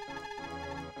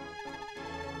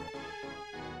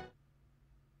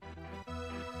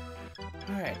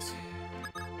 Alright.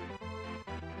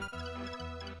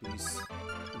 These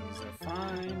are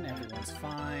fine. Everyone's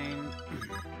fine.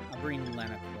 I'll bring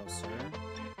Lena closer.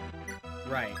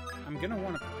 Right. I'm gonna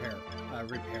want to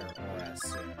repair Aura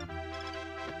soon.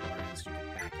 Aura, so you can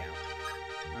back out.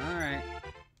 Alright.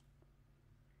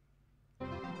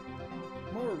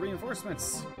 More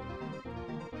reinforcements!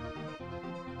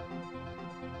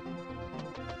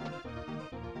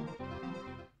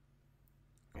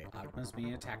 Okay, Agma's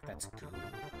being attacked. That's good.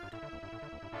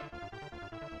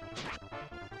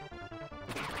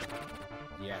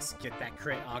 Yes, get that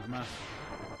crit, Agma.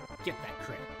 Get that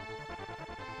crit.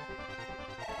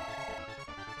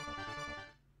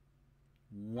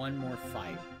 One more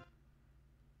fight.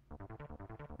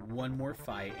 One more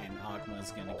fight, and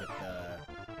Agma's gonna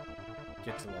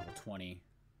get to level 20.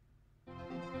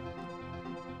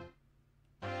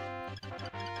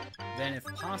 Then, if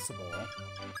possible,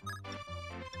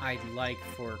 I'd like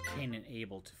for Cain and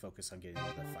Abel to focus on getting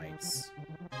the fights.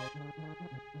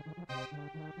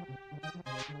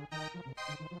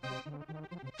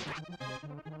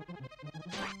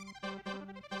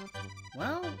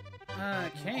 Well,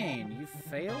 Cain, you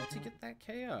failed to get that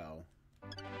KO.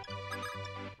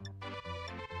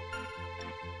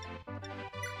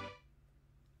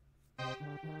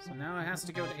 So now it has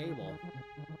to go to Abel.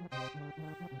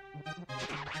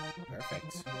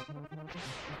 Perfect.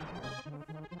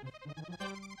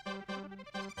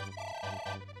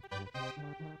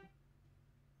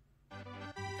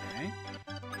 Okay.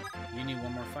 You need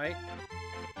one more fight?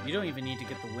 You don't even need to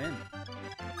get the win.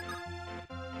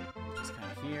 You're just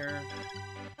kind of here.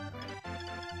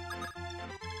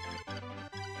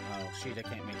 Oh, shoot, I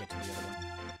can't make it to the other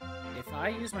one. If I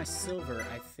use my silver,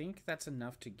 I think that's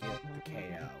enough to get the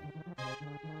KO.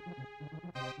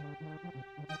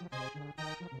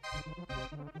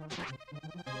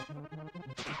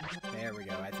 There we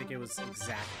go. I think it was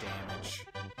exact damage.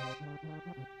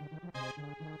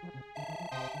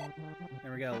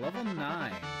 There we go. Level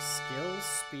 9. Skill,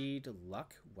 speed,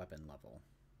 luck, weapon level.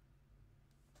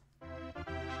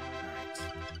 Alright.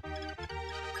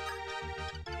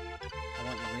 I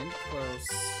want wind close.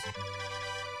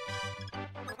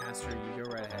 Caster, you go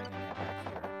right ahead and head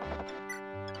back here.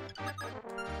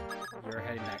 You're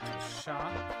heading back to the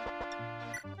shop.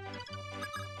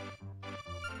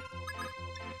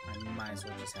 I might as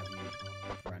well just have you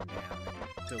run down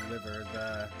and deliver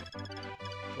the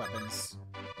weapons.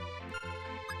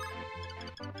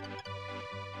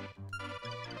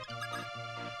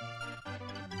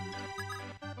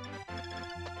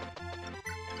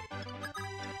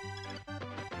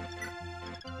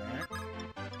 There.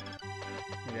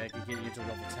 Maybe I could get you to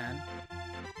level 10.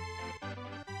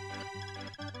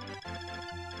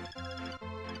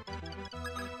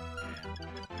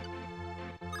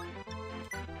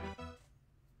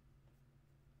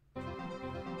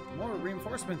 More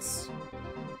reinforcements.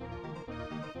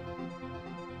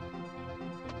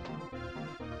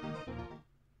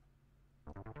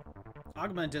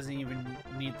 Agma doesn't even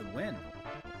need the win.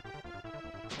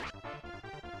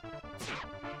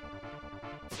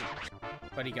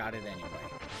 But he got it anyway.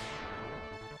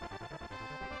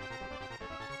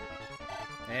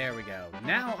 There we go.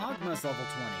 Now Agma's level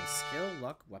 20. Skill,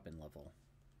 luck, weapon level.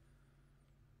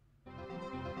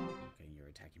 Okay, you're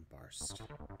attacking Barst.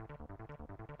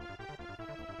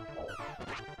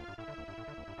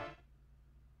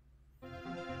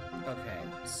 Okay,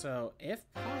 so if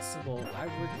possible, I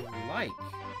would like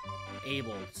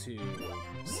Abel to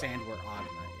stand where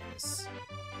Agma is.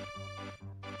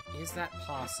 Is that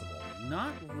possible?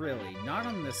 Not really. Not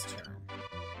on this turn.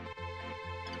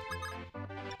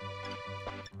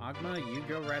 Agma, you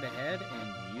go right ahead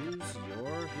and use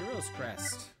your Hero's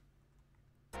Crest.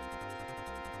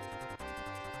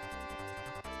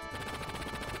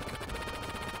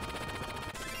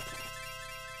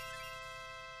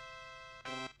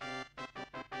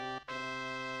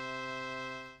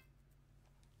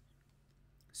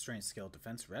 Strength, skill,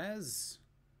 defense, res.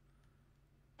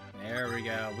 There we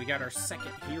go. We got our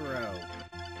second hero.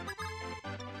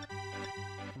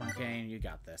 Come on, Kane. You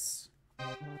got this.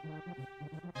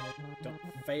 Don't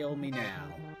fail me now.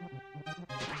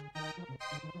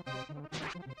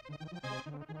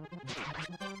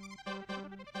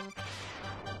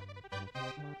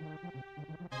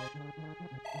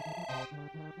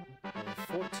 Level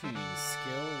 14.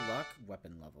 Skill, luck,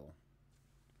 weapon level.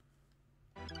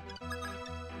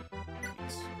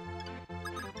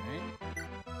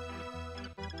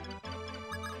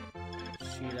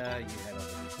 Sheeta, you head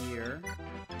over here.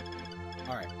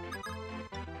 Alright.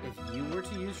 If you were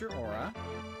to use your aura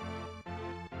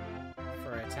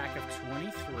for an attack of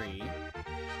 23,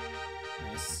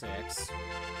 minus 6,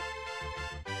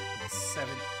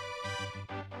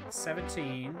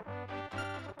 17,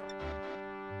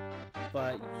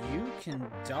 but you can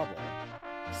double,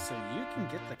 so you can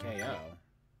get the KO.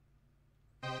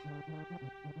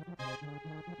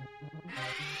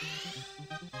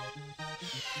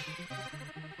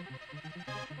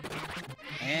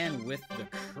 And with the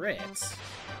crit,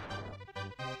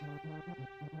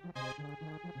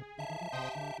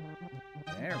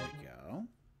 there we go.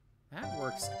 That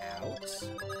works out.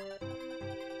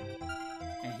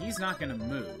 And he's not going to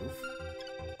move.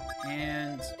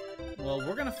 And, well,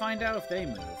 we're going to find out if they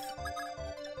move.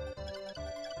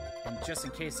 And just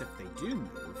in case if they do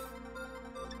move,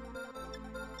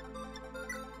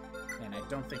 and I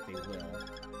don't think they will.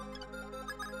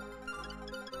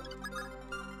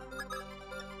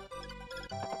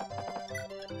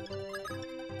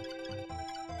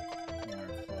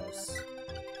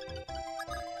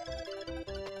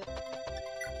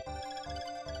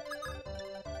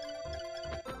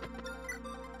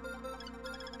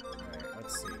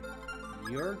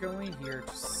 You're going here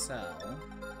to sell.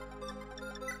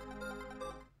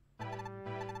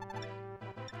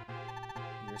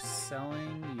 You're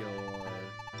selling your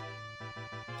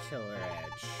Killer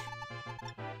Edge.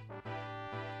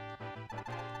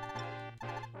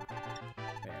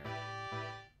 There.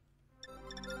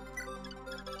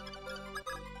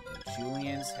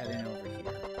 Julian's heading over here.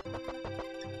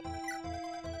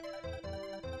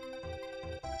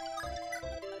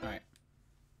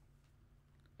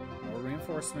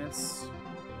 Reinforcements.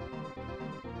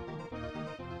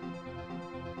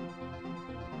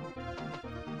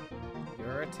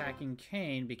 You're attacking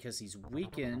Kane because he's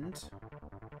weakened.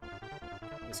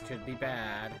 This could be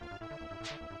bad.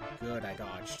 Good, I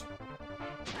dodged.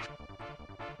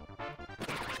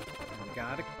 And we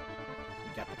got the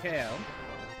KO.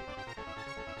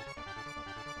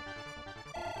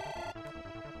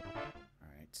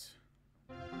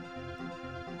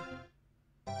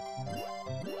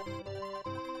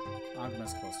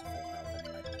 Agma's close to full health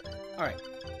anyway. Alright.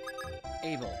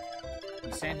 Abel,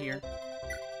 you stand here.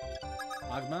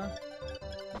 Agma,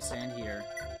 you stand here.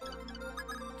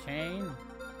 Kane,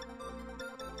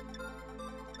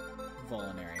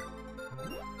 Volinary.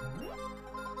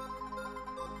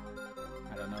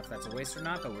 I don't know if that's a waste or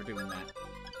not, but we're doing that.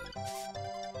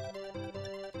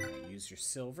 Right, use your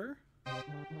silver.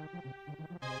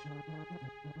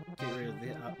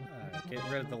 Get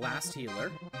rid of the last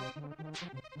healer.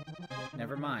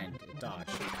 Never mind, it dodged.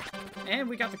 And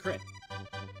we got the crit.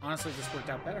 Honestly, this worked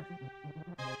out better.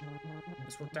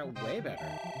 This worked out way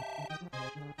better.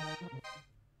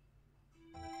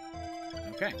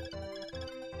 Okay.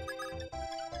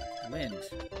 Lind.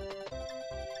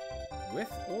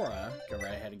 With Aura, go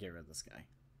right ahead and get rid of this guy.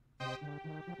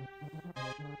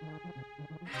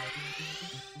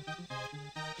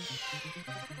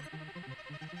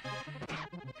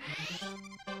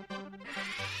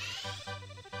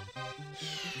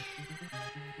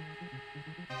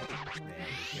 There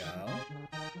we go.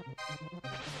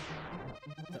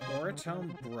 The Oratome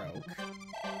broke.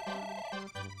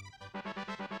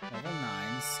 Level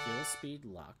 9, skill, speed,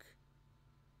 luck.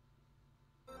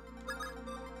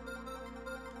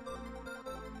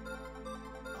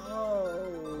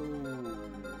 Oh!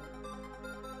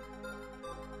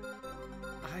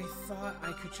 I thought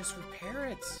I could just repair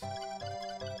it.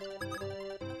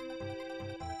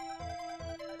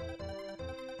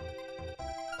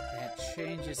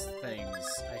 Changes things.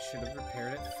 I should have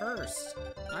repaired it first.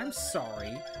 I'm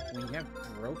sorry. When you have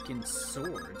broken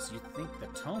swords, you'd think the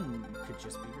tome could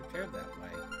just be repaired that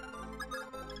way.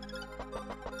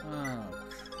 Oh,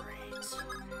 great.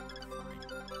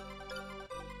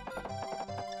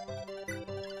 Okay,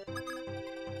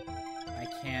 fine. I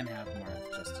can have Marth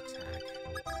just attack.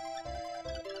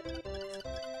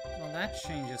 Well, that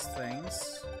changes things.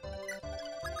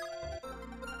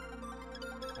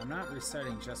 I'm not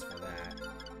restarting just for that.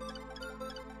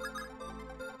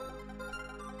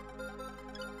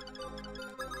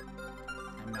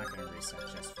 not going to reset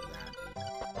just for that.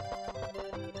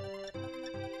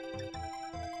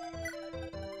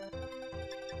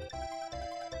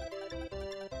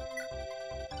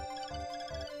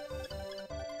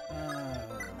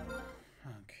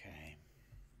 Okay.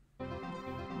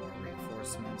 More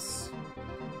reinforcements.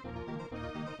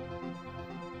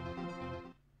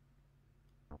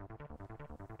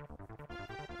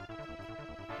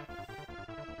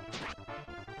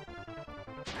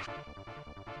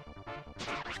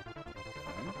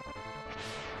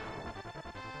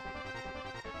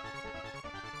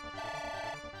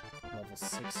 Level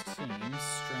 16,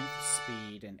 strength,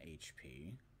 speed, and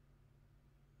HP.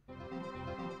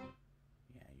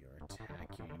 Yeah, you're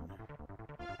attacking.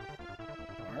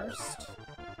 Burst.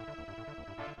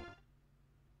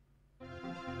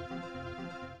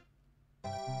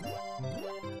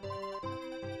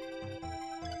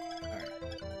 Alright.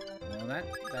 Well, that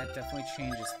definitely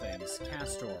changes things.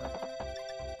 Castor.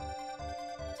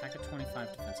 Attack at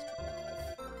 25, defense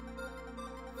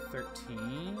 12.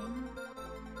 13.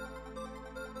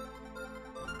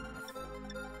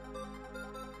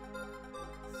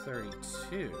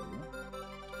 32,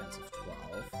 defensive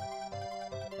 12.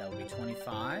 That would be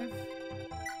 25.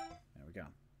 There we go.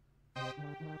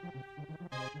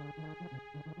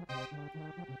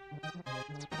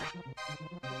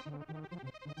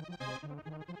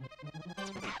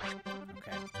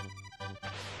 Okay.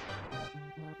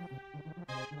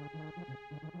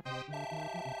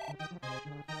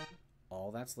 All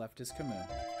that's left is Camus.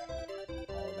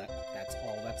 That's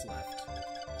all that's left.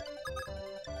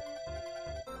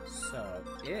 So,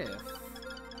 if...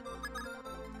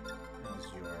 How's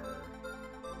your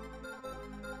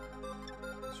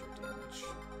damage?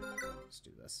 Let's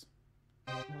do this.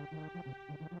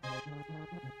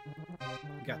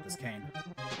 You got this, Kane.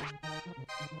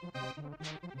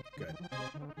 Good.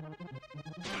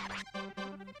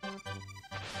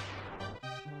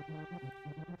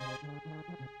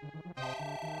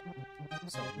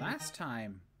 So, last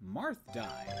time, Marth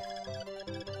died.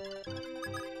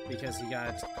 Because he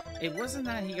got... It wasn't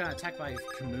that he got attacked by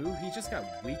Camus, he just got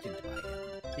weakened by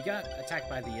him. He got attacked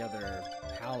by the other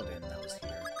paladin that was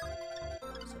here.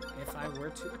 So if I were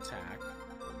to attack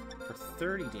for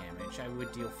 30 damage, I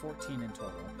would deal 14 in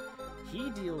total.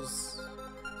 He deals...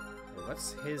 Wait,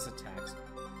 what's his attacks?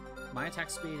 My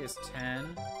attack speed is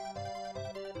 10.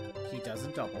 He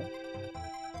doesn't double.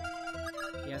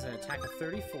 He has an attack of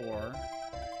 34.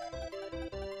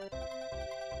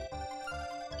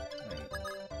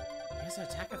 An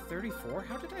attack of 34?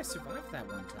 How did I survive that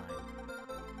one time?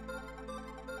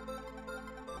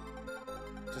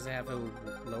 Does it have a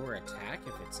lower attack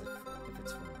if it's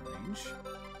from range?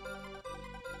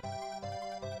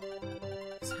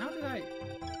 'Cause how did I...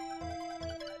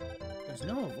 There's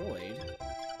no avoid.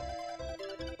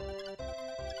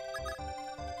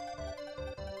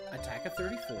 Attack of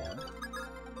 34.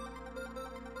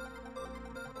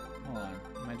 Hold on.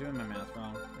 Am I doing my math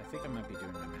wrong? I think I might be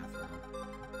doing my math wrong.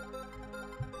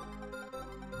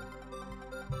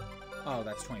 Oh,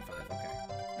 that's 25, okay.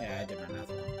 Yeah, I did my math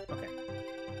wrong. Okay.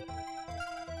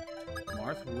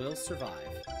 Marth will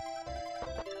survive.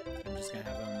 I'm just gonna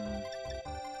have him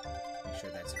make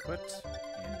sure that's equipped,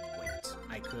 and wait.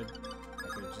 I could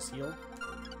have just healed.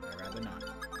 I'd rather not.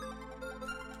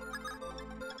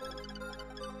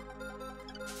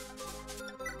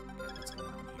 Okay, what's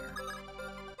going on here?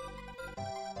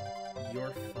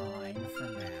 You're fine for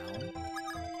now.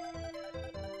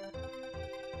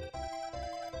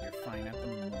 Fine at the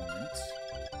moment.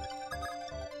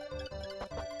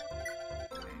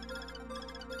 Okay.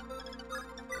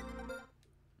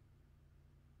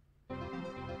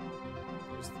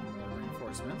 There's the more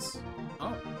reinforcements.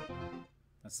 Oh!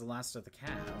 That's the last of the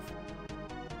cav.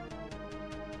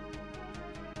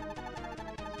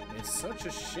 It's such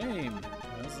a shame.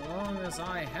 As long as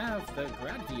I have the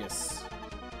Gradius,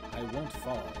 I won't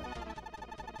fall.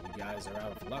 You guys are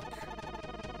out of luck.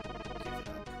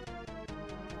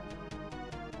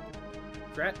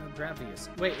 Gravius.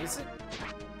 Wait, isn't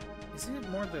it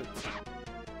more the...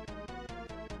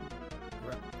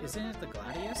 Isn't it the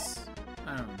Gladius?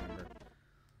 I don't remember.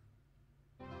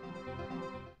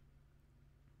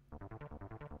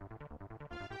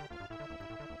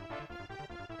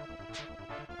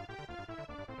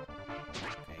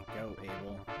 Okay, go,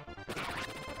 Abel.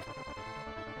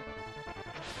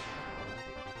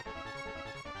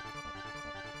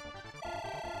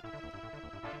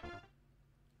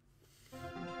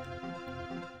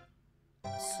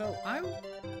 So, I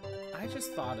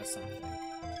just thought of something.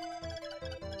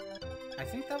 I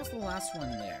think that was the last one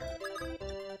there.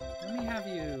 Let me have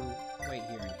you wait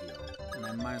here and heal. And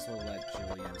I might as well let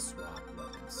Julian swap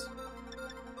weapons.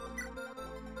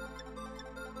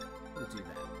 do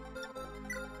that.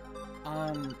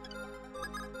 I'll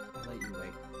let you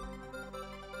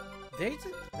wait.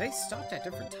 They stopped at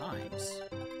different times.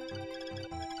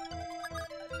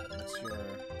 What's your...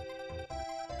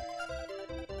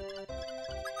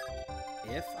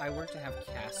 If I were to have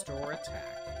Castor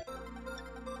attack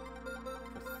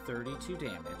for 32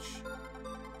 damage,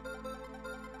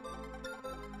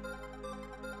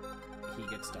 he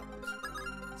gets doubled.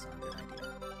 That's not a good idea.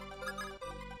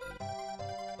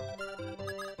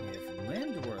 If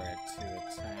Lind were to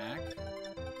attack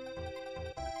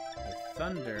with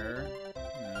Thunder,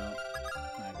 no,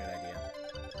 not a good idea.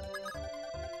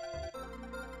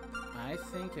 I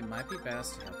think it might be best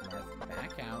to have Marth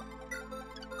back out,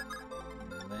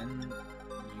 and then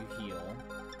you heal.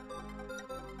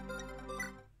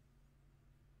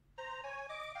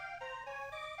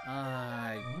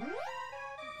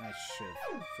 I should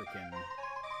freaking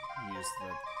use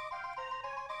the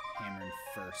hammer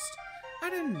first. I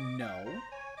didn't know.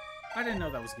 I didn't know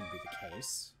that was going to be the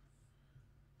case.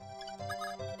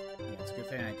 Yeah, it's a good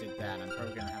thing I did that. I'm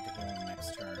probably going to have to heal him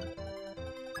next turn.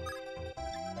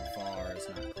 Navarre is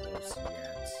not close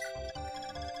yet.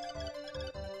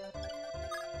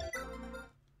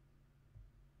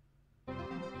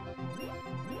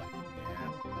 Yeah.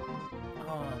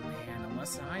 Oh man,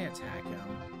 unless I attack him.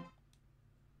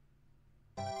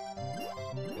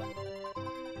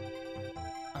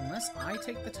 Unless I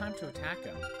take the time to attack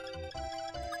him,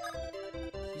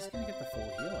 he's gonna get the full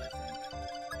heal, I think.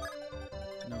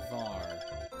 Navarre,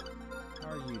 how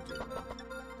are you doing?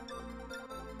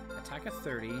 Attack of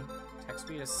 30, attack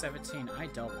speed is 17, I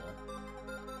double.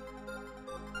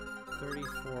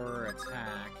 34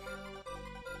 attack.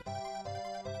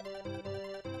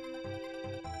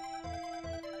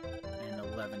 And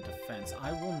 11 defense.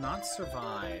 I will not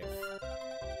survive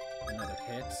another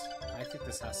hit. I think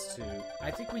this has to... I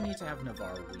think we need to have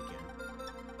Navarre weaken.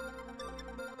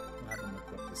 We'll have him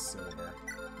equip the silver.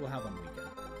 We'll have him weaken.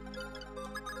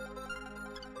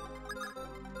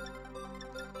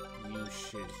 You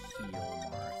should heal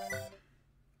Marth.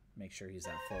 Make sure he's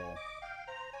at full.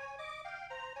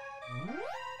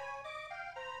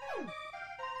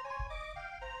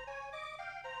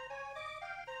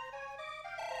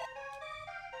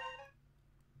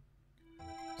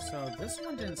 So this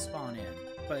one didn't spawn in,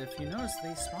 but if you notice,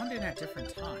 they spawned in at different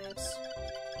times.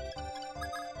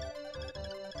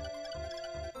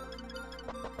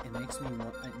 It makes me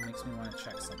want to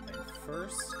check something.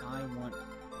 First, I want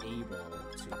Abel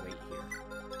to wait here.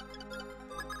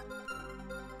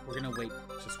 We're gonna wait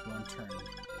just one turn.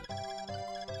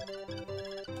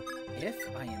 If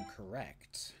I am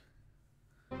correct,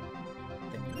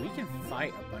 then we can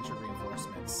fight a bunch of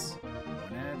reinforcements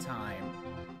one at a time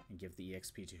and give the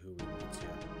EXP to who we want to.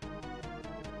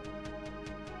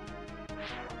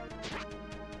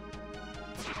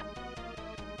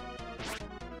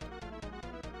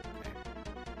 Okay.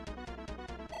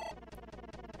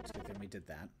 It's a good thing we did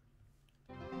that.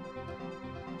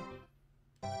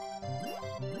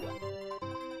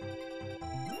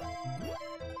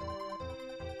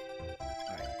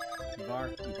 Alright. Navarre,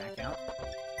 you back out.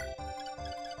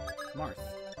 Marth.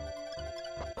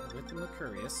 With the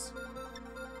Mercurius.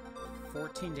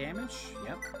 14 damage?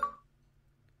 Yep.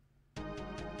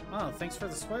 Oh, thanks for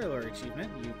the spoiler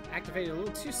achievement. You activated a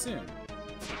little too soon.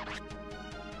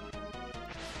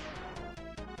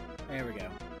 There we go.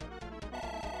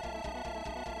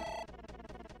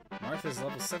 Martha's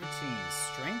level 17.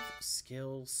 Strength,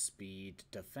 skill, speed,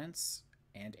 defense,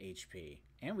 and HP.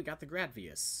 And we got the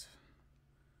Gradvius.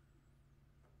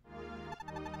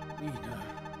 Nina,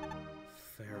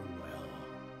 farewell.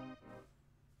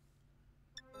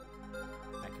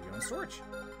 Storage.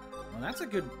 Well, that's a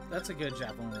good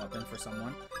javelin weapon for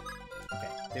someone. Okay,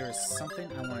 there is something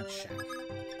I want to check.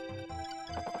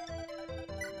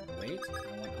 Wait,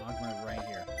 I want Ogma right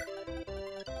here.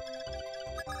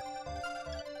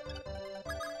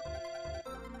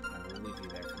 I will leave you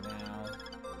there for now.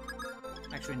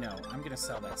 Actually, no, I'm gonna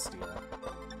sell that steel.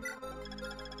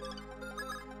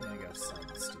 I'm gonna go sell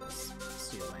the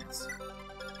steel lance.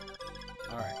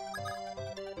 All right.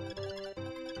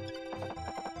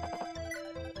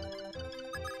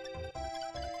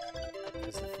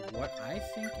 What I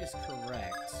think is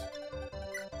correct...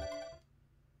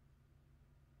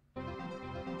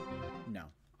 No.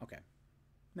 Okay.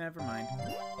 Never mind.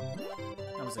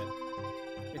 That was it.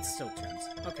 It's still turns.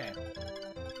 Okay.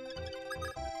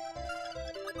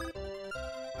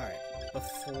 Alright.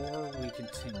 Before we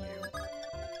continue,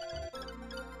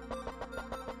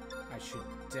 I should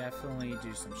definitely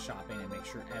do some shopping and make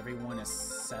sure everyone is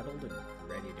settled and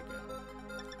ready to go.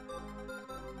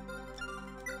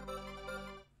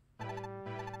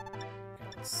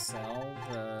 sell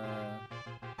the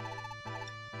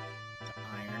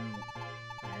iron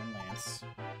lance.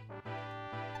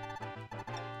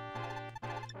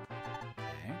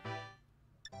 Okay.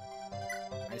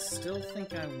 I still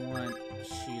think I want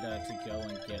Sheeta to go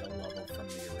and get a level from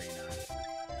the arena.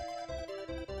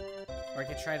 Or I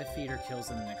could try to feed her kills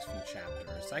in the next few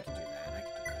chapters. I could do that.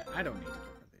 I don't need to give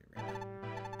her the arena.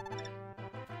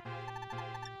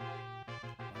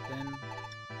 Then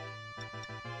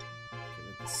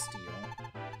give her the steel.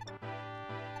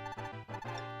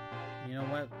 You know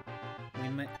what?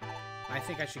 I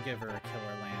think I should give her a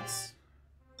killer lance.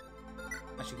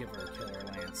 I should give her a killer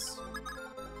lance.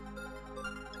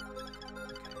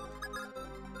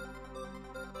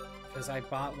 Because I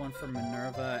bought one for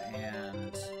Minerva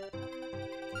and...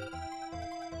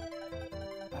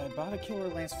 I bought a killer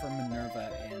lance for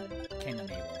Minerva and Cain and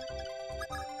Abel.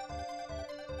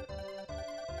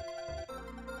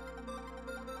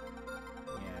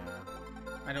 Yeah.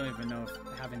 I don't even know if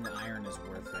having the iron is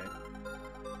worth it.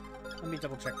 Let me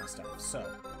double check my stuff. So,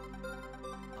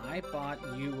 I bought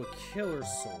you a killer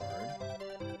sword.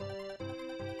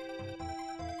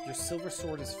 Your silver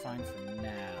sword is fine for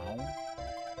now.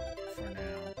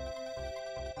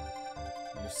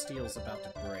 Your steel's about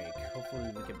to break.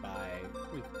 Hopefully we could buy...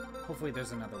 hopefully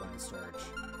there's another one in storage.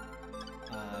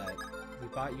 We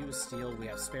bought you a steel. We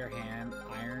have spare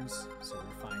irons, so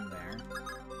we're fine there.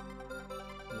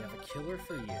 We have a killer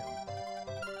for you.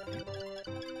 Okay.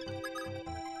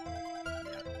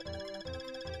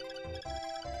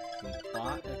 We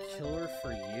bought a killer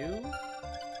for you.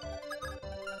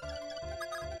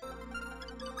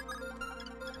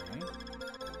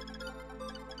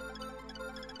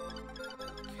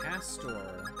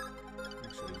 Castor.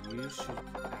 Actually, you should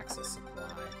access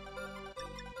supply.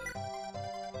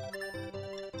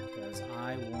 Because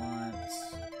I want...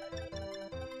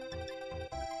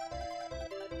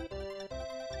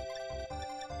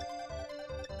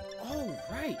 Oh,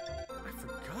 right! I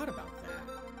forgot about that.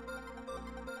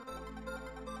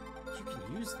 You can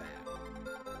use that.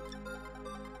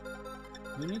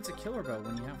 Who needs a killer bow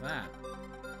when you have that?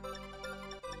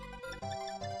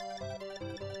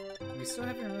 We still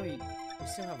have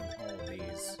all of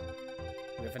these.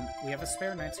 We have a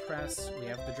spare Knight's Crest, we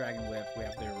have the Dragon Whip, we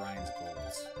have the Orion's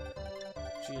Bolts.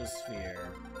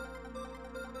 Geosphere.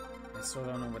 I still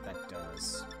don't know what that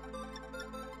does.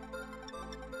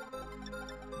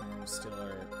 And still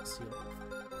are seal.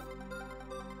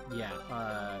 Yeah,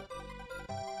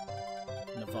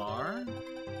 Navarre.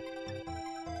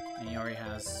 And he already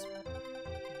has.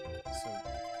 So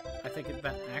I think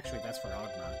actually that's for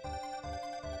Ogma.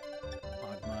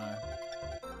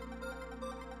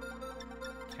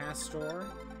 Castor,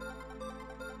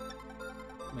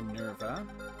 Minerva,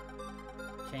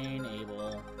 Cain,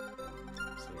 Abel.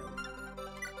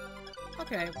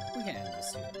 Okay, we can end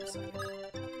this here in a second.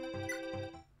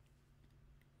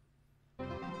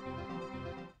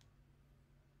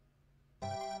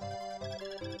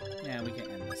 Yeah, we can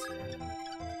end this here,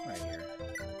 right here.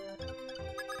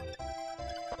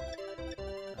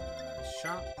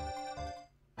 Shop.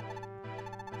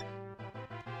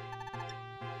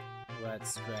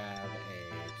 Let's grab a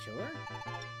killer.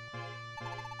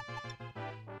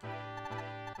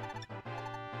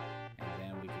 And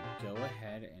then we could go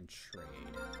ahead and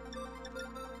trade.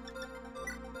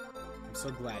 I'm so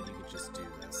glad you could just do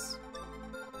this.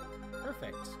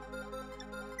 Perfect.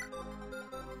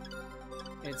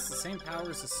 It's the same power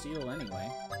as the steel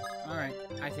anyway. Alright,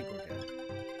 I think we're good.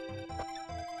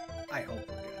 I hope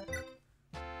we're good.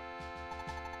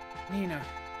 Nina,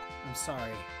 I'm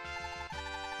sorry.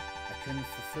 I couldn't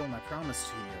fulfill my promise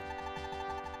to you.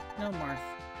 No, Marth,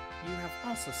 you have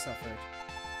also suffered.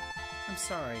 I'm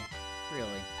sorry,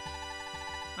 really.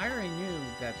 I already knew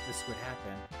that this would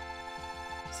happen.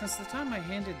 Since the time I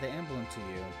handed the emblem to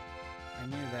you, I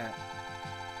knew that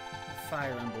the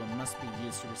fire emblem must be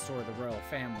used to restore the royal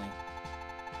family.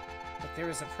 But there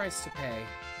is a price to pay,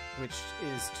 which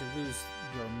is to lose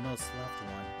your most loved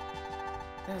one.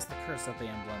 That is the curse of the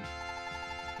emblem.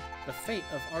 The fate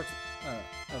of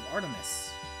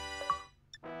Artemis.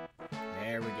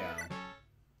 There we go.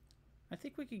 I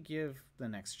think we could give the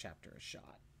next chapter a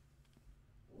shot.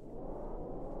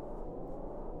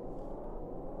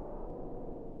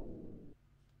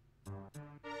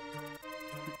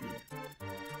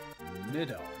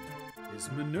 Nidon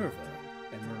is Minerva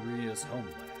and Maria's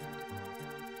homeland.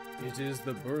 It is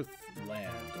the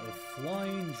birthland of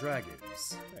flying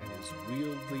dragons and is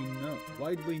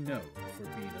widely known for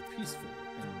being a peaceful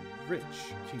and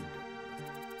rich kingdom.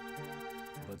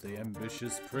 But the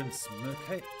ambitious Prince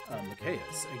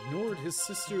Machias ignored his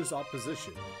sister's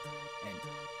opposition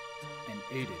and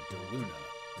aided Doluna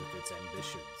with its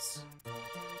ambitions.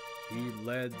 He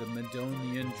led the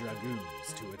Medonian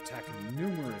Dragoons to attack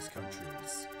numerous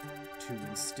countries to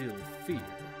instill fear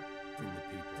in the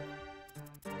people.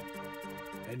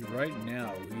 And right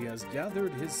now he has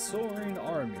gathered his soaring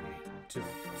army to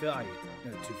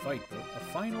fight a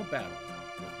final battle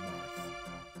with Marth.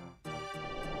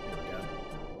 Here we go.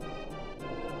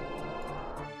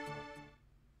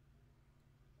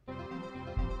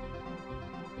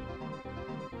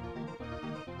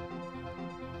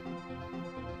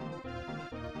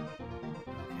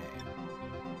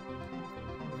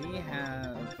 We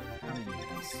have how many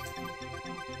units?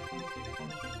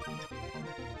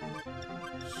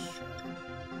 Sure.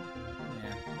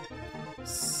 Yeah.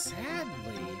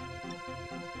 Sadly,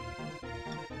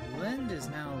 Lind is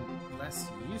now less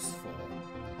useful.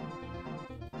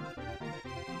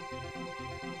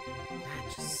 That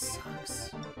just sucks.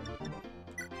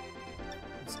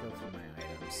 Let's go through my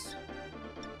items.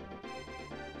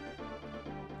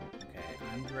 Okay,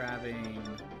 I'm grabbing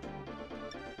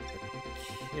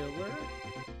killer?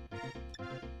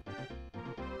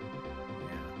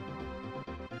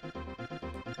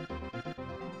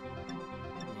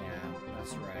 Yeah,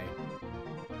 that's right.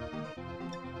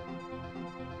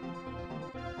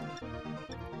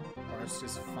 Barst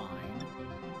is fine.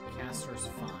 Caster's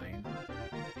fine.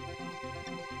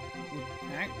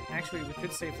 Actually, we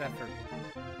could save that for...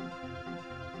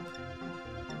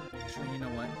 Actually, you know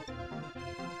what?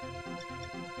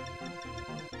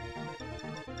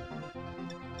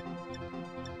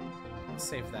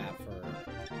 Save that for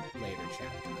later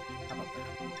chapter. How about that?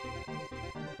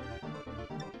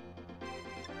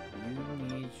 You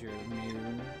need your new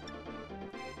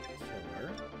killer.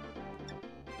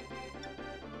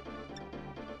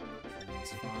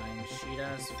 It's fine.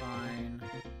 Sheeta's fine.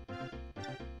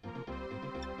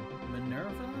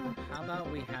 Minerva, how about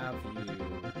we have you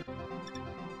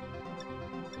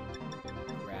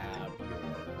grab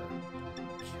your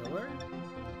killer?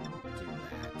 Do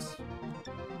that.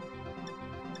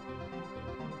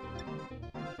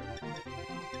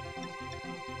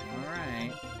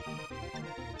 Alright.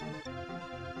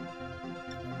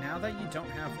 Now that you don't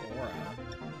have Aura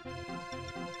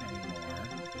anymore,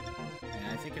 and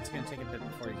I think it's going to take a bit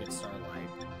before you get Starlight.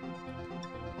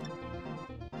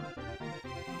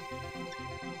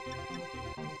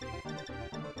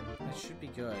 That should be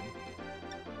good.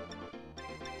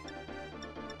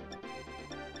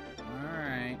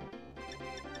 Alright.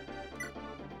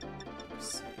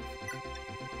 Save.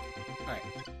 Alright.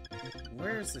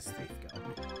 Where is this thief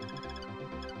going?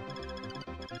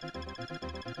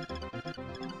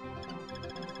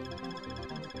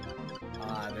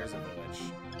 Ah, there's a village.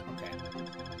 Okay.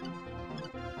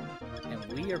 And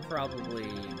we are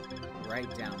probably right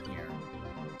down here.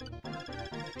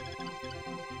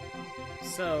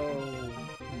 So...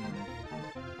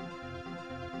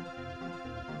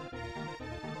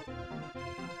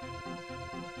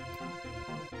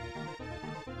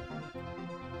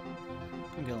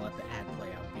 I'm gonna let the ad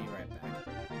play out. Be right back.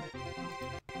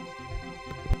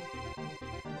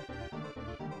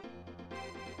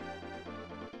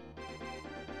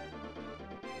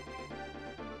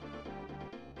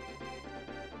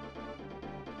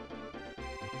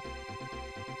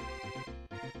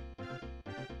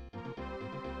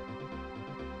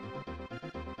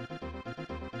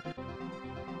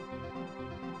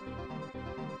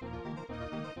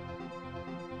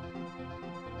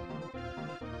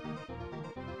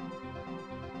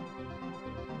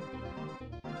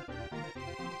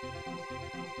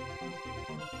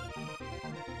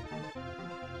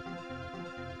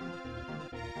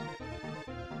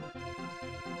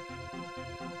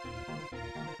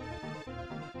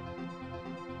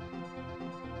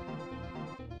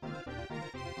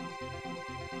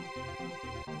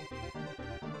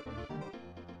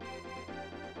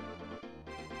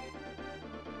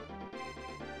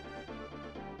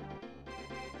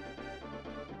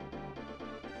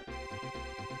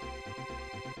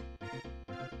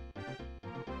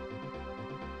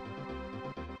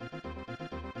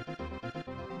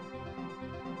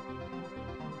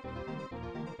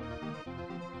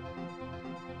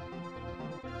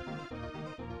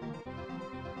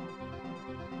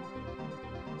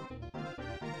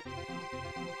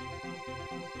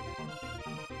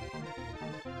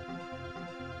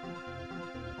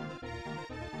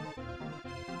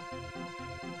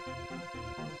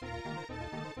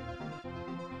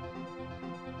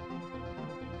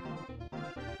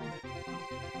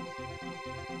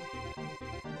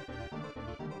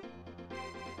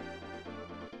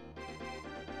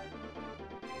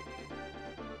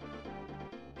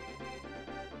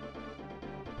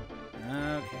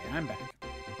 I'm back.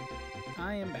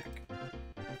 I am back.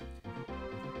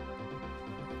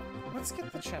 Let's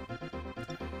get the chapter.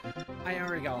 I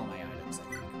already got all my items, I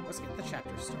think. Let's get the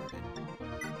chapter started.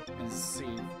 And see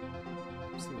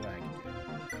what I can do.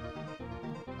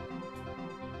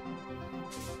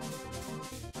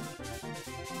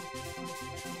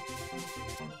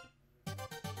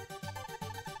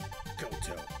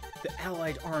 Goto, the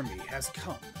Allied army has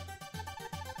come.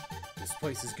 This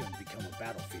place is going to become a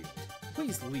battlefield.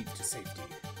 Please leave to safety.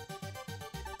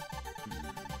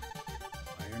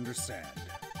 I understand.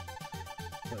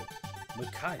 But,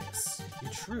 Machias,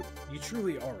 you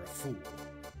truly are a fool.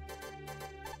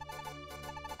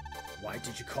 Why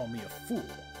did you call me a fool?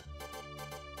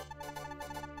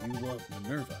 You love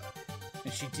Minerva,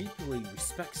 and she deeply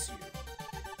respects you.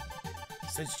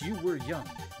 Since you were young,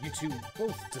 you two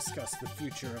both discussed the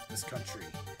future of this country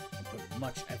and put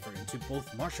much effort into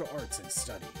both martial arts and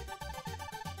study.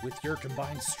 With your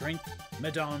combined strength,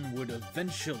 Medan would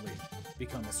eventually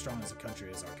become as strong as a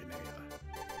country as Arcanea.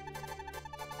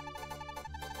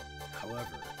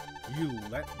 However, you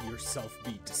let yourself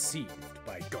be deceived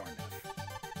by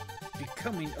Garneth,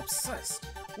 becoming obsessed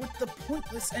with the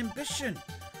pointless ambition,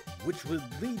 which would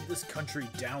lead this country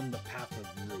down the path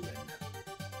of ruin.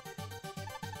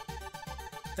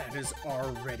 That is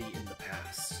already in the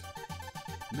past.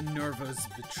 Minerva's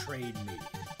betrayed me,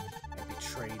 and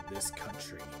betrayed this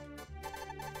country.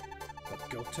 But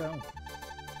Goto,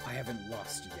 I haven't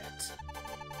lost yet.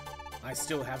 I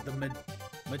still have the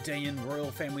Medean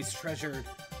royal family's treasured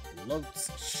Lot's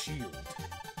shield.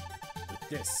 With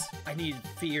this, I needed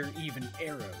fear even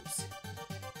arrows.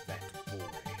 That boy.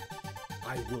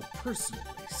 I will personally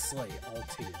slay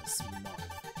Altea's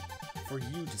Marth for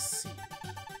you to see.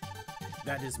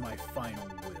 That is my final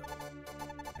will,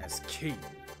 as king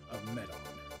of Medan.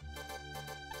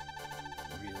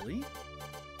 Really?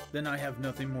 Then I have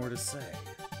nothing more to say.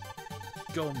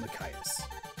 Go, Machias.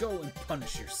 Go and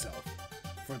punish yourself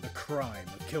for the crime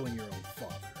of killing your own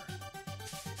father.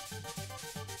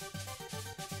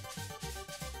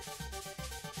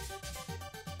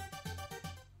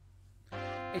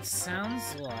 It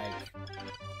sounds like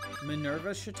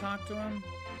Minerva should talk to him,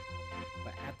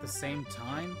 but at the same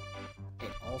time,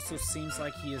 it also seems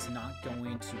like he is not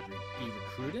going to be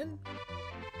recruited.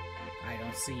 I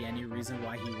don't see any reason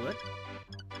why he would.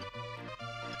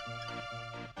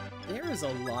 There is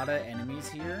a lot of enemies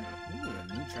here. Ooh,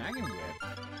 a new dragon whip.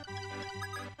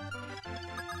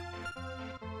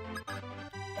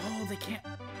 Oh, they can't.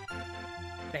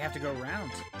 They have to go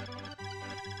around.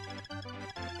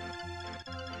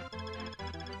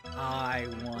 I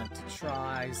want to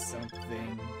try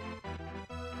something.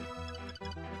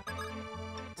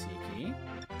 Tiki.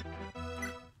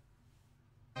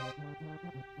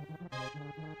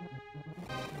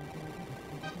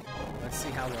 Let's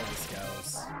see how well this goes.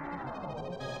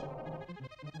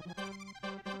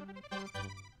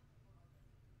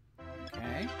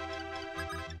 Okay.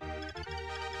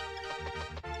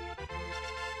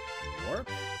 Warp.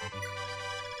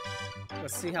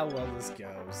 Let's see how well this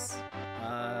goes.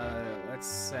 Let's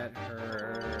set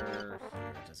her here.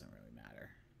 It doesn't really matter.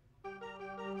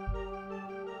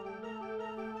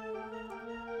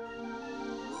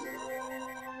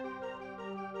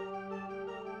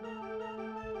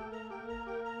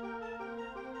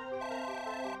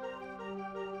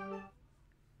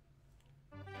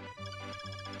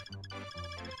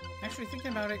 Actually,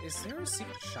 thinking about it, is there a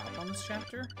secret shop on this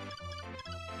chapter?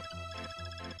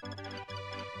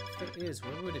 If there is,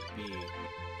 where would it be?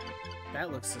 That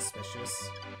looks suspicious.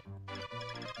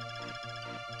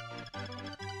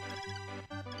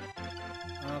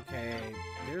 Okay,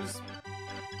 there's...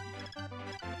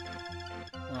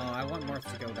 Well, I want Morph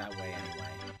to go that way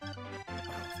anyway. Oh,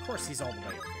 of course he's all the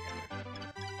way over here.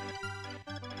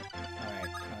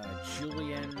 Alright,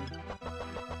 Julian...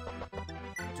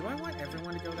 Do I want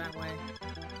everyone to go that way?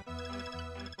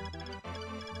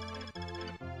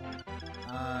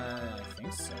 I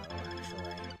think so,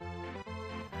 actually.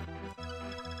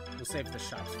 We'll save the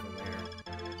shops for later.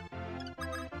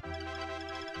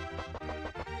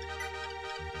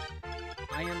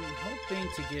 I am hoping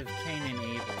to give Cain and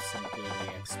Abel some good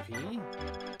EXP.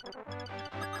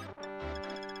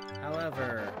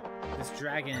 However, this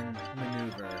dragon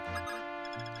maneuver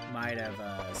might have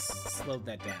slowed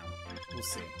that down. We'll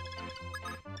see.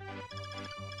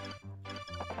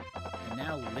 And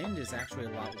now Lind is actually a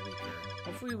lot weaker.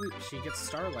 Hopefully she gets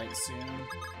Starlight soon.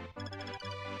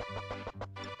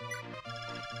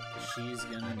 She's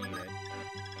gonna need it.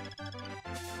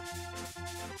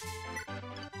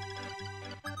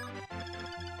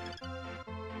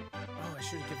 Oh, I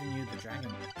should have given you the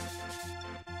dragon.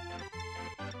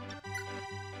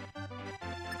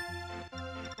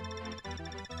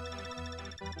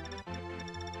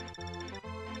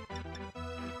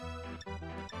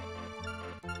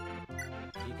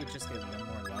 just get one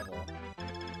more level.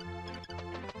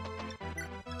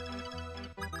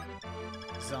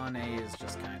 Zane is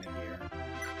just kind of here.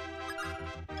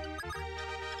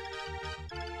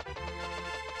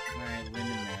 Alright, Lynn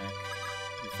and Merrick.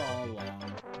 You follow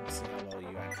along. Let's see how well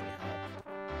you actually help.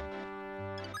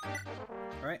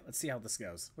 Alright, let's see how this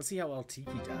goes. Let's see how well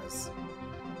Tiki does.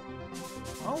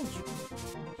 Oh, you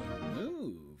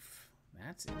move.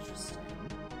 That's interesting.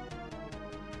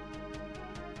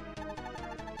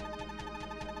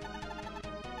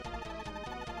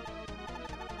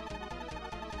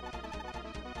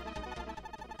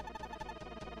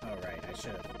 Oh, right. I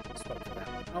should have spoke for that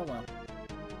one. Oh, well.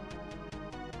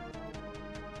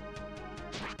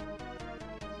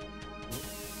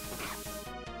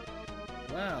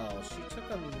 Well, she took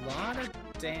a lot of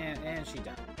damage, and she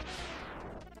died.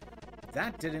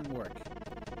 That didn't work.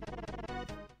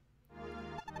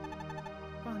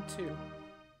 On two.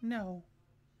 No.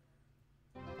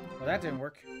 Well, that didn't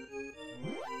work.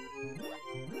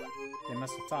 They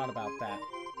must have thought about that.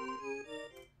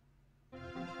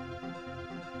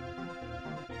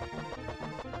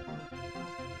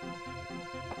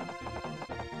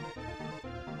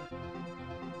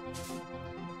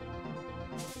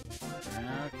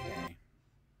 Okay.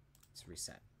 Let's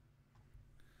reset.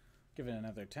 Give it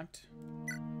another attempt.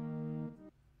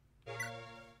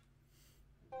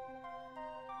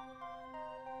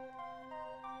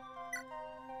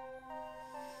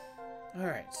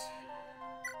 Alright.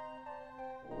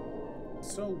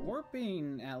 So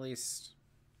warping, at least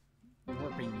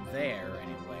warping there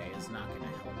anyway, is not going to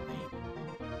help me.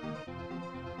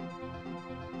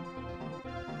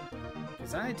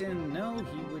 Because I didn't know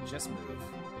he would just move.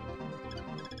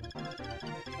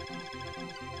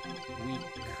 We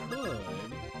could...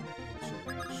 What's your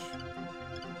range?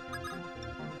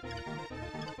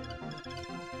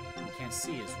 We can't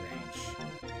see his range.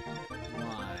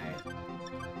 Why?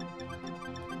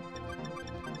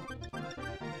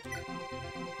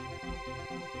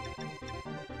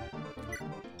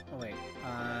 Oh wait,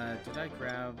 did I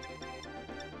grab...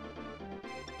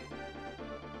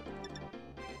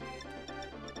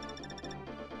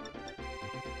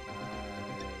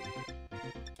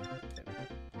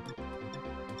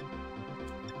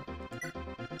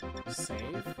 Save?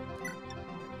 No,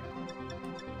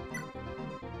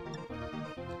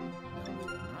 we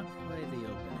will not play the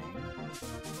opening,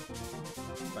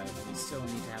 but we still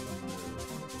need to have a move.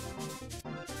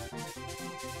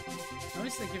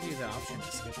 Notice they give you the option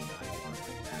to skip the dialogue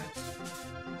like that.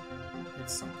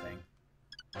 It's something.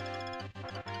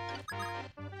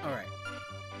 Alright.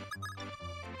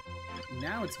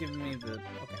 Now it's giving me the...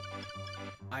 Okay.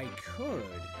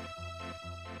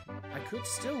 I could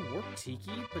still work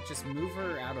Tiki, but just move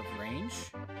her out of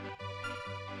range.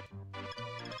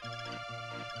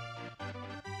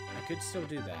 I could still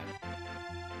do that.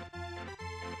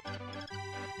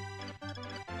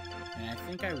 And I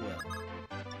think I will.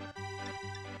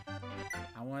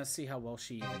 I want to see how well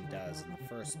she even does in the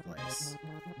first place.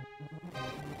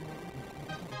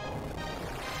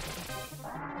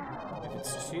 If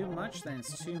it's too much, then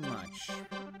it's too much.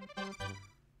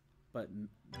 But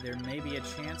there may be a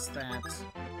chance that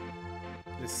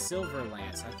the Silver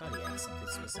Lance... I thought he had something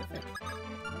specific.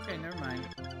 Okay, never mind.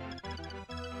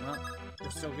 Well,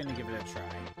 we're still going to give it a try.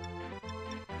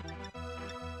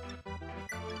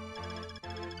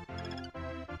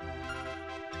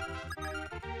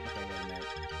 Okay, wait a minute.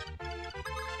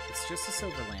 It's just a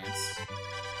Silver Lance.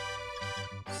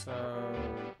 So...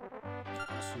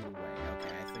 two-way.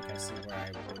 Okay, I think I see where I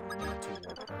would want to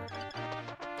work her.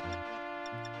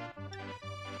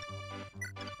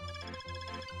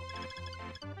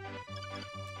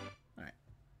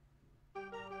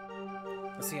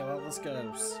 Let's see how well this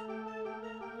goes.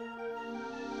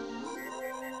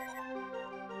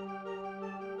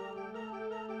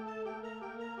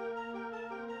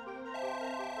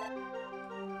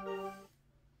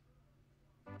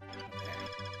 Okay.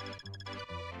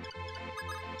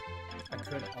 I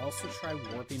could also try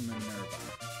warping Minerva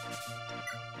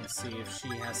and see if she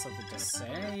has something to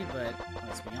say, but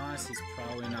let's be honest, he's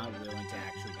probably not willing to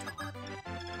actually talk.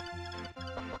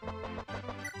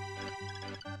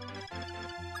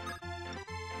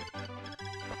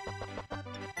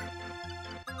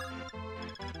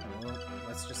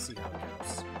 Let's just see how it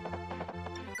goes.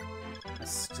 I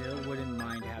still wouldn't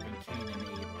mind having Cain and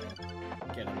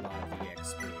Abel get a lot of the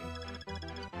XP.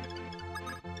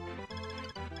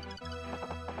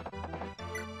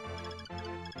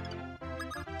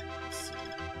 Let's see.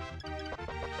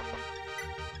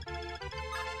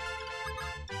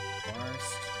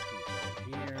 Barst,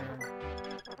 you go here.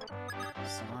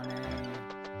 Sane,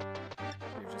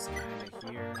 you're just kind of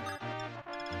here.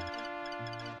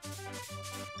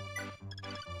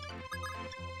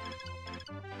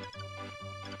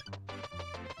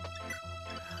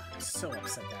 so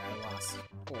upset that I lost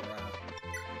Aura.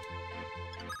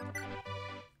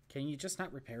 Can you just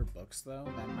not repair books, though?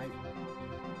 That might...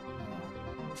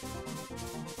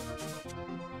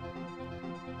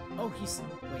 Oh, he's...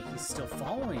 Wait, he's still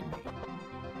following me.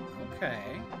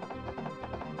 Okay.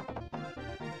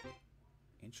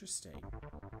 Interesting.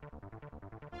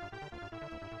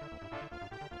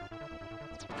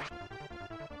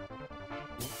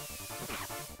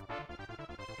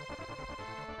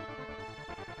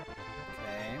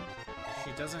 Okay.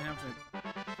 She doesn't have the...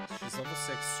 She's level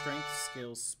 6. Strength,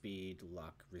 skill, speed,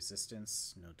 luck,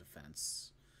 resistance, no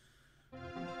defense.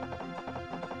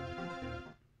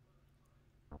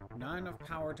 Not enough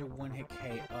power to one-hit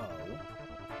KO.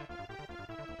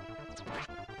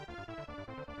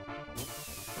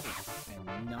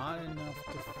 And not enough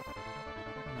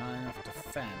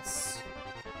defense.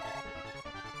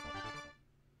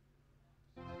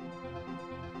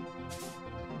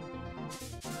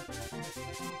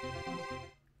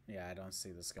 Yeah, I don't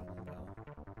see this going well.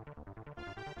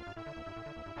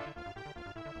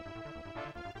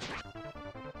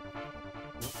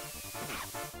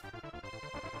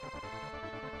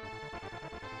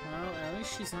 Well, at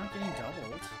least she's not getting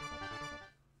doubled.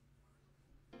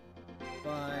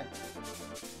 But...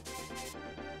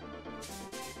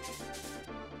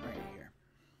 right here.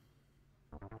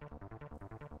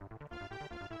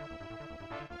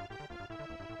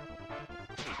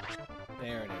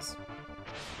 There it is.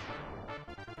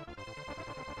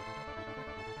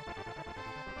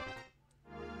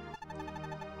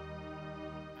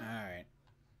 Alright.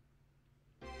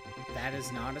 That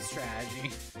is not a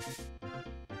strategy.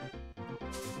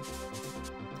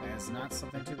 That is not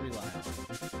something to rely on.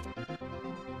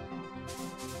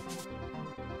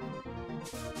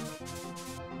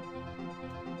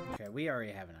 Okay, we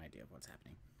already have an idea of what's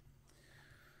happening.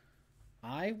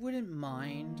 I wouldn't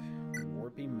mind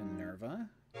warping Minerva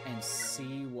and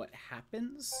see what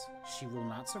happens. She will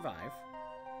not survive,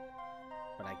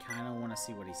 but I kind of want to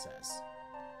see what he says.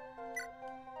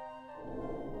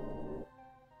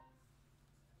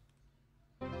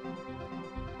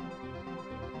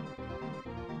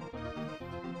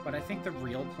 But I think the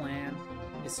real plan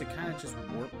is to kind of just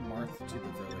warp Marth to the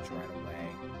village right away.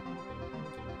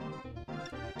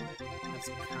 That's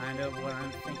kind of what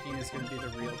I'm thinking is going to be the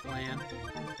real plan.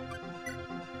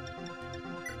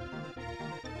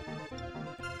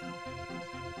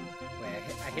 Wait,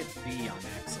 I hit B on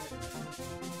accident.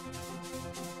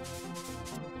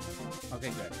 Okay,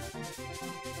 good.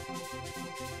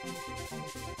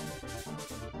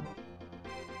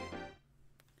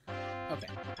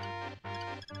 Okay.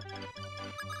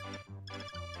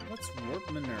 Let's warp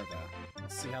Minerva.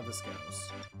 Let's see how this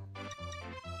goes.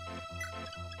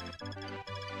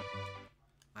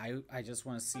 I just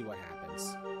want to see what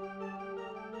happens.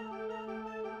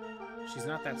 She's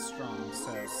not that strong,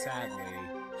 so sadly,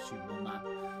 she will not...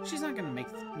 She's not going to make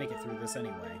it through this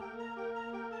anyway.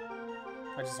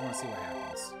 I just want to see what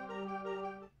happens.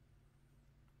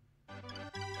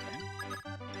 Okay.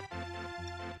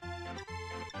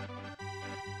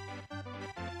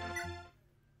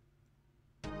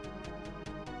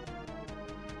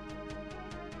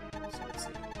 So let's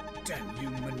see. Damn you,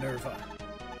 Minerva!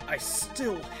 I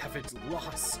still haven't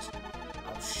lost.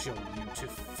 I'll show you to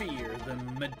fear the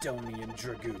Medonian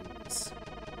Dragoons.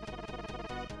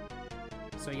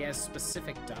 So he has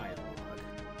specific dialogue.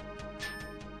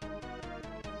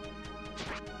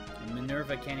 And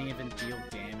Minerva can't even deal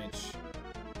damage.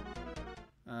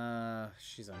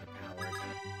 She's underpowered.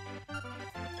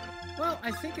 Well,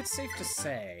 I think it's safe to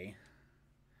say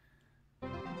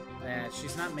that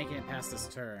she's not making it past this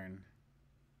turn.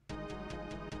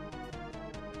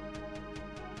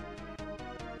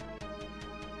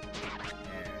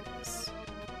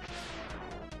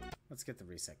 Let's get the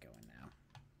reset going now.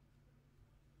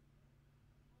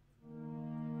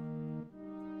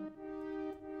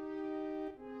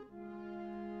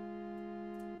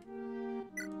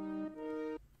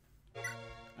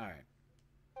 Alright.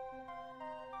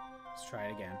 Let's try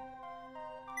it again.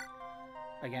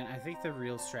 Again, I think the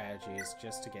real strategy is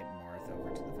just to get Marth over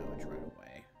to the village right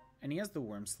away. And he has the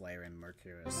Worm Slayer and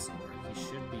Mercurius Sword. He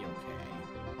should be okay.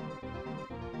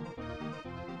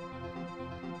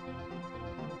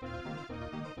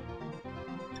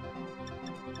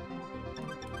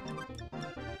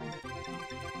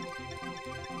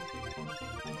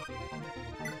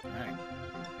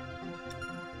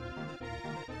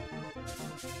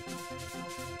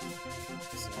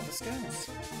 Goes.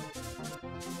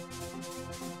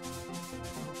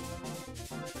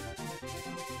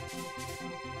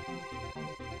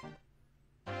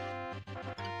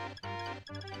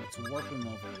 Let's warp him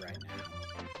over right now.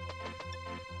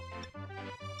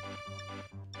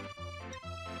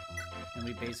 And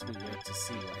we basically get to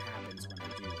see what happens when I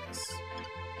do this.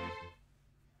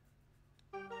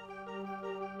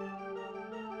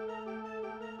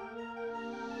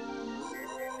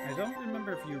 I don't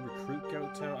remember if you recruit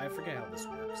Goto. I forget how this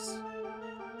works.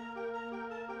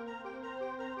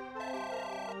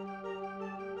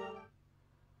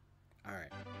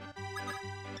 Alright.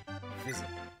 Visit.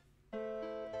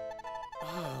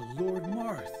 Ah, Lord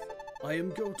Marth. I am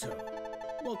Goto.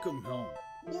 Welcome home.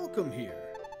 Welcome here.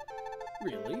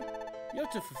 Really? You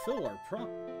have to fulfill our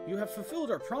You have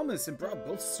fulfilled our promise and brought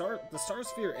both the Star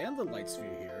Sphere and the Light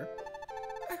Sphere here.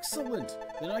 Excellent!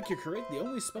 Then I can create the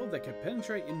only spell that can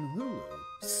penetrate in Lulu,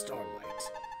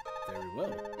 Starlight. Very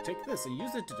well. Take this and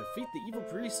use it to defeat the evil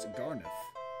priest Garneth.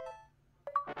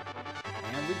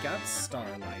 And we got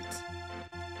Starlight.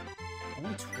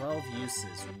 Only 12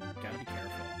 uses. Ooh, gotta be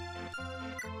careful.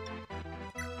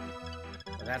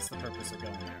 But that's the purpose of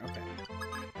going there. Okay.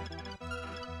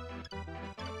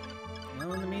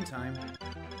 Well, in the meantime,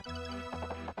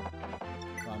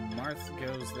 while Marth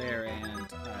goes there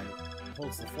and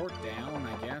holds the fort down,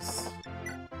 I guess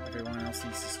everyone else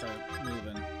needs to start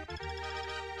moving.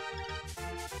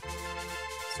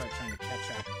 Start trying to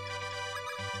catch up.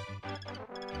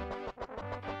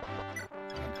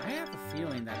 And I have a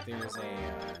feeling that there's a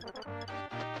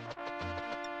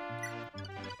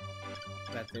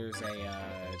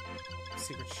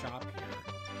secret shop here.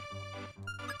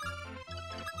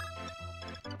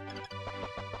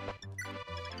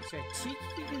 So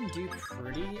Tiki can do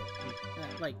pretty,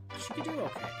 like, she could do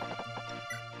okay.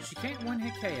 She can't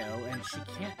one-hit KO, and she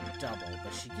can't double,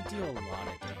 but she could deal a lot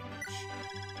of damage.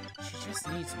 She just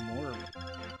needs more,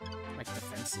 like,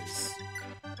 defenses.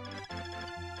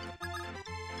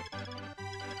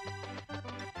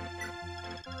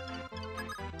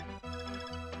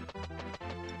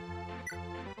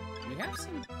 We have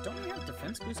some, don't we have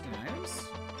defense boosting items?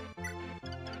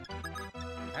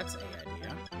 That's a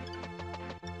idea.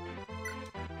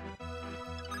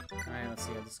 Alright, let's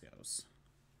see how this goes.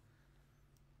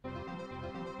 Oh,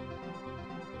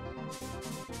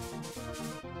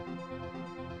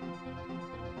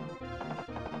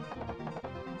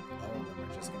 then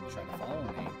they're just gonna try to follow me.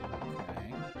 Okay.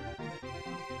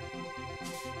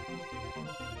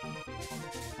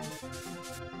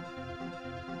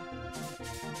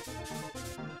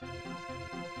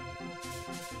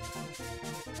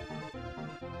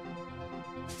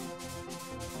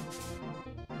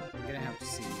 I'm gonna have to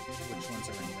see which ones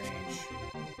are in range.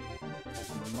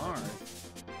 Marth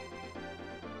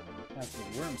has the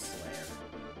Worm Slayer.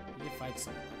 He can fight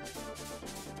someone.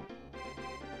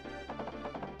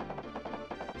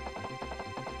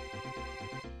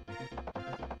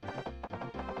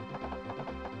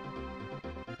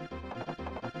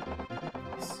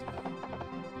 Let's see.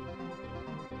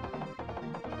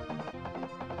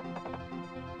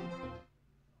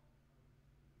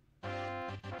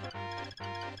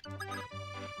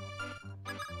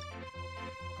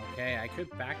 Okay, I could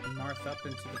back Marth up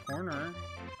into the corner.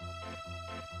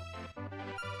 Or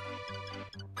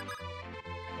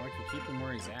I could keep him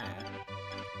where he's at.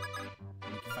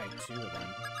 And he can fight two of them.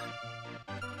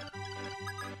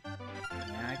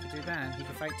 Yeah, I could do that. He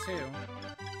could fight two.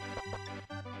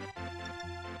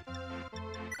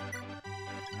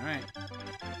 Alright.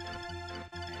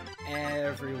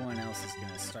 Everyone else is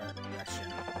gonna start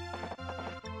rushing.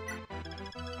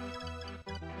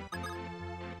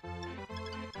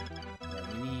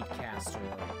 We need Castor.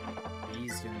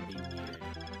 He's gonna be needed.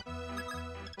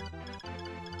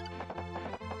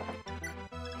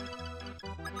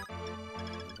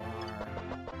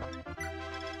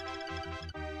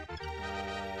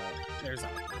 There's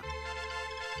Aqua.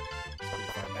 It's pretty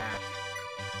far back.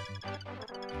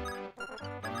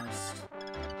 Burst.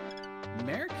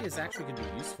 Merrick is actually gonna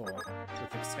be useful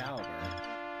with Excalibur.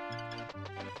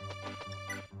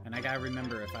 And I gotta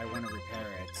remember, if I want to repair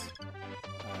it,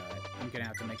 I'm gonna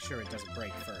have to make sure it doesn't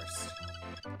break first.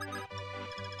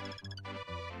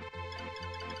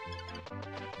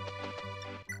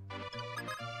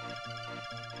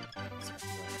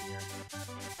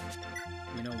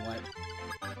 You know what?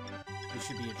 You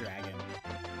should be a dragon.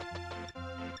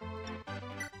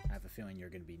 I have a feeling you're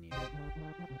gonna be needed.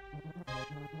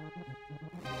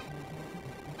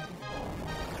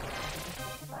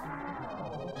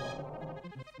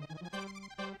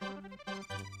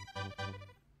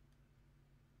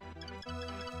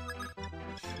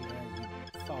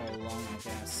 Follow along, I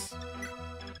guess.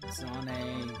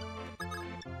 Zane,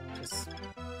 just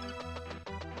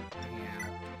hang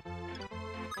out.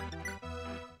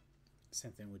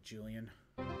 Same thing with Julian.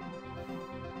 Okay,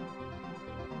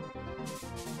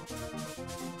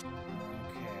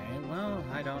 well,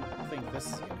 I don't think this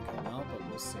is going to go well, but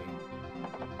we'll see.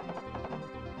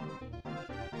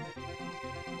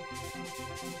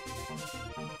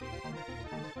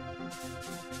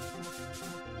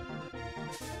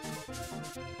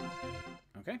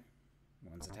 Okay,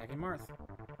 one's attacking Marth.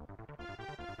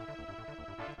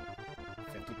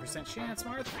 50% chance,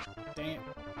 Marth. Dang it.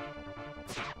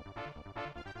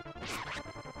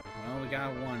 Well, we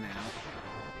got one now.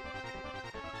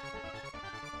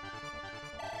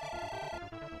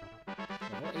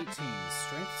 Level 18.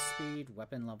 Strength, speed,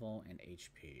 weapon level, and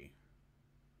HP.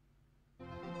 And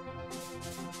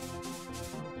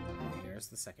here's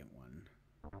the second one.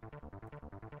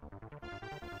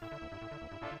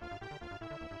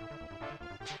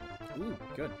 Ooh,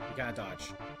 good. We got a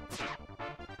dodge.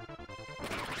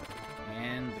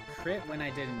 And the crit when I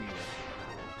didn't need it.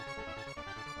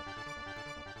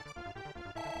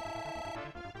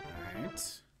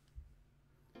 Alright.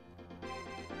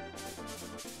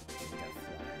 We got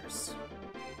flyers.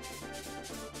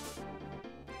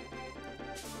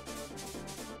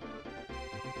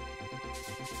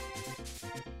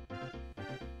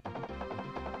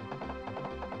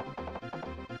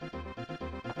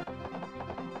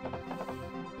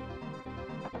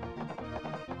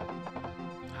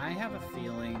 I have a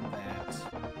feeling that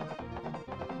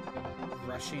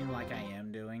rushing like I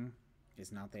am doing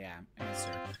is not the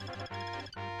answer.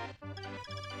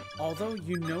 Although,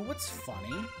 you know what's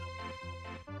funny?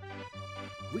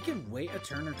 We can wait a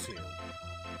turn or two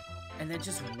and then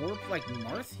just warp like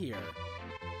Marth here.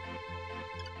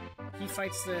 He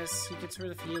fights this, he gets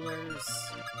rid of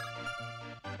healers,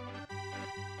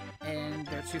 and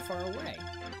they're too far away.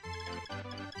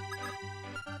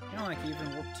 You know, like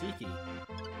even warp Tiki.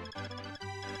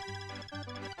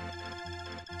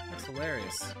 That's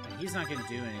hilarious. And he's not going to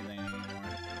do anything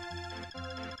anymore.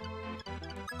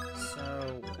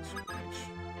 So, which?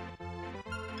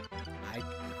 I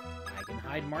can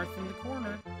hide Marth in the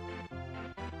corner.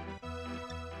 I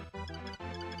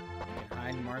can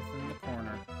hide Marth in the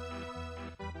corner.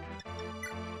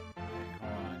 Right,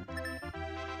 hold on.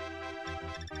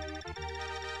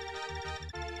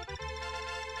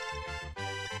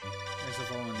 There's a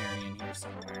Volinarian here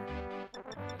somewhere. There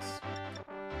it is.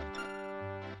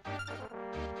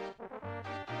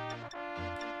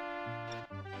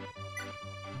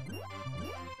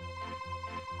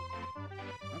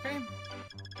 Okay.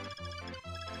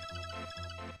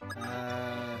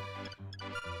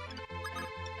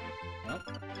 Well,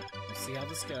 we'll see how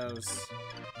this goes.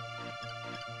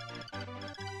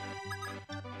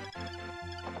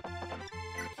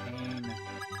 Kane,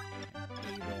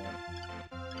 Abel.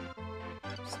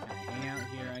 Just gonna hang out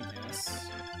here, I guess.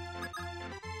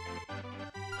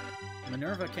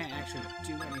 Minerva can't actually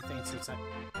do anything since I...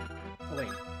 Oh, wait.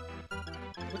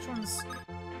 Which one's...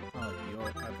 Oh, you're...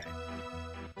 Okay.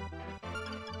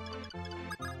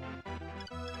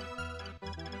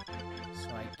 So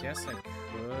I guess I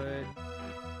could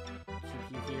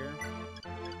keep you here.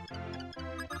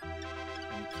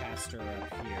 And cast her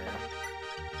up here.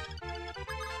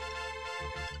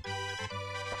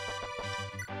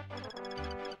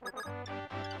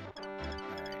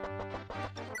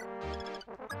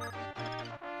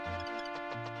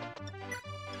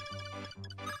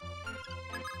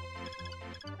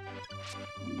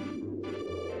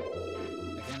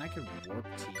 Again, I could warp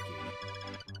Tiki.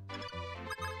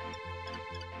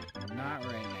 Not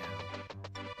right now.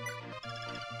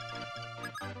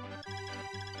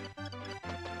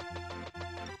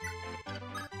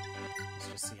 Let's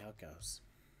just see how it goes.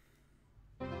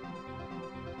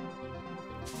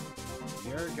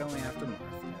 You're going after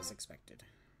Marth, as expected.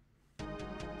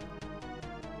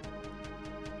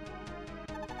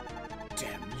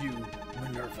 Damn you,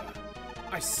 Minerva.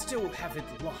 I still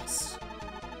haven't lost.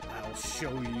 I'll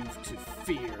show you to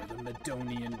fear the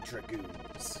Medonian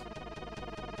Dragoons.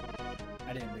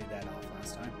 I didn't read that off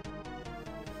last time.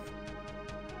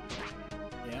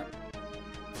 Yep.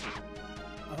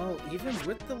 Oh, even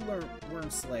with the Worm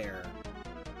Slayer.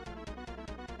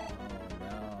 Oh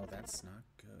no, that's not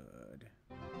good.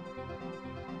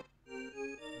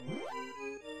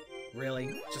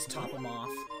 Really? Just top him off?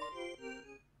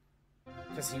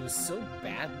 Because he was so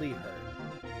badly hurt.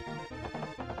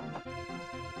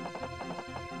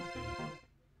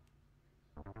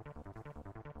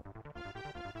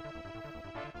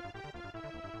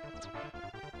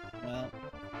 Well,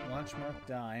 watch Marth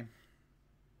die.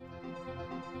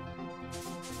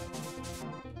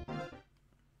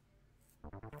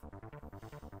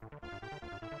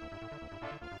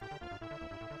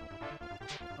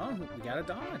 Oh, we got a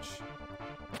dodge.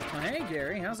 Oh, hey,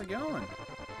 Gary. How's it going?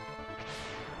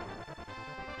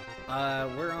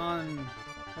 We're on...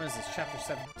 What is this? Chapter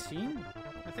 17,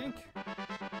 I think?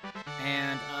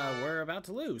 And, we're about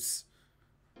to lose.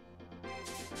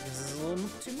 This is a little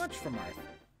too much for Marth.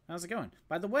 How's it going?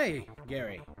 By the way,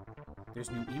 Gary, there's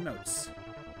new emotes.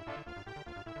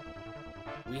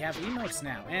 We have emotes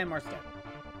now, and Marth's dead.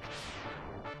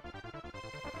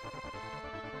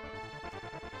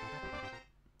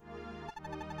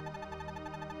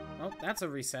 Oh, that's a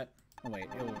reset. Oh, wait,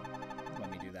 it'll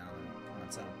let me do that on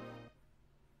its own.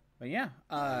 But yeah,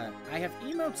 I have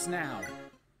emotes now.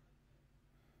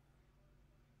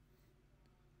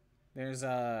 There's,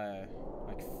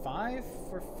 like 5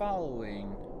 for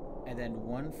following, and then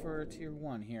 1 for tier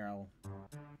 1. Here, I'll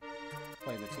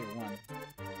play the tier 1.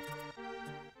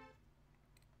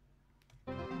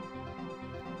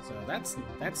 So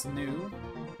that's new.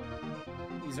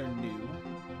 These are new.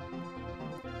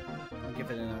 I'll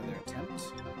give it another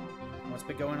attempt. What's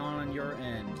been going on your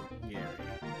end, Gary?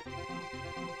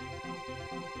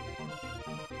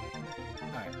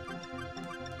 Alright.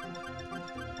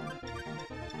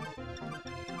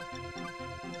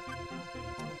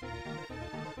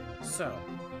 So,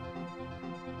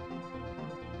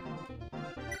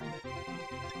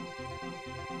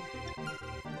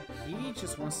 he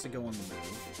just wants to go on the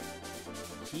move.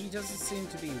 He doesn't seem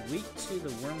to be weak to the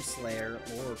Worm Slayer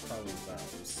or probably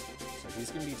bows, so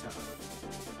he's gonna be tough.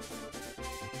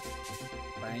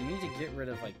 But I need to get rid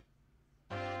of, like,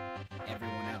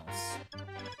 everyone else.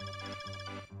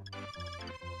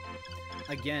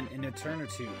 Again, in a turn or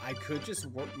two, I could just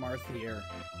warp Marth here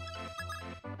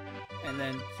and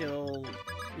then kill,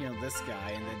 you know, this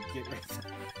guy, and then get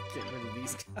rid of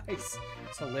these guys.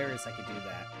 It's hilarious I could do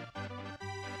that.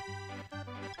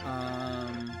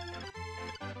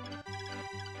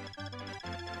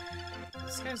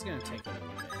 This guy's gonna take a little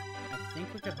bit. I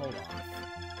think we could hold off.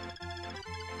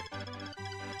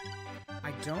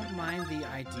 I don't mind the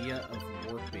idea of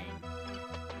warping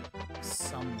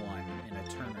someone in a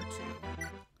turn or two.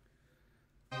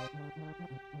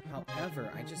 However,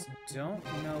 I just don't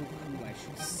know who I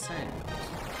should send.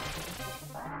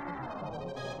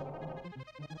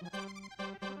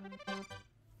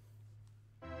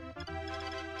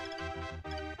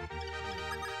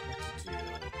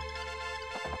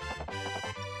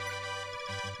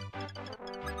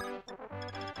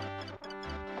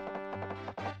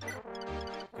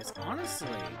 Because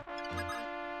honestly,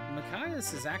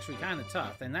 Machias is actually kind of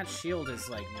tough, and that shield is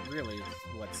like really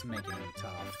what's making him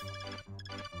tough.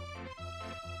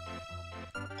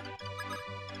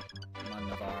 Come on,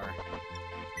 Navarre.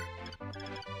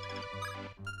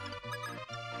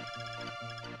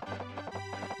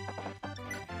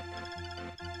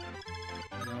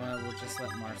 You know what? We'll just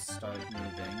let Mars start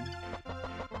moving.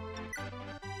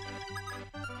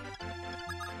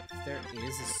 If there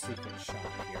is a secret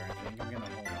shop here, I think I'm gonna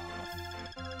hold off.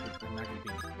 I'm not gonna be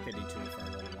getting to it for a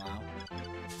little while.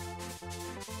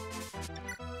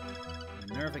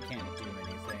 Minerva can't do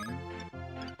anything.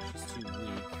 She's too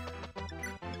weak.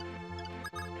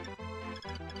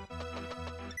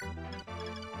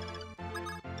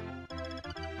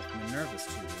 Minerva's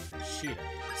too weak than Sheeta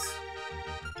is.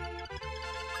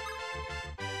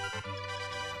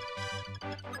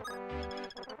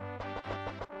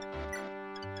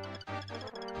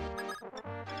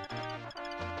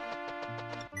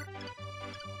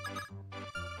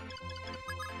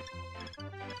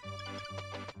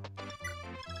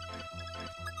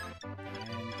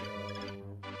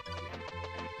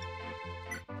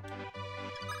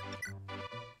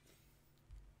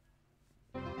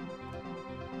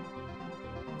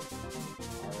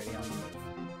 Already on the move.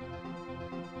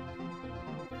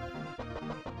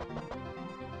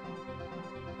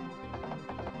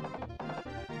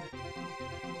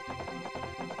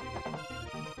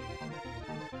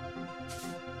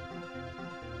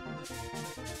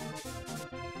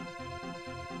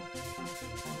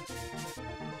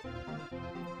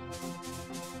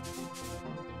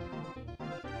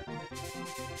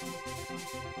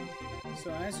 So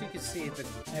as you can see,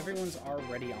 everyone's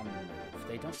already on the move.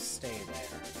 They don't stay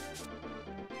there.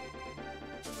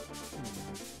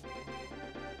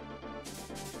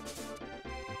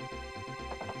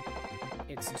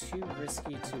 It's too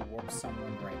risky to warp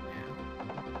someone right now.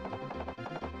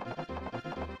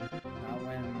 Not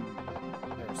when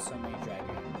there are so many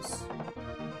dragons.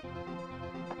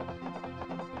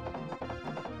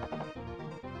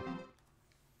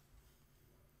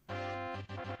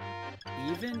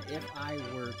 Even if I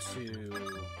were to...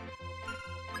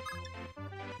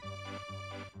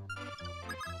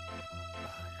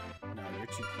 No, you're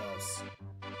too close.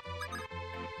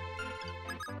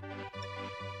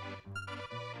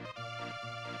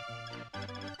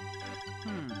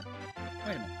 Wait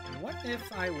a minute. What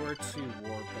if I were to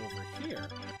warp over here?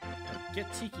 Or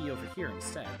get Tiki over here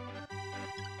instead.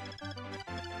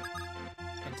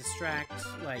 And distract,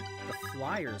 like, the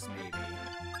flyers, maybe.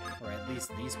 Or at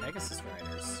least these Pegasus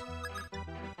Riders.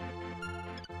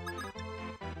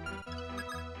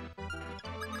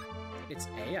 It's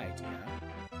a idea.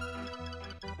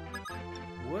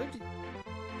 Would...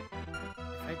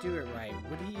 If I do it right,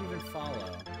 would he even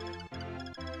follow?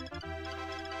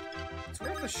 It's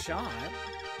worth a shot.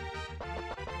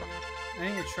 I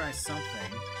need to try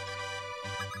something.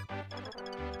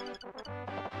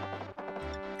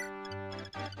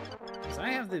 Because I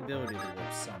have the ability to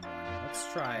whip someone.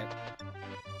 Let's try it.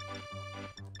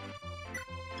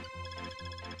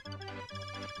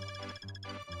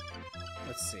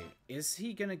 Let's see. Is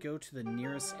he gonna go to the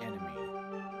nearest enemy?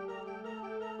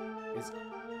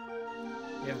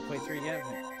 You haven't played through it yet?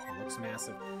 It looks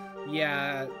massive.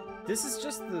 Yeah, this is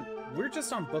just the... We're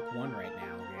just on book 1 right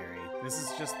now, Gary. This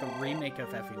is just the remake of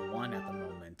FE1 at the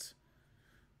moment.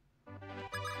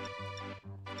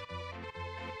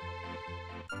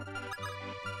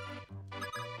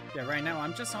 Yeah, right now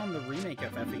I'm just on the remake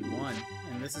of FE1,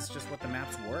 and this is just what the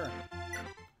maps were.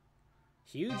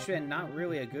 Huge and not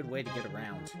really a good way to get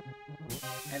around.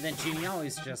 And then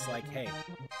Genealogy's just like, hey,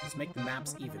 let's make the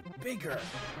maps even bigger.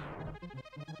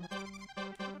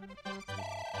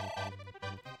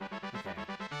 Okay.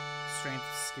 Strength,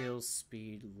 skills,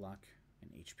 speed, luck,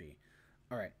 and HP.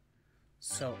 Alright.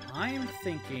 So I'm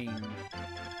thinking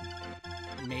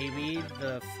maybe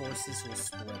the forces will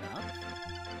split up.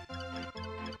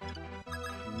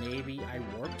 Maybe I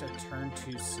warped a turn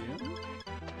too soon?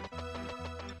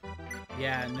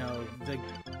 Yeah, no,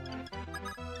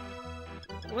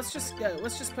 let's just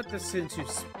put this into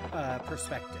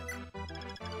perspective.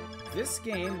 This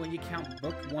game, when you count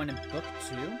Book 1 and Book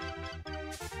 2,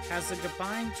 has a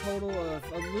combined total of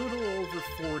a little over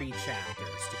 40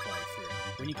 chapters to play through,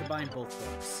 when you combine both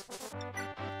books.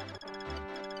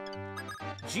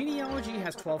 Genealogy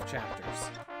has 12 chapters.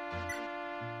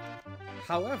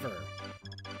 However,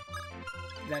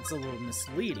 that's a little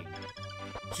misleading.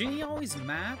 Genealogy's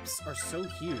maps are so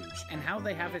huge, and how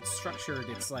they have it structured,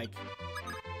 it's like,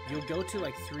 you'll go to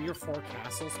like 3 or 4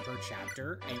 castles per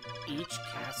chapter, and each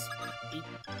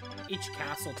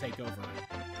castle takeover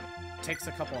takes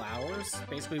a couple hours,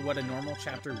 basically what a normal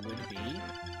chapter would be.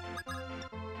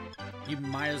 You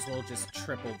might as well just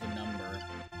triple the number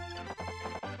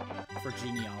for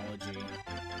Genealogy.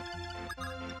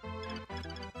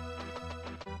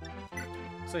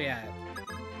 So yeah,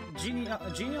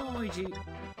 Genealogy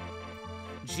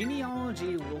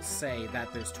will say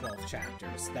that there's 12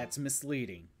 chapters. That's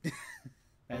misleading.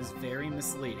 That is very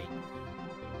misleading.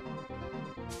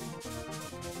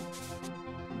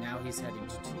 Now he's heading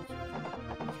to Tiki,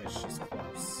 because she's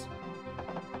close.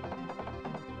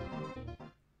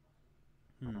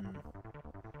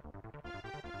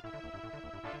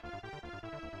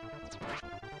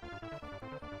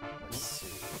 Let's see.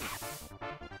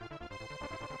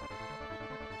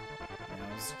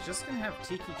 Just gonna have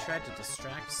Tiki try to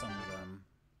distract some of them.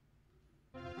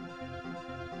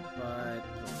 But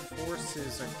the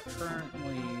forces are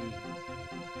currently...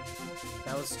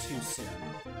 That was too soon.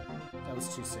 That was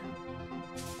too soon.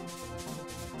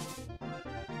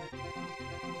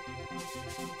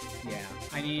 Yeah,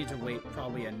 I needed to wait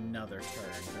probably another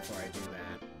turn before I do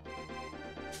that.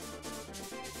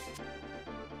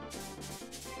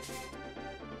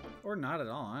 Or not at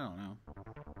all, I don't know.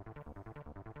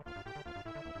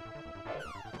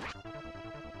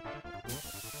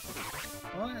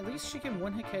 Well, at least she can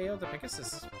one-hit KO the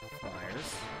Pegasus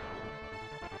flyers.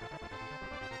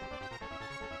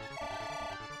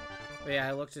 But yeah,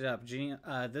 I looked it up.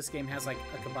 This game has like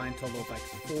a combined total of like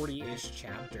 40-ish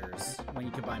chapters when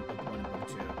you combine Book 1 and Book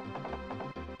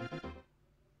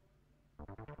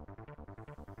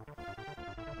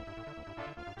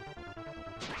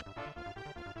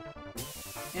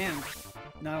 2. And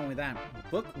not only that,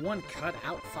 Book 1 cut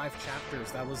out 5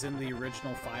 chapters that was in the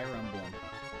original Fire Emblem.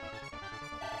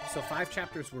 So 5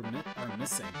 chapters are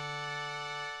missing.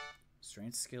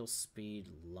 Strength, skill, speed,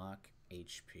 luck,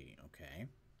 HP. Okay.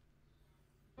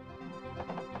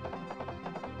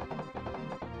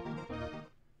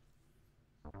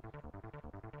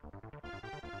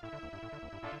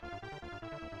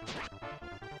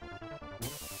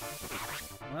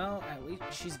 Well, at least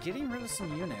she's getting rid of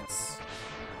some units.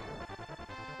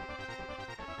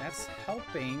 That's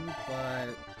helping,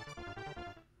 but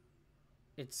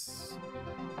it's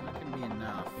not going to be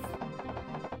enough.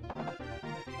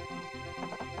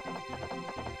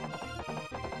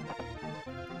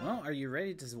 Well, are you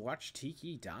ready to watch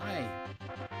Tiki die?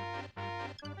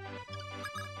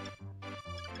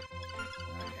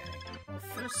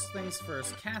 first things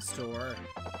first, Castor.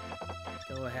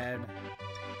 Go ahead.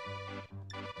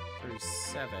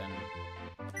 37.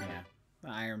 Yeah, the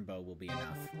Iron Bow will be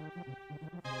enough.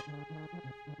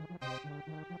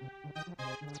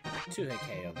 2-hit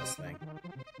KO this thing.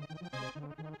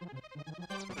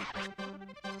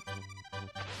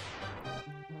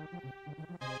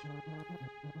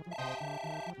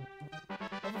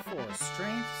 Level 4,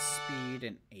 Strength, Speed,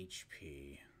 and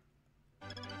HP.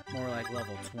 More like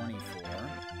level 24.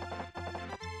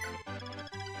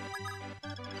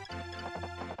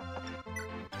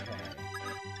 Okay.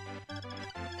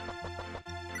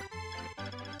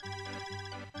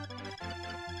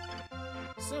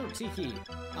 So, Tiki,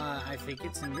 I think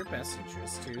it's in your best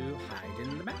interest to hide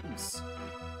in the mountains.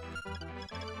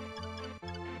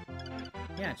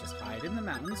 Yeah, just hide in the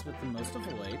mountains with the most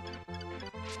avoid.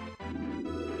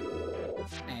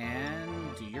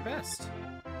 And do your best.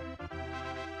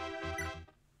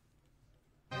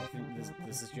 I think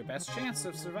this is your best chance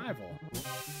of survival.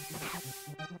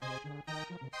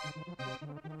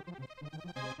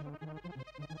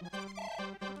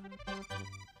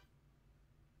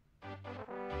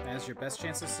 That is your best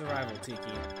chance of survival, Tiki.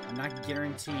 I'm not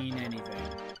guaranteeing anything.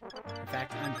 In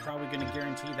fact, I'm probably going to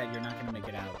guarantee that you're not going to make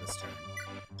it out of this turn.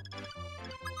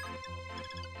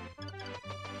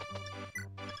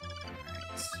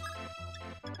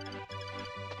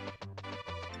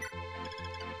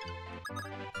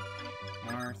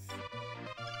 Marth,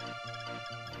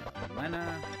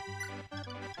 Lena,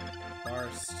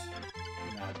 Barst,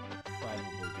 and that'll probably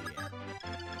be it.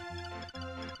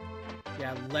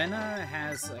 Yeah, Lena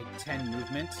has like 10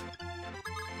 movement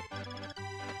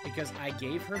because I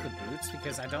gave her the boots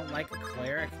because I don't like a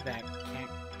cleric that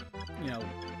can't, you know,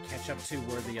 catch up to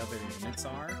where the other units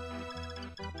are.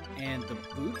 And the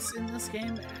boots in this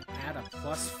game add a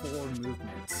 +4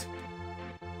 movement.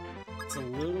 It's a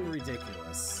little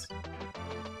ridiculous.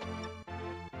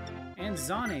 And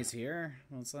Zane's here.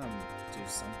 Let's let him do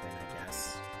something, I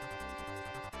guess.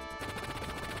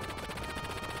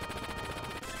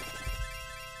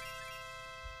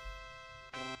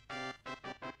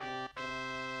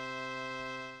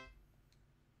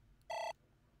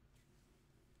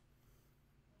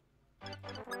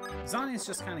 Zane's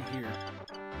just kind of here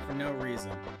for no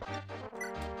reason.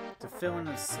 To fill in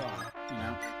a slot, you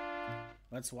know?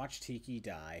 Let's watch Tiki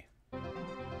die.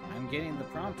 I'm getting the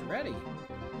prompt ready.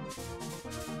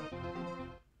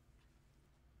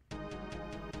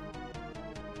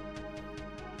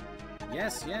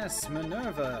 Yes, yes,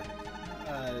 Minerva.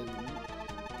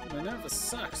 Minerva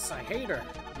sucks. I hate her.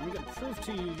 I'm gonna prove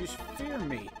to you you should fear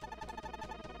me.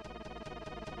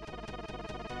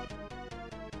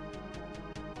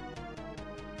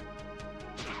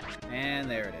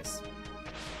 And there it is.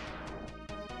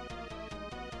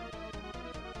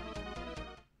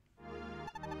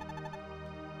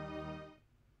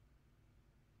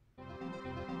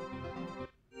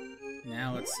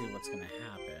 Now let's see what's gonna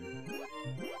happen.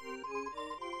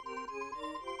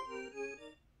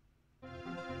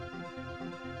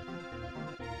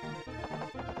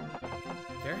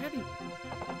 They're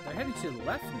heading to the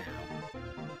left now.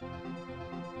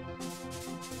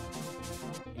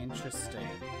 Interesting.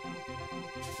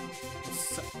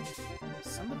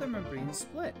 Some of them are being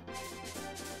split.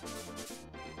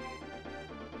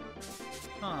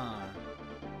 Huh.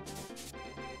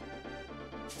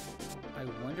 I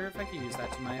wonder if I could use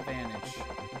that to my advantage.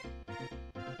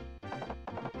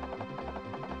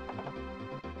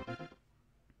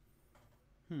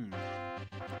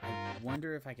 I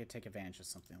wonder if I could take advantage of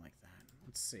something like that.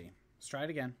 Let's see. Let's try it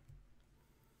again.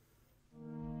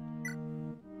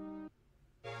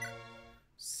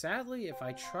 Sadly, if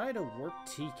I try to work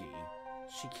Tiki,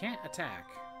 she can't attack.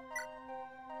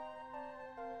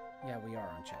 Yeah, we are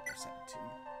on chapter 17.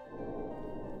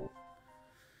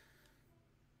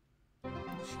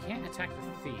 She can't attack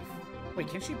the thief. Wait,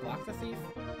 can she block the thief?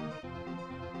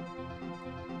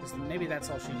 Because maybe that's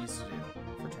all she needs to do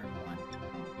for turn 1.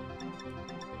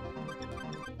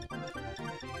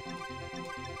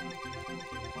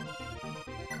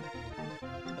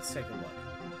 Let's take a look.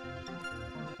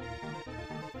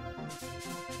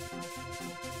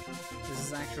 This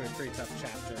is actually a pretty tough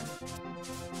chapter.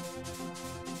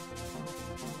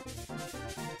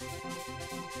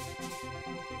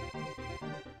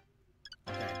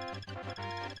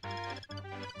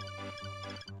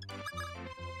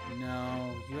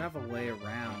 No, you have a way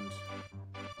around.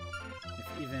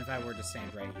 Even if I were to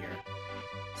stand right here.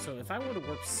 So if I were to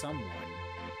warp someone,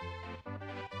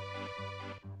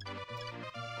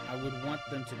 I would want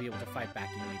them to be able to fight back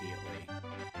immediately.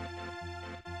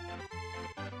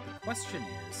 The question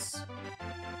is,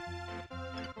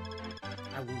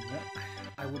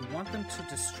 I would want them to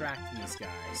distract these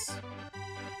guys.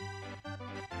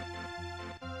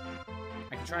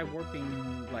 I could try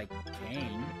warping, like,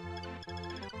 Kane.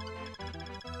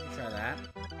 Let me try that.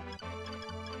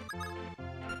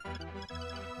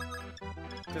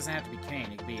 It doesn't have to be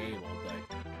Kane, it could be Abel, but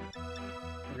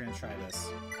we're gonna try this.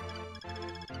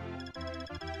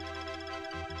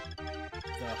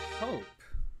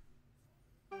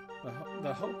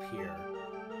 The hope here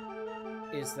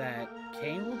is that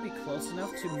Kane will be close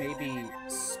enough to maybe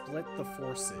split the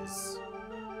forces.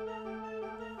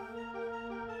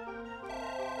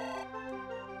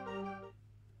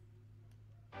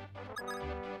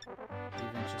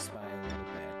 Even just by a little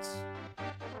bit.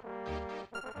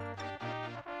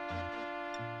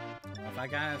 Well, if I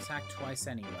got attacked twice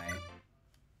anyway.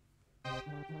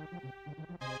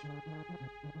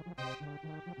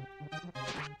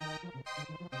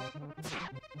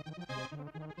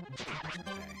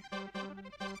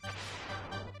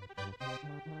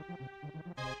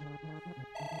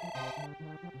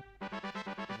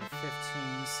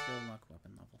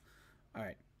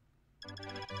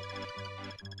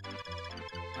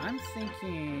 I'm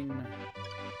thinking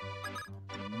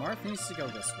Marth needs to go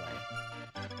this way.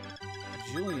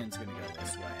 Julian's gonna go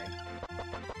this way.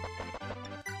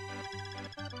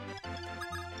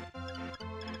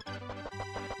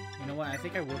 You know what? I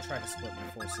think I will try to split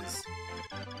my forces.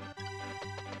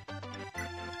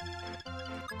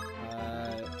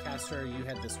 Caster, you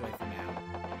head this way for now.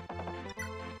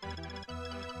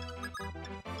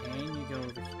 Kane, you go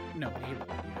over here. No, Abel, you go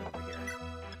over here.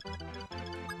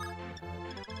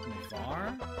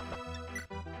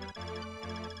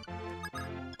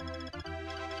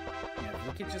 Yeah, if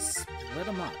we could just split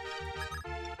them up,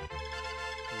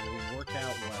 it will work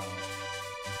out well.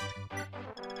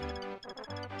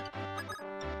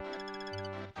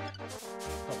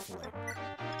 Hopefully.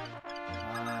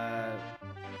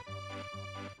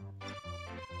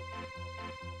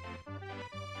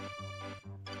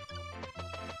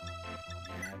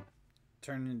 Yeah,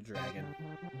 turn into dragon.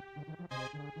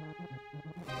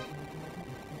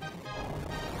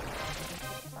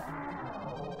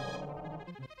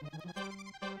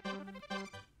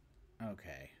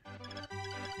 Okay.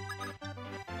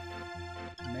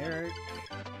 Merrick.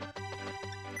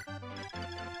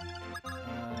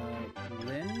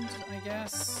 Lind, I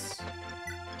guess?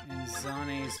 And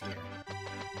Zane's here.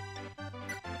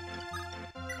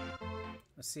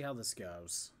 Let's see how this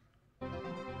goes.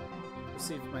 Let's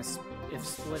see if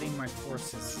splitting my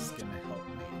forces is gonna help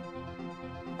me.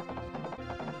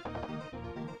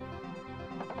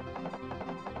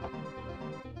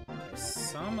 Okay,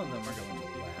 some of them are going to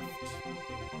the left.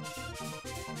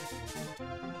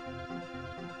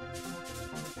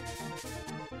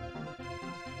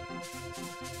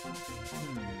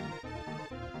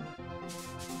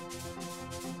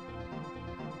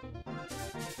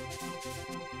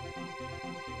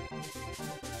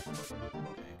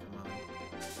 Okay, come on.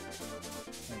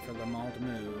 Wait for them all to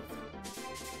move.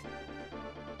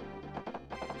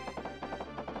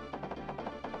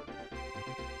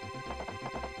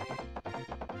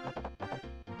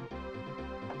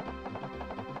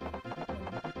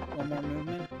 One more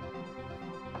movement.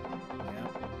 Yeah.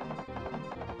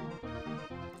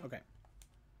 Okay.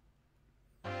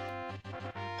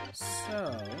 So,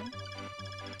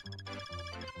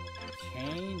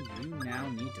 Kane, you now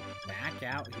need to back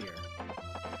out here.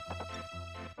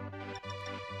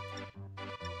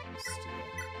 Steal.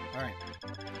 All right.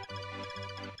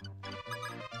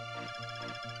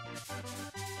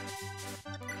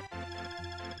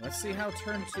 Let's see how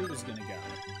turn 2 is going to go.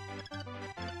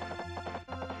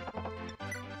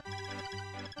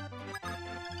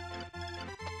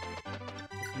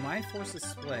 If my forces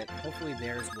split, hopefully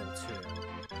theirs will too.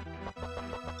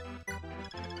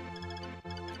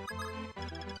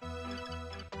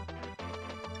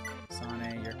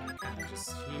 Zane, you're kind of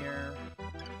just here.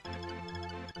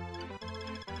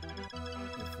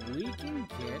 If we can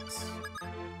get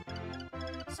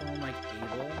someone like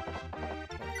Abel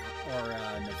or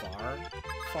Navarre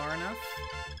far enough,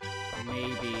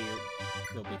 maybe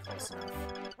they'll be close enough.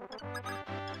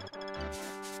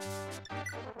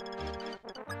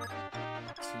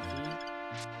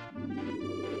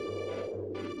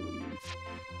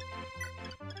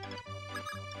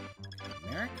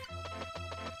 Merrick.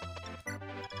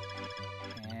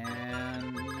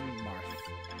 And Marth.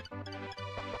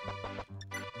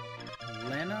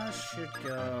 Lena should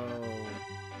go...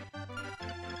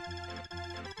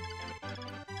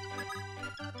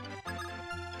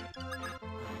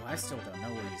 Oh, I still don't know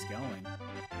where he's going.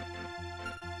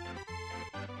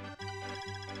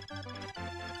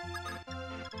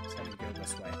 Let's have him go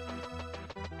this way.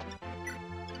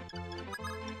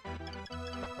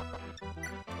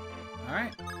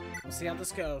 We'll see how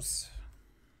this goes.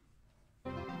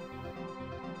 Yeah,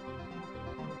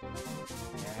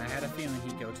 I had a feeling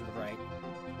he'd go to the right.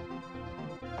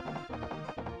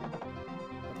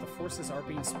 But the forces are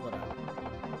being split up.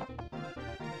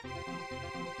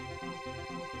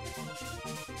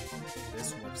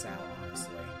 This works out,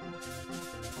 honestly.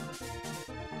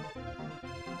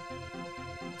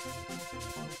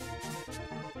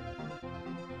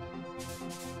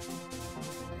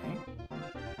 Okay.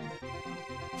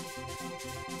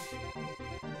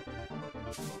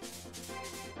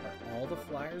 Are all the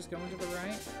flyers going to the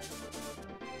right?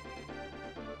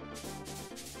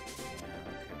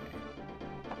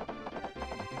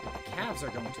 The calves are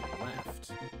going to the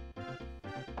left.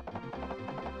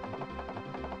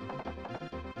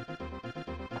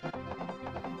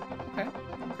 Okay,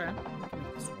 okay. I can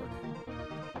make this work.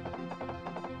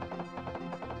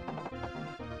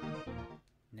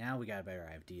 Now we got a better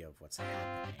idea of what's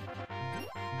happening.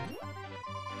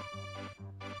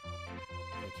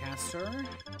 Okay, Caster,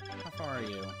 how far are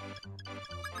you?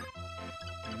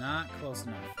 Not close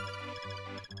enough.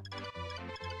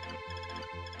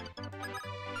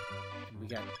 We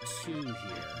got 2 here.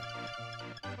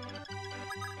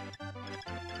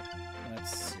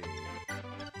 Let's see.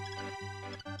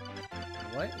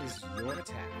 What is your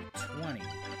attack? 20. Is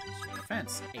your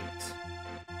defense 8.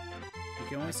 You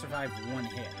can only survive 1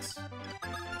 hit.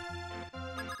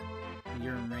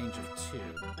 You're in range of 2.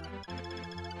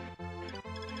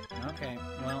 Okay,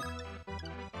 well.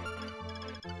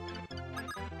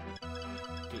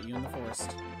 Get you in the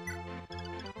forest.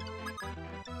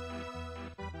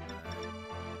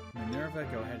 Minerva,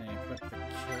 go ahead and equip the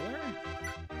killer.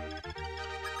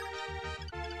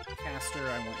 Caster,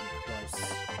 I want you close.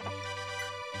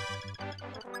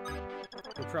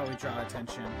 He'll probably draw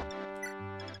attention.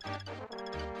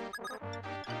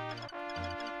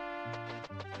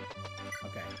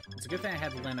 Okay, it's a good thing I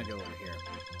had Lena go over here.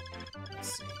 Let's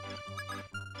see.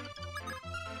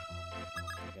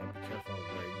 Okay, be careful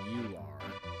where you are.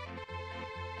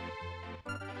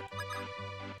 1,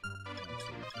 2,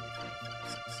 3, 4, 5,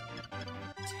 6, 7,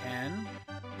 8, 10.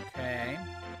 Okay.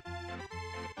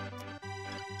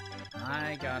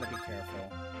 I gotta be careful.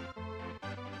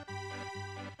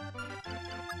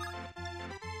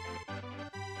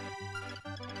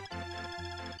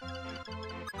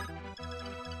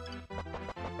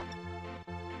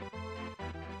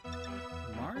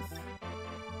 Marth?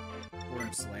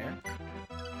 Worm Slayer.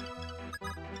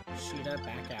 Sheeta,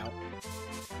 back out.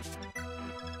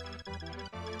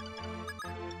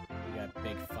 We got a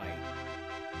big fight.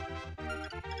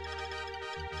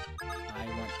 I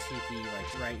want Tiki,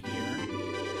 like, right here.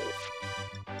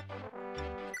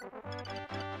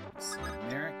 So,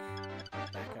 Merrick,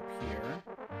 back up here.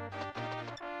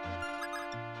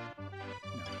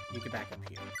 No, you can back up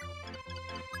here.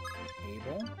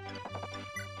 Abel.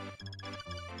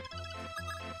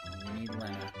 We need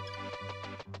Lena.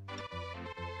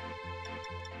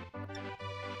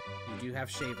 You do have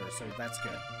Shaver, so that's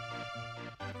good.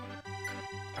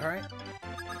 Alright.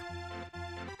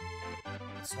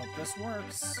 Let's hope this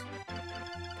works.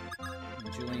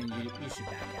 And Julian, you should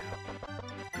back out.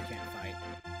 You can't fight.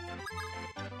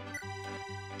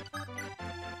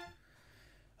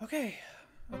 Okay.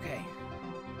 Okay.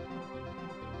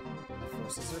 The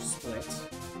forces are split.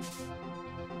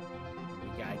 We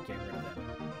gotta get rid of them.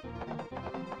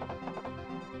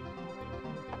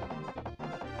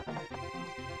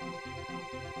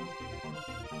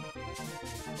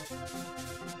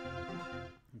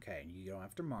 Okay, you go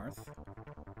after Marth.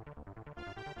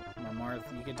 Come on, Marth,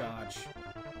 you can dodge.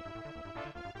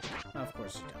 Of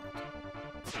course you don't.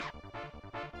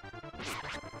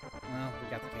 Well, we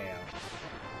got the KO.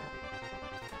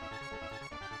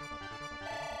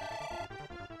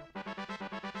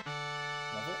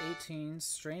 Level 18,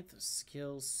 strength,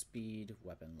 skill, speed,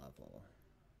 weapon level.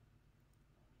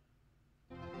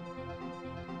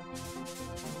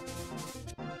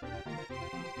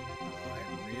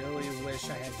 Wish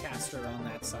I had Caster on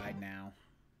that side now.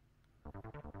 I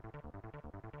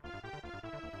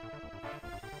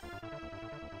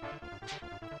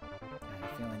had a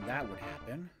feeling that would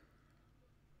happen.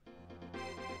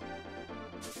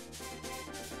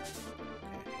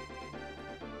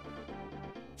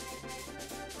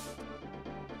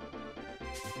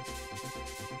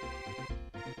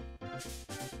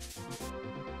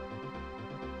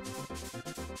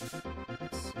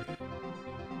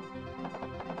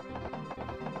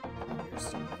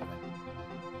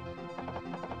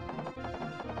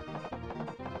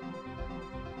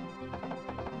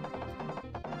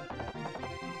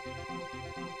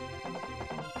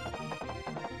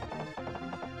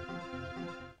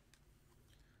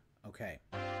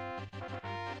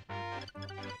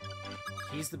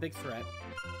 He's the big threat.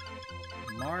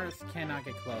 Marth cannot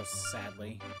get close,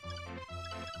 sadly.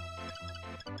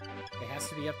 It has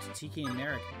to be up to Tiki and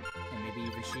Merrick, and maybe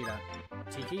even Sheeta.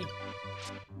 Tiki?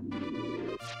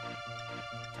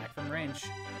 Attack from range.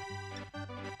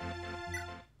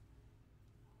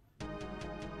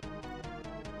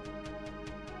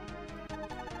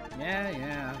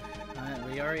 Yeah.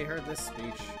 We already heard this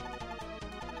speech.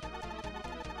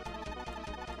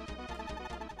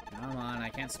 Come on, I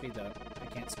can't speed it up.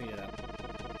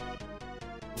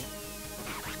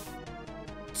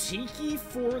 Tiki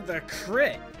for the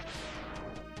crit!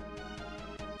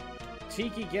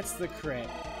 Tiki gets the crit.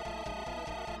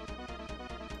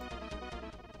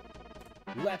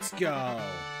 Let's go!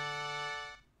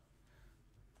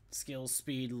 Skill,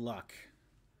 speed, luck.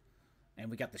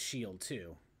 And we got the shield,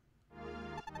 too.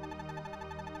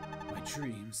 My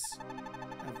dreams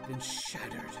have been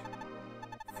shattered.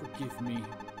 Forgive me,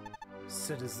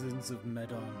 citizens of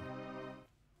Medon.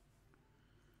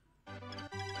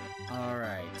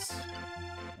 Alright.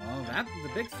 Well, the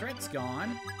big threat's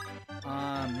gone.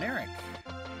 Merrick.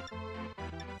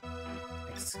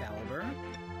 Excalibur.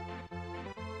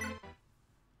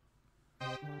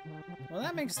 Well,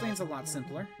 that makes things a lot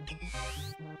simpler.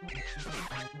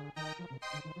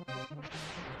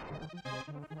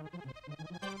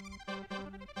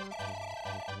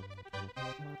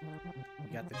 We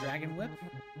got the Dragon Whip.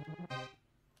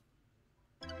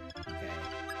 Okay.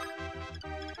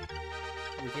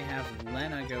 We can have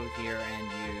Lena go here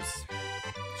and use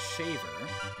Shaver.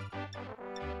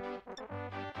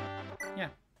 Yeah,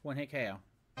 one-hit KO.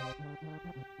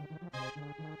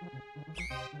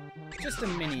 Just a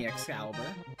mini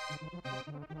Excalibur.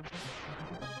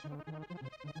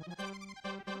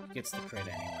 Gets the crit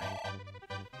anyway.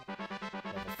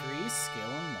 Level 3, skill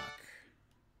and luck.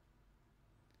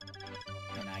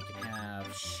 And I can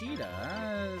have Sheeta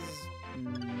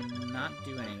not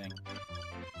do anything.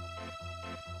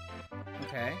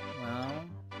 Okay, well...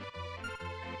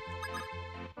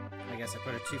 I guess I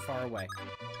put her too far away.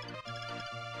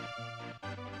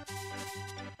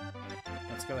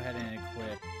 Let's go ahead and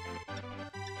equip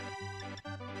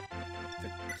the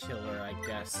killer, I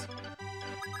guess.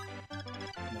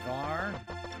 Navarre.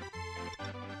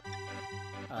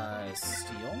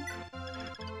 Steel.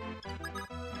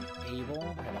 Abel,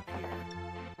 head up here.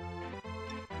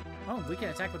 Oh, we can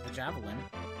attack with the Javelin.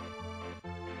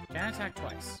 Can I attack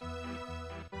twice?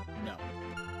 No.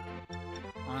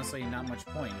 Honestly, not much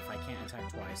point if I can't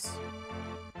attack twice.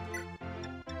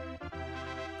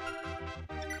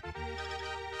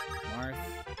 Marth.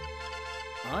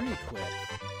 Unequip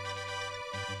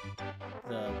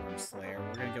the Worm Slayer.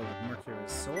 We're gonna go with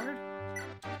Mercury's Sword.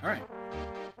 Alright.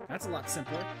 That's a lot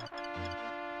simpler. Okay,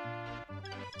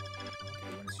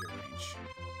 what is your range?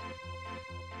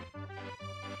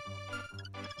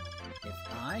 If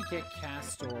I get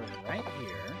Castor right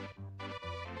here,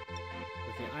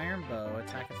 with the Iron Bow,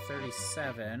 attack of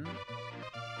 37,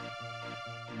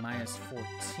 minus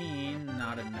 14,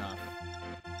 not enough.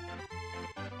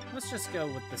 Let's just go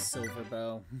with the Silver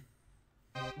Bow.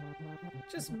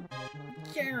 Just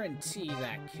guarantee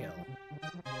that kill.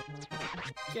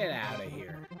 Get out of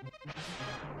here.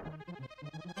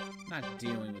 Not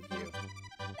dealing with you.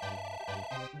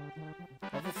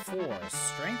 Level 4,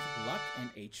 Strength, Luck, and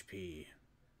HP.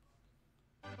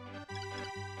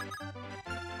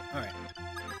 Alright.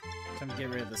 Time to get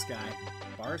rid of this guy.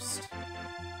 Barst.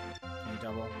 Can you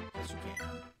double? Yes, you can.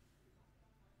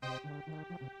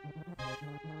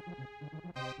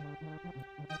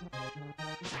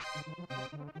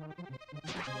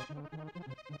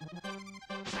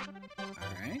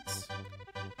 Alright.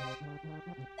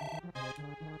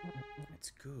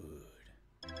 That's good.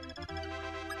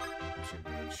 What's your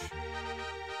range?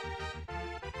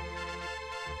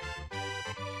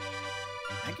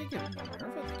 I could give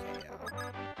Minerva the KO.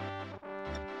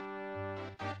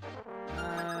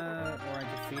 Or I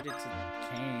could feed it to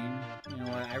Kane. You know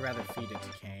what? I'd rather feed it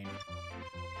to Kane.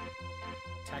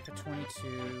 Attack of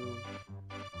 22.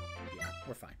 Yeah,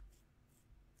 we're fine.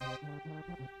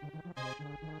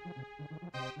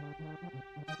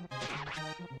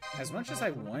 As much as I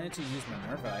wanted to use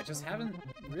Minerva, I just haven't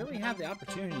really had the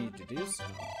opportunity to do so.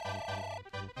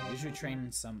 I usually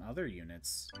train some other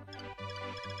units.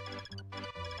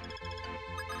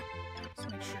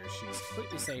 Let's make sure she's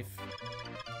completely safe.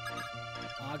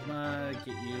 Ogma,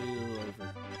 get you over.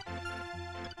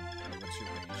 Okay, what's your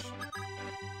range?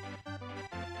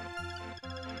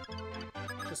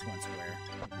 Just one square.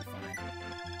 We'll be fine.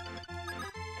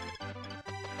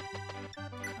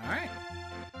 Alright.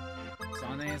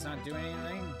 Sane is not doing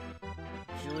anything.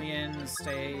 Julian,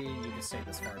 stay. You can stay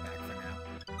this far back for now.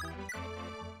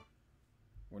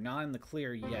 We're not in the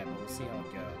clear yet, but we'll see how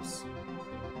it goes.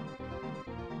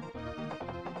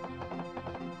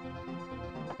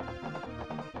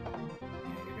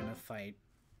 Yeah, you're gonna fight.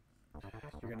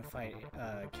 You're gonna fight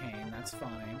Kane. That's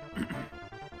fine. Good.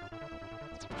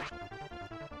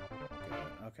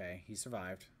 Okay, he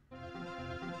survived.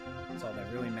 That's all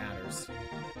that really matters.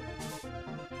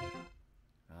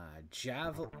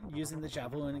 Using the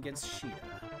javelin against Sheeta.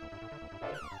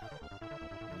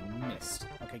 You missed.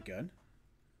 Okay, good.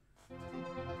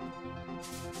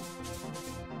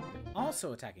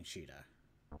 Also attacking Sheeta.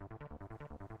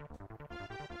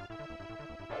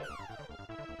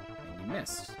 And you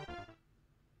missed.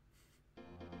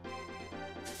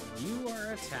 You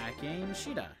are attacking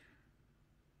Sheeta.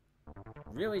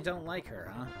 Really don't like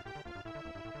her, huh?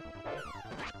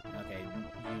 Okay,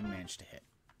 you managed to hit.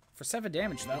 For 7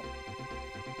 damage, though.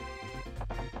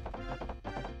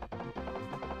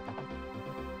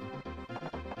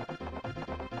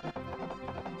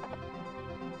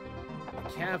 The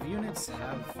Cav units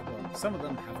have, well, some of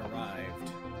them have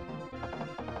arrived.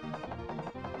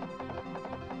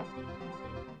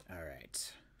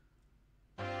 Alright.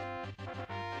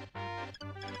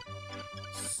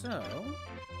 So,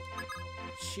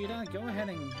 Sheeta, go ahead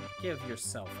and give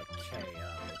yourself a KO.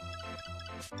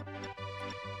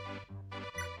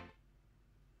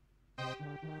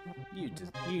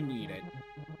 You need it.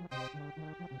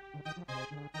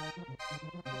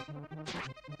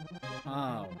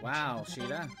 Oh, wow,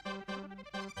 Sheeta.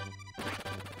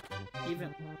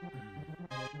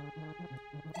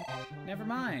 Never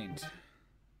mind.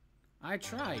 I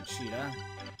tried, Sheeta.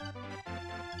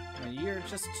 But you're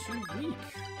just too weak.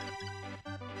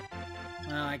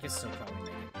 Well, I guess still probably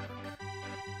make it work.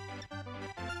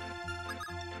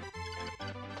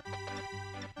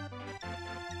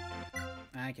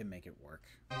 I can make it work.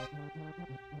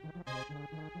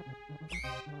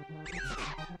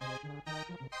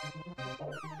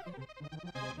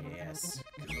 Yes,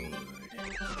 good.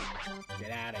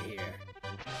 Get out of here.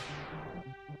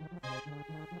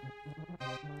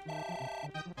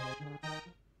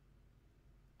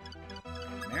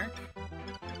 Merrick?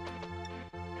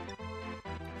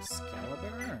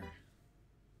 Excalibur?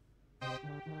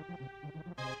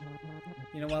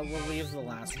 You know what, we'll leave the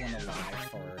last one alive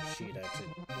for Sheeta to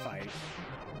fight.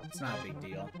 It's not a big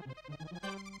deal.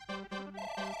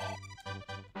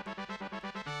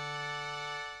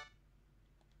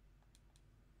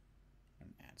 An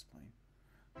ad's playing.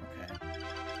 Okay.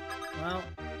 Well,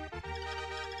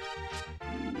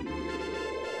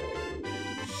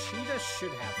 Sheeta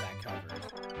should have that covered.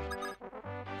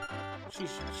 She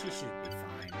should be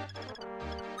fine.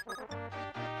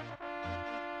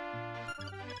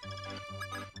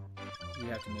 You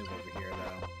have to move over here,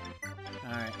 though.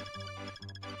 Alright.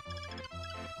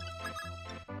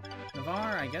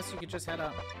 Navarre, I guess you could just head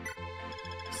up.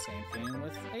 Same thing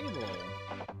with Abel.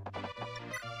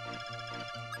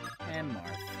 And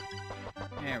Marth.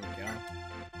 There we go.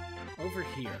 Over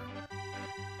here.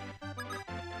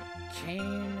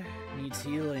 Kane needs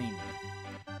healing.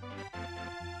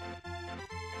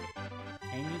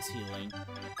 Kane needs healing.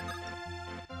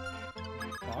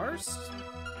 Barst?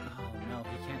 Oh no,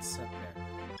 he can't sit there.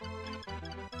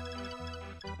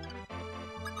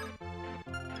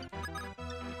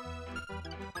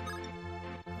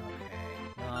 Okay,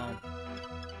 well,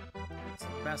 it's the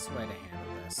best way to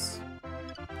handle this.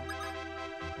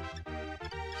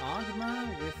 Ogma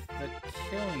with the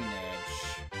Killing Edge.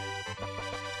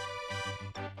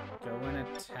 Go and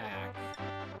attack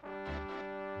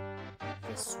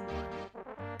this one.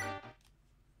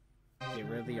 Get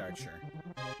rid of the archer.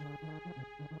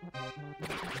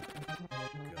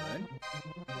 Good.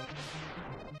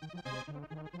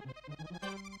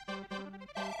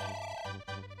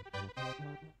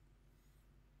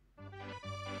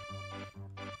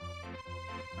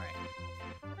 Alright.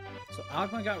 So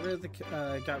Ogma got rid of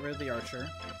the archer.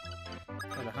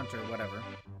 Or the hunter, whatever.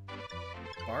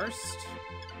 Barst.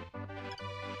 I'm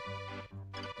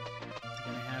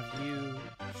gonna have you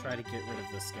try to get rid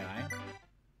of this guy.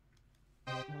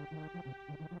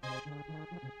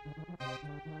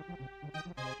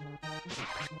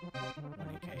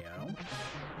 One KO.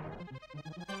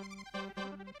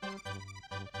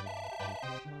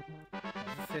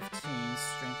 Level 15,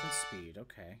 strength and speed.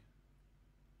 Okay.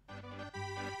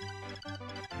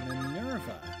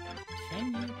 Minerva, can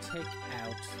you take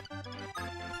out?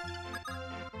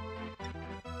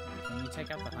 Can you take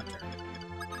out the hunter?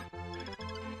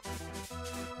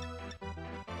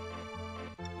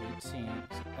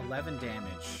 11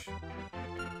 damage.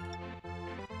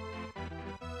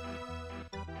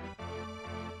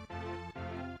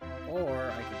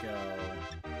 Or I could go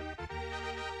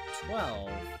 12.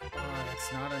 Oh,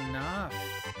 that's not enough.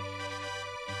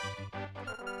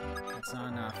 That's not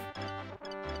enough.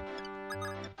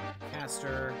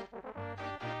 Caster.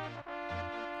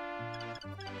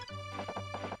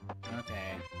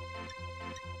 Okay.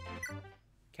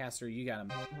 Caster, you gotta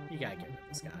get rid of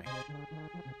this guy.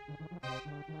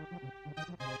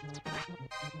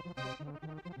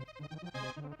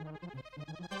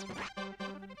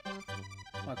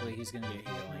 Luckily, he's gonna get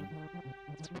healing.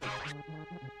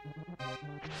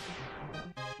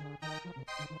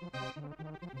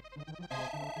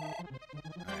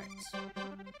 Alright.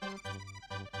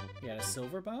 You got a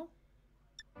silver bow?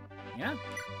 Yeah?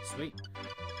 Sweet.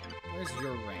 What is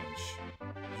your range?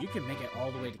 You can make it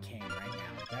all the way to Kane right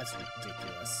now. That's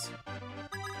ridiculous.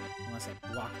 Unless I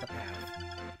block the path.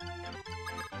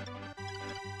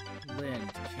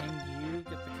 Lind, can you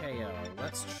get the KO?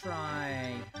 Let's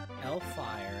try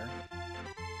L-Fire.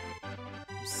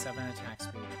 7 attack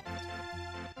speed, 12 attack.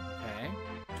 Okay.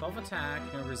 12 attack,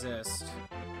 no resist.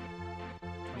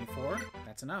 24?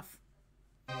 That's enough.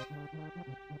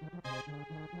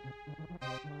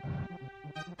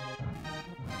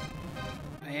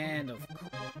 And of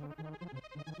course...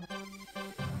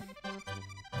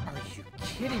 Are you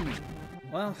kidding me?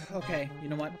 Well, okay, you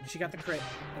know what? She got the crit.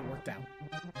 It worked out.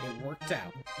 It worked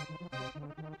out.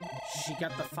 She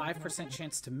got the 5%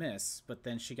 chance to miss, but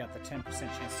then she got the 10%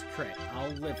 chance to crit.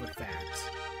 I'll live with that.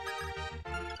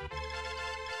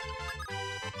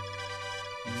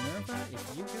 Minerva,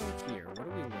 if you go here, what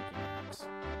are we looking at?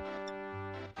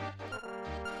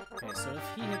 Okay, so if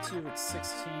he hits you with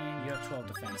 16, you have 12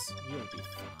 defense. You'll be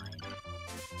fine.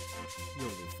 You'll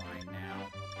be fine now.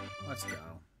 Let's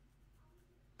go.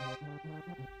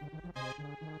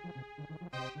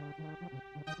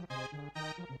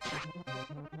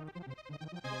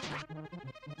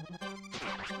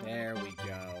 There we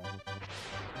go.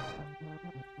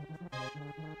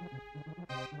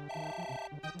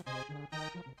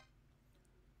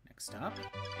 Next up.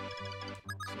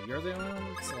 So you're the only one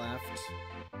that's left.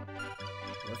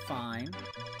 We're fine.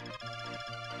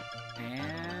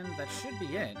 And that should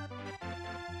be it.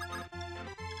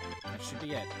 That should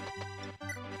be it.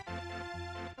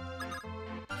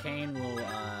 Kane will,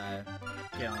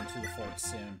 get onto the fort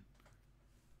soon.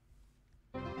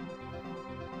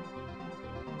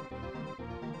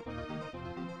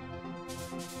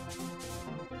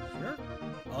 Sure.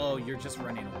 Oh, you're just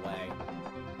running away.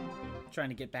 Trying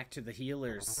to get back to the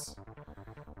healers.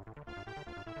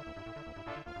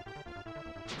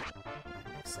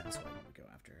 That makes sense why you would go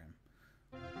after him.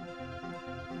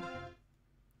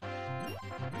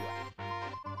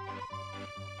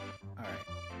 Alright.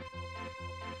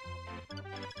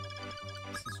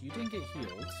 Since you didn't get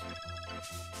healed,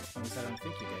 at least I don't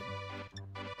think you did.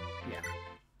 Yeah.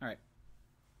 Alright.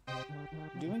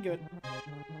 Doing good.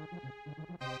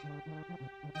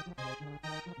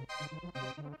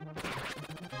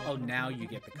 Oh, now you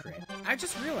get the crit. I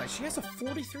just realized she has a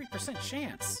 43%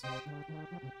 chance.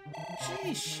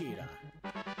 Jeez, Sheeta.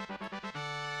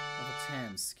 Level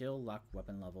 10. Skill, luck,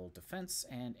 weapon level, defense,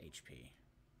 and HP.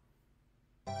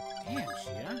 Damn,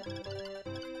 Sheeta.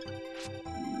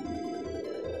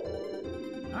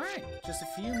 Alright, just a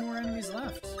few more enemies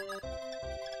left.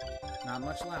 Not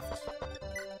much left.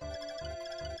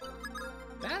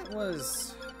 That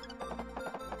was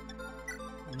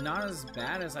not as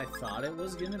bad as I thought it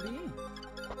was gonna be.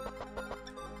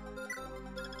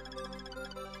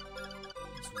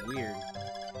 It's weird.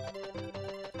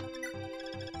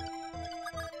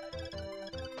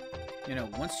 You know,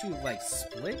 once you like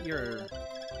split your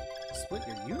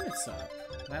units up,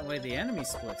 that way the enemy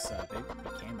splits up, it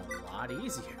became a lot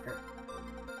easier.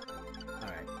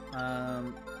 Alright,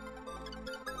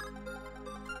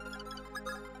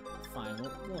 fine,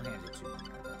 we'll hand it to him.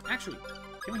 Actually,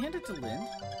 can we hand it to Lind?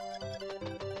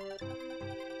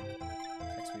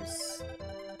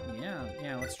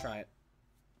 Yeah, let's try it.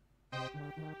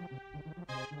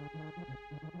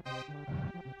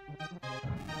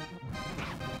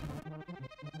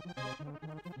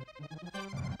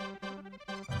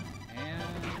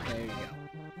 And there you go.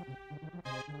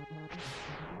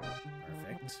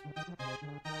 Perfect.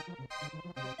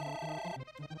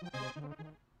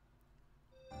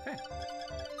 Okay.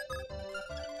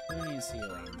 Who needs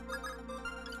healing?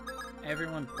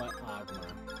 Everyone but Agma.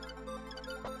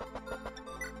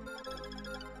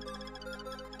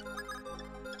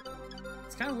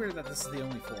 It's kind of weird that this is the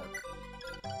only fort.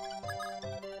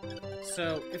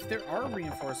 So, if there are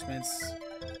reinforcements,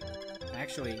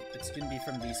 actually, it's going to be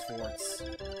from these forts.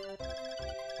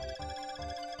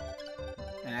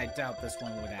 And I doubt this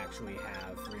one would actually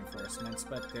have reinforcements,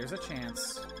 but there's a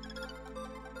chance.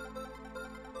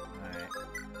 Alright.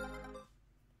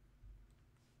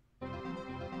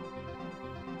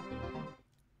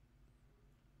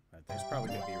 There's probably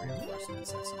going to be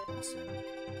reinforcements at some point soon.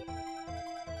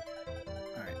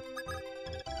 Alright.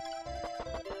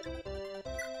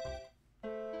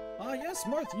 Ah, yes,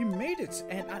 Marth, you made it!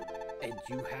 And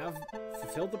you have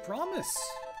fulfilled the promise!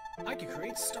 I can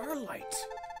create starlight!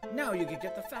 Now you can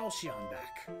get the Falchion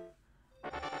back! I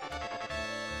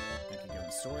can go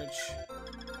in storage.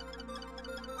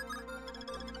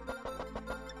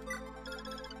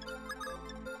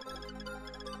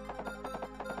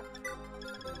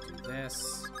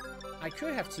 This. I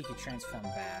could have Tiki transform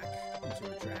back into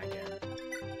a dragon.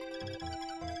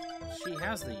 She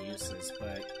has the uses,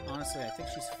 but honestly, I think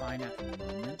she's fine at the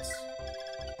moment.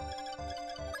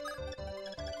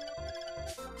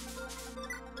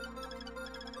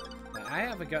 But I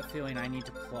have a gut feeling I need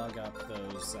to plug up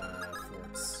those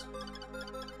forts.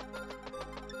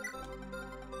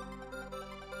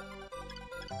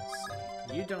 Let's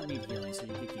see. You don't need healing, so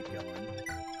you can keep going.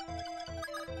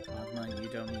 You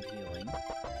don't need healing.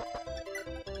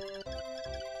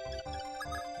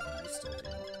 You still do.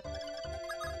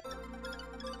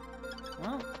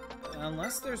 Well,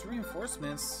 unless there's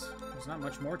reinforcements, there's not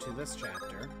much more to this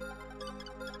chapter.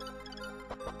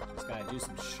 Just gotta do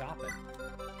some shopping.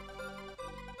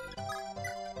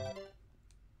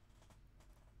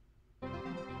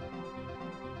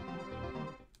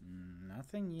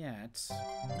 Nothing yet.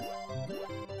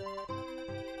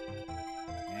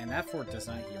 And that fort does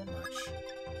not heal much.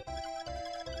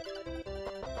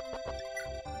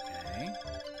 Okay.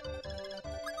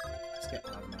 Let's get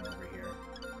Agma over here.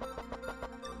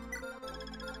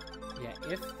 Yeah,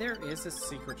 if there is a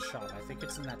secret shop, I think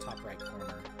it's in that top right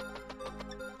corner.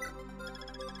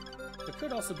 There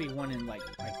could also be one in, like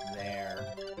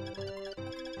there.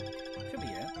 Could be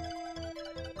it.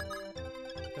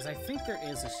 Because I think there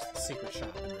is a secret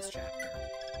shop in this chapter.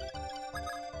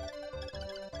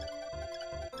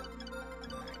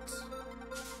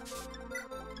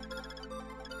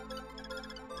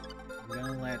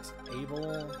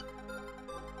 Abel and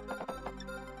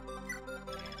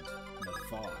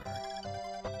Navarre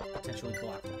potentially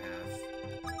block the path.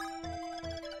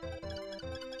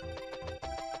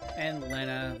 And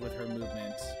Lena, with her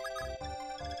movement,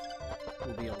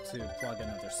 will be able to plug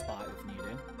another spot if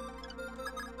needed.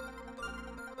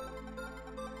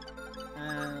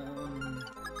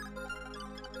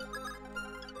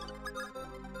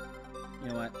 You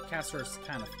know what? Castor's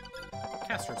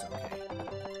okay.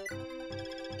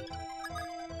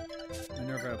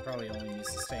 Minerva probably only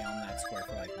needs to stay on that square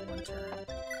for like one turn.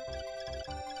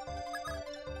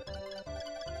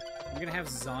 I'm gonna have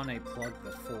Zane plug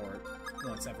the fort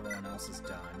once everyone else is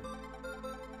done.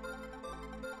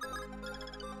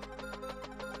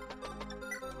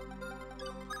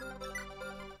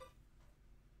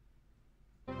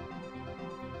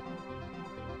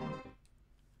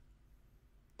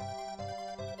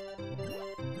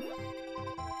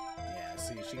 Yeah,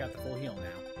 see, she got the full heal now.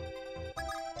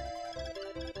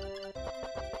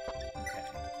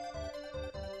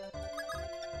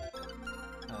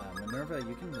 Minerva,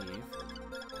 you can leave.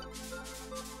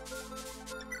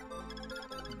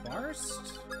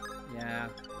 Barst? Yeah,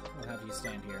 we'll have you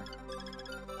stand here.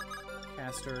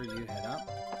 Castor, you head up.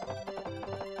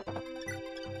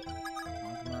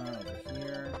 Agma over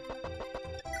here.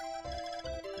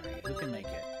 Alright, who can make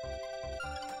it?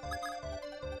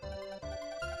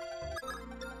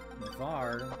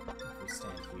 Navarre, if we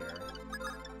stand here.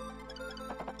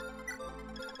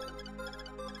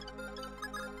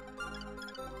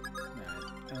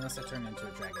 Unless I turn into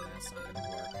a dragon, that's not gonna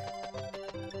work.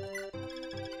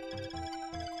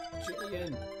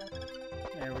 Jillian!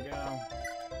 There we go.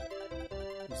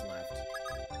 Who's left?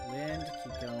 Lind,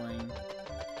 keep going.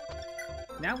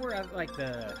 Now we're at, like,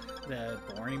 the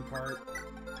boring part,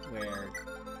 where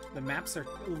the maps are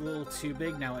a little too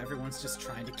big, now everyone's just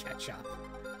trying to catch up.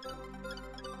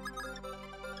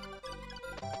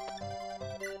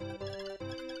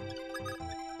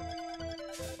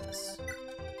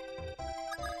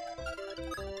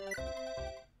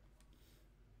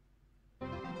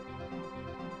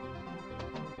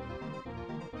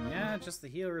 Just the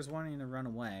healer is wanting to run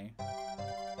away.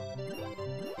 Okay.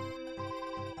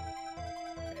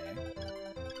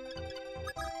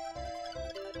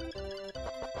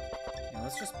 Now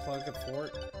let's just plug a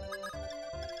fort.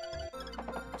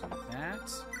 Do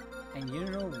that. And you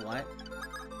know what?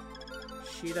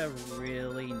 Sheeta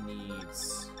really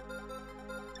needs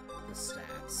the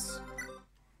stats.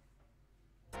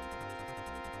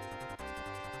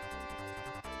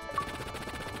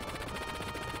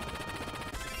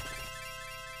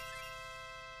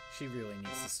 She really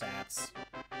needs the stats.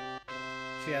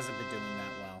 She hasn't been doing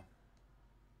that well.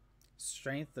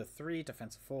 strength of 3,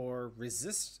 defense of 4,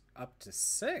 resist up to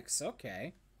 6.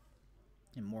 Okay.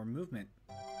 And more movement.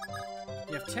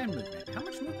 You have 10 movement. How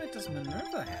much movement does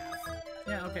Minerva have?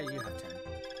 Yeah, okay, you have 10.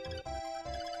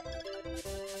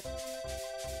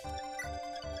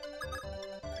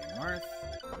 Okay, Marth,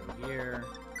 go here.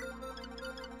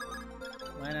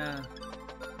 Lena,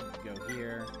 you go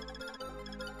here.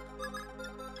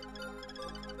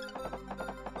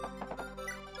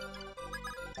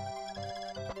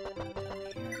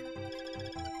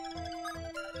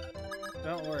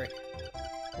 Don't worry.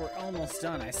 We're almost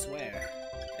done, I swear.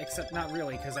 Except not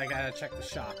really, because I gotta check the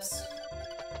shops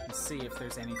and see if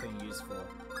there's anything useful.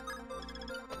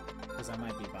 Because I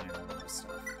might be buying a lot of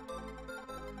stuff.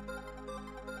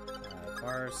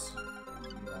 Bars.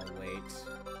 I'll wait.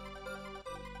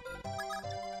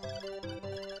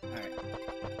 Alright.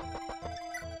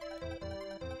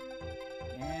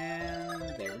 And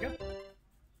there we go.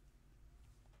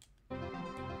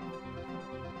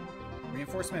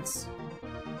 Reinforcements.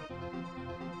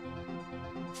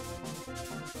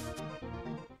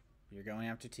 You're going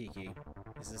after Tiki.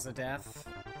 Is this a death?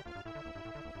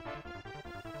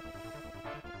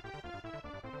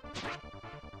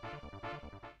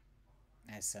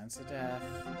 I sense a death.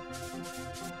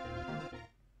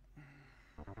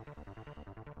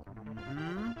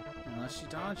 Unless she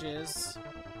dodges.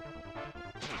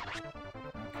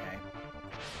 Okay.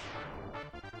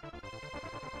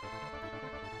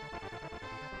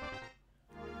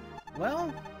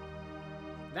 Well,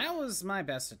 that was my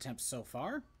best attempt so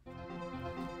far.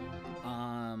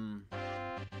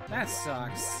 That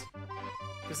sucks.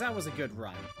 Because that was a good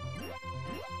run.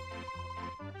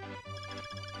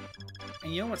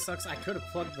 And you know what sucks? I could have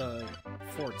plugged the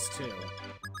forts too.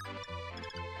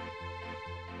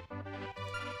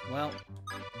 Well,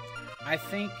 I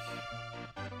think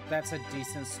that's a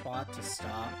decent spot to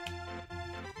stop.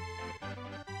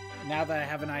 Now that I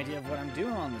have an idea of what I'm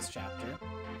doing on this chapter.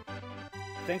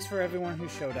 Thanks for everyone who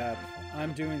showed up.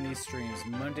 I'm doing these streams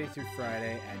Monday through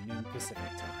Friday at noon Pacific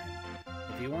time.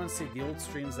 If you want to see the old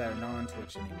streams that are not on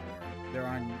Twitch anymore, they're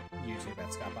on YouTube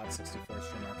at ScottBot64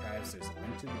 Stream Archives. There's a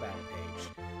link to the battle page.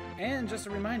 And just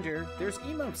a reminder, there's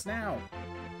emotes now!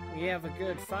 We have a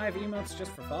good 5 emotes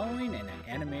just for following and an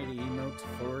animated emote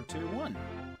for Tier 1.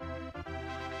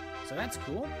 So that's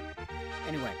cool.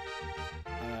 Anyway,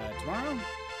 tomorrow,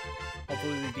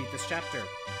 hopefully we beat this chapter.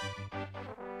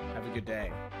 Have a good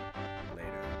day.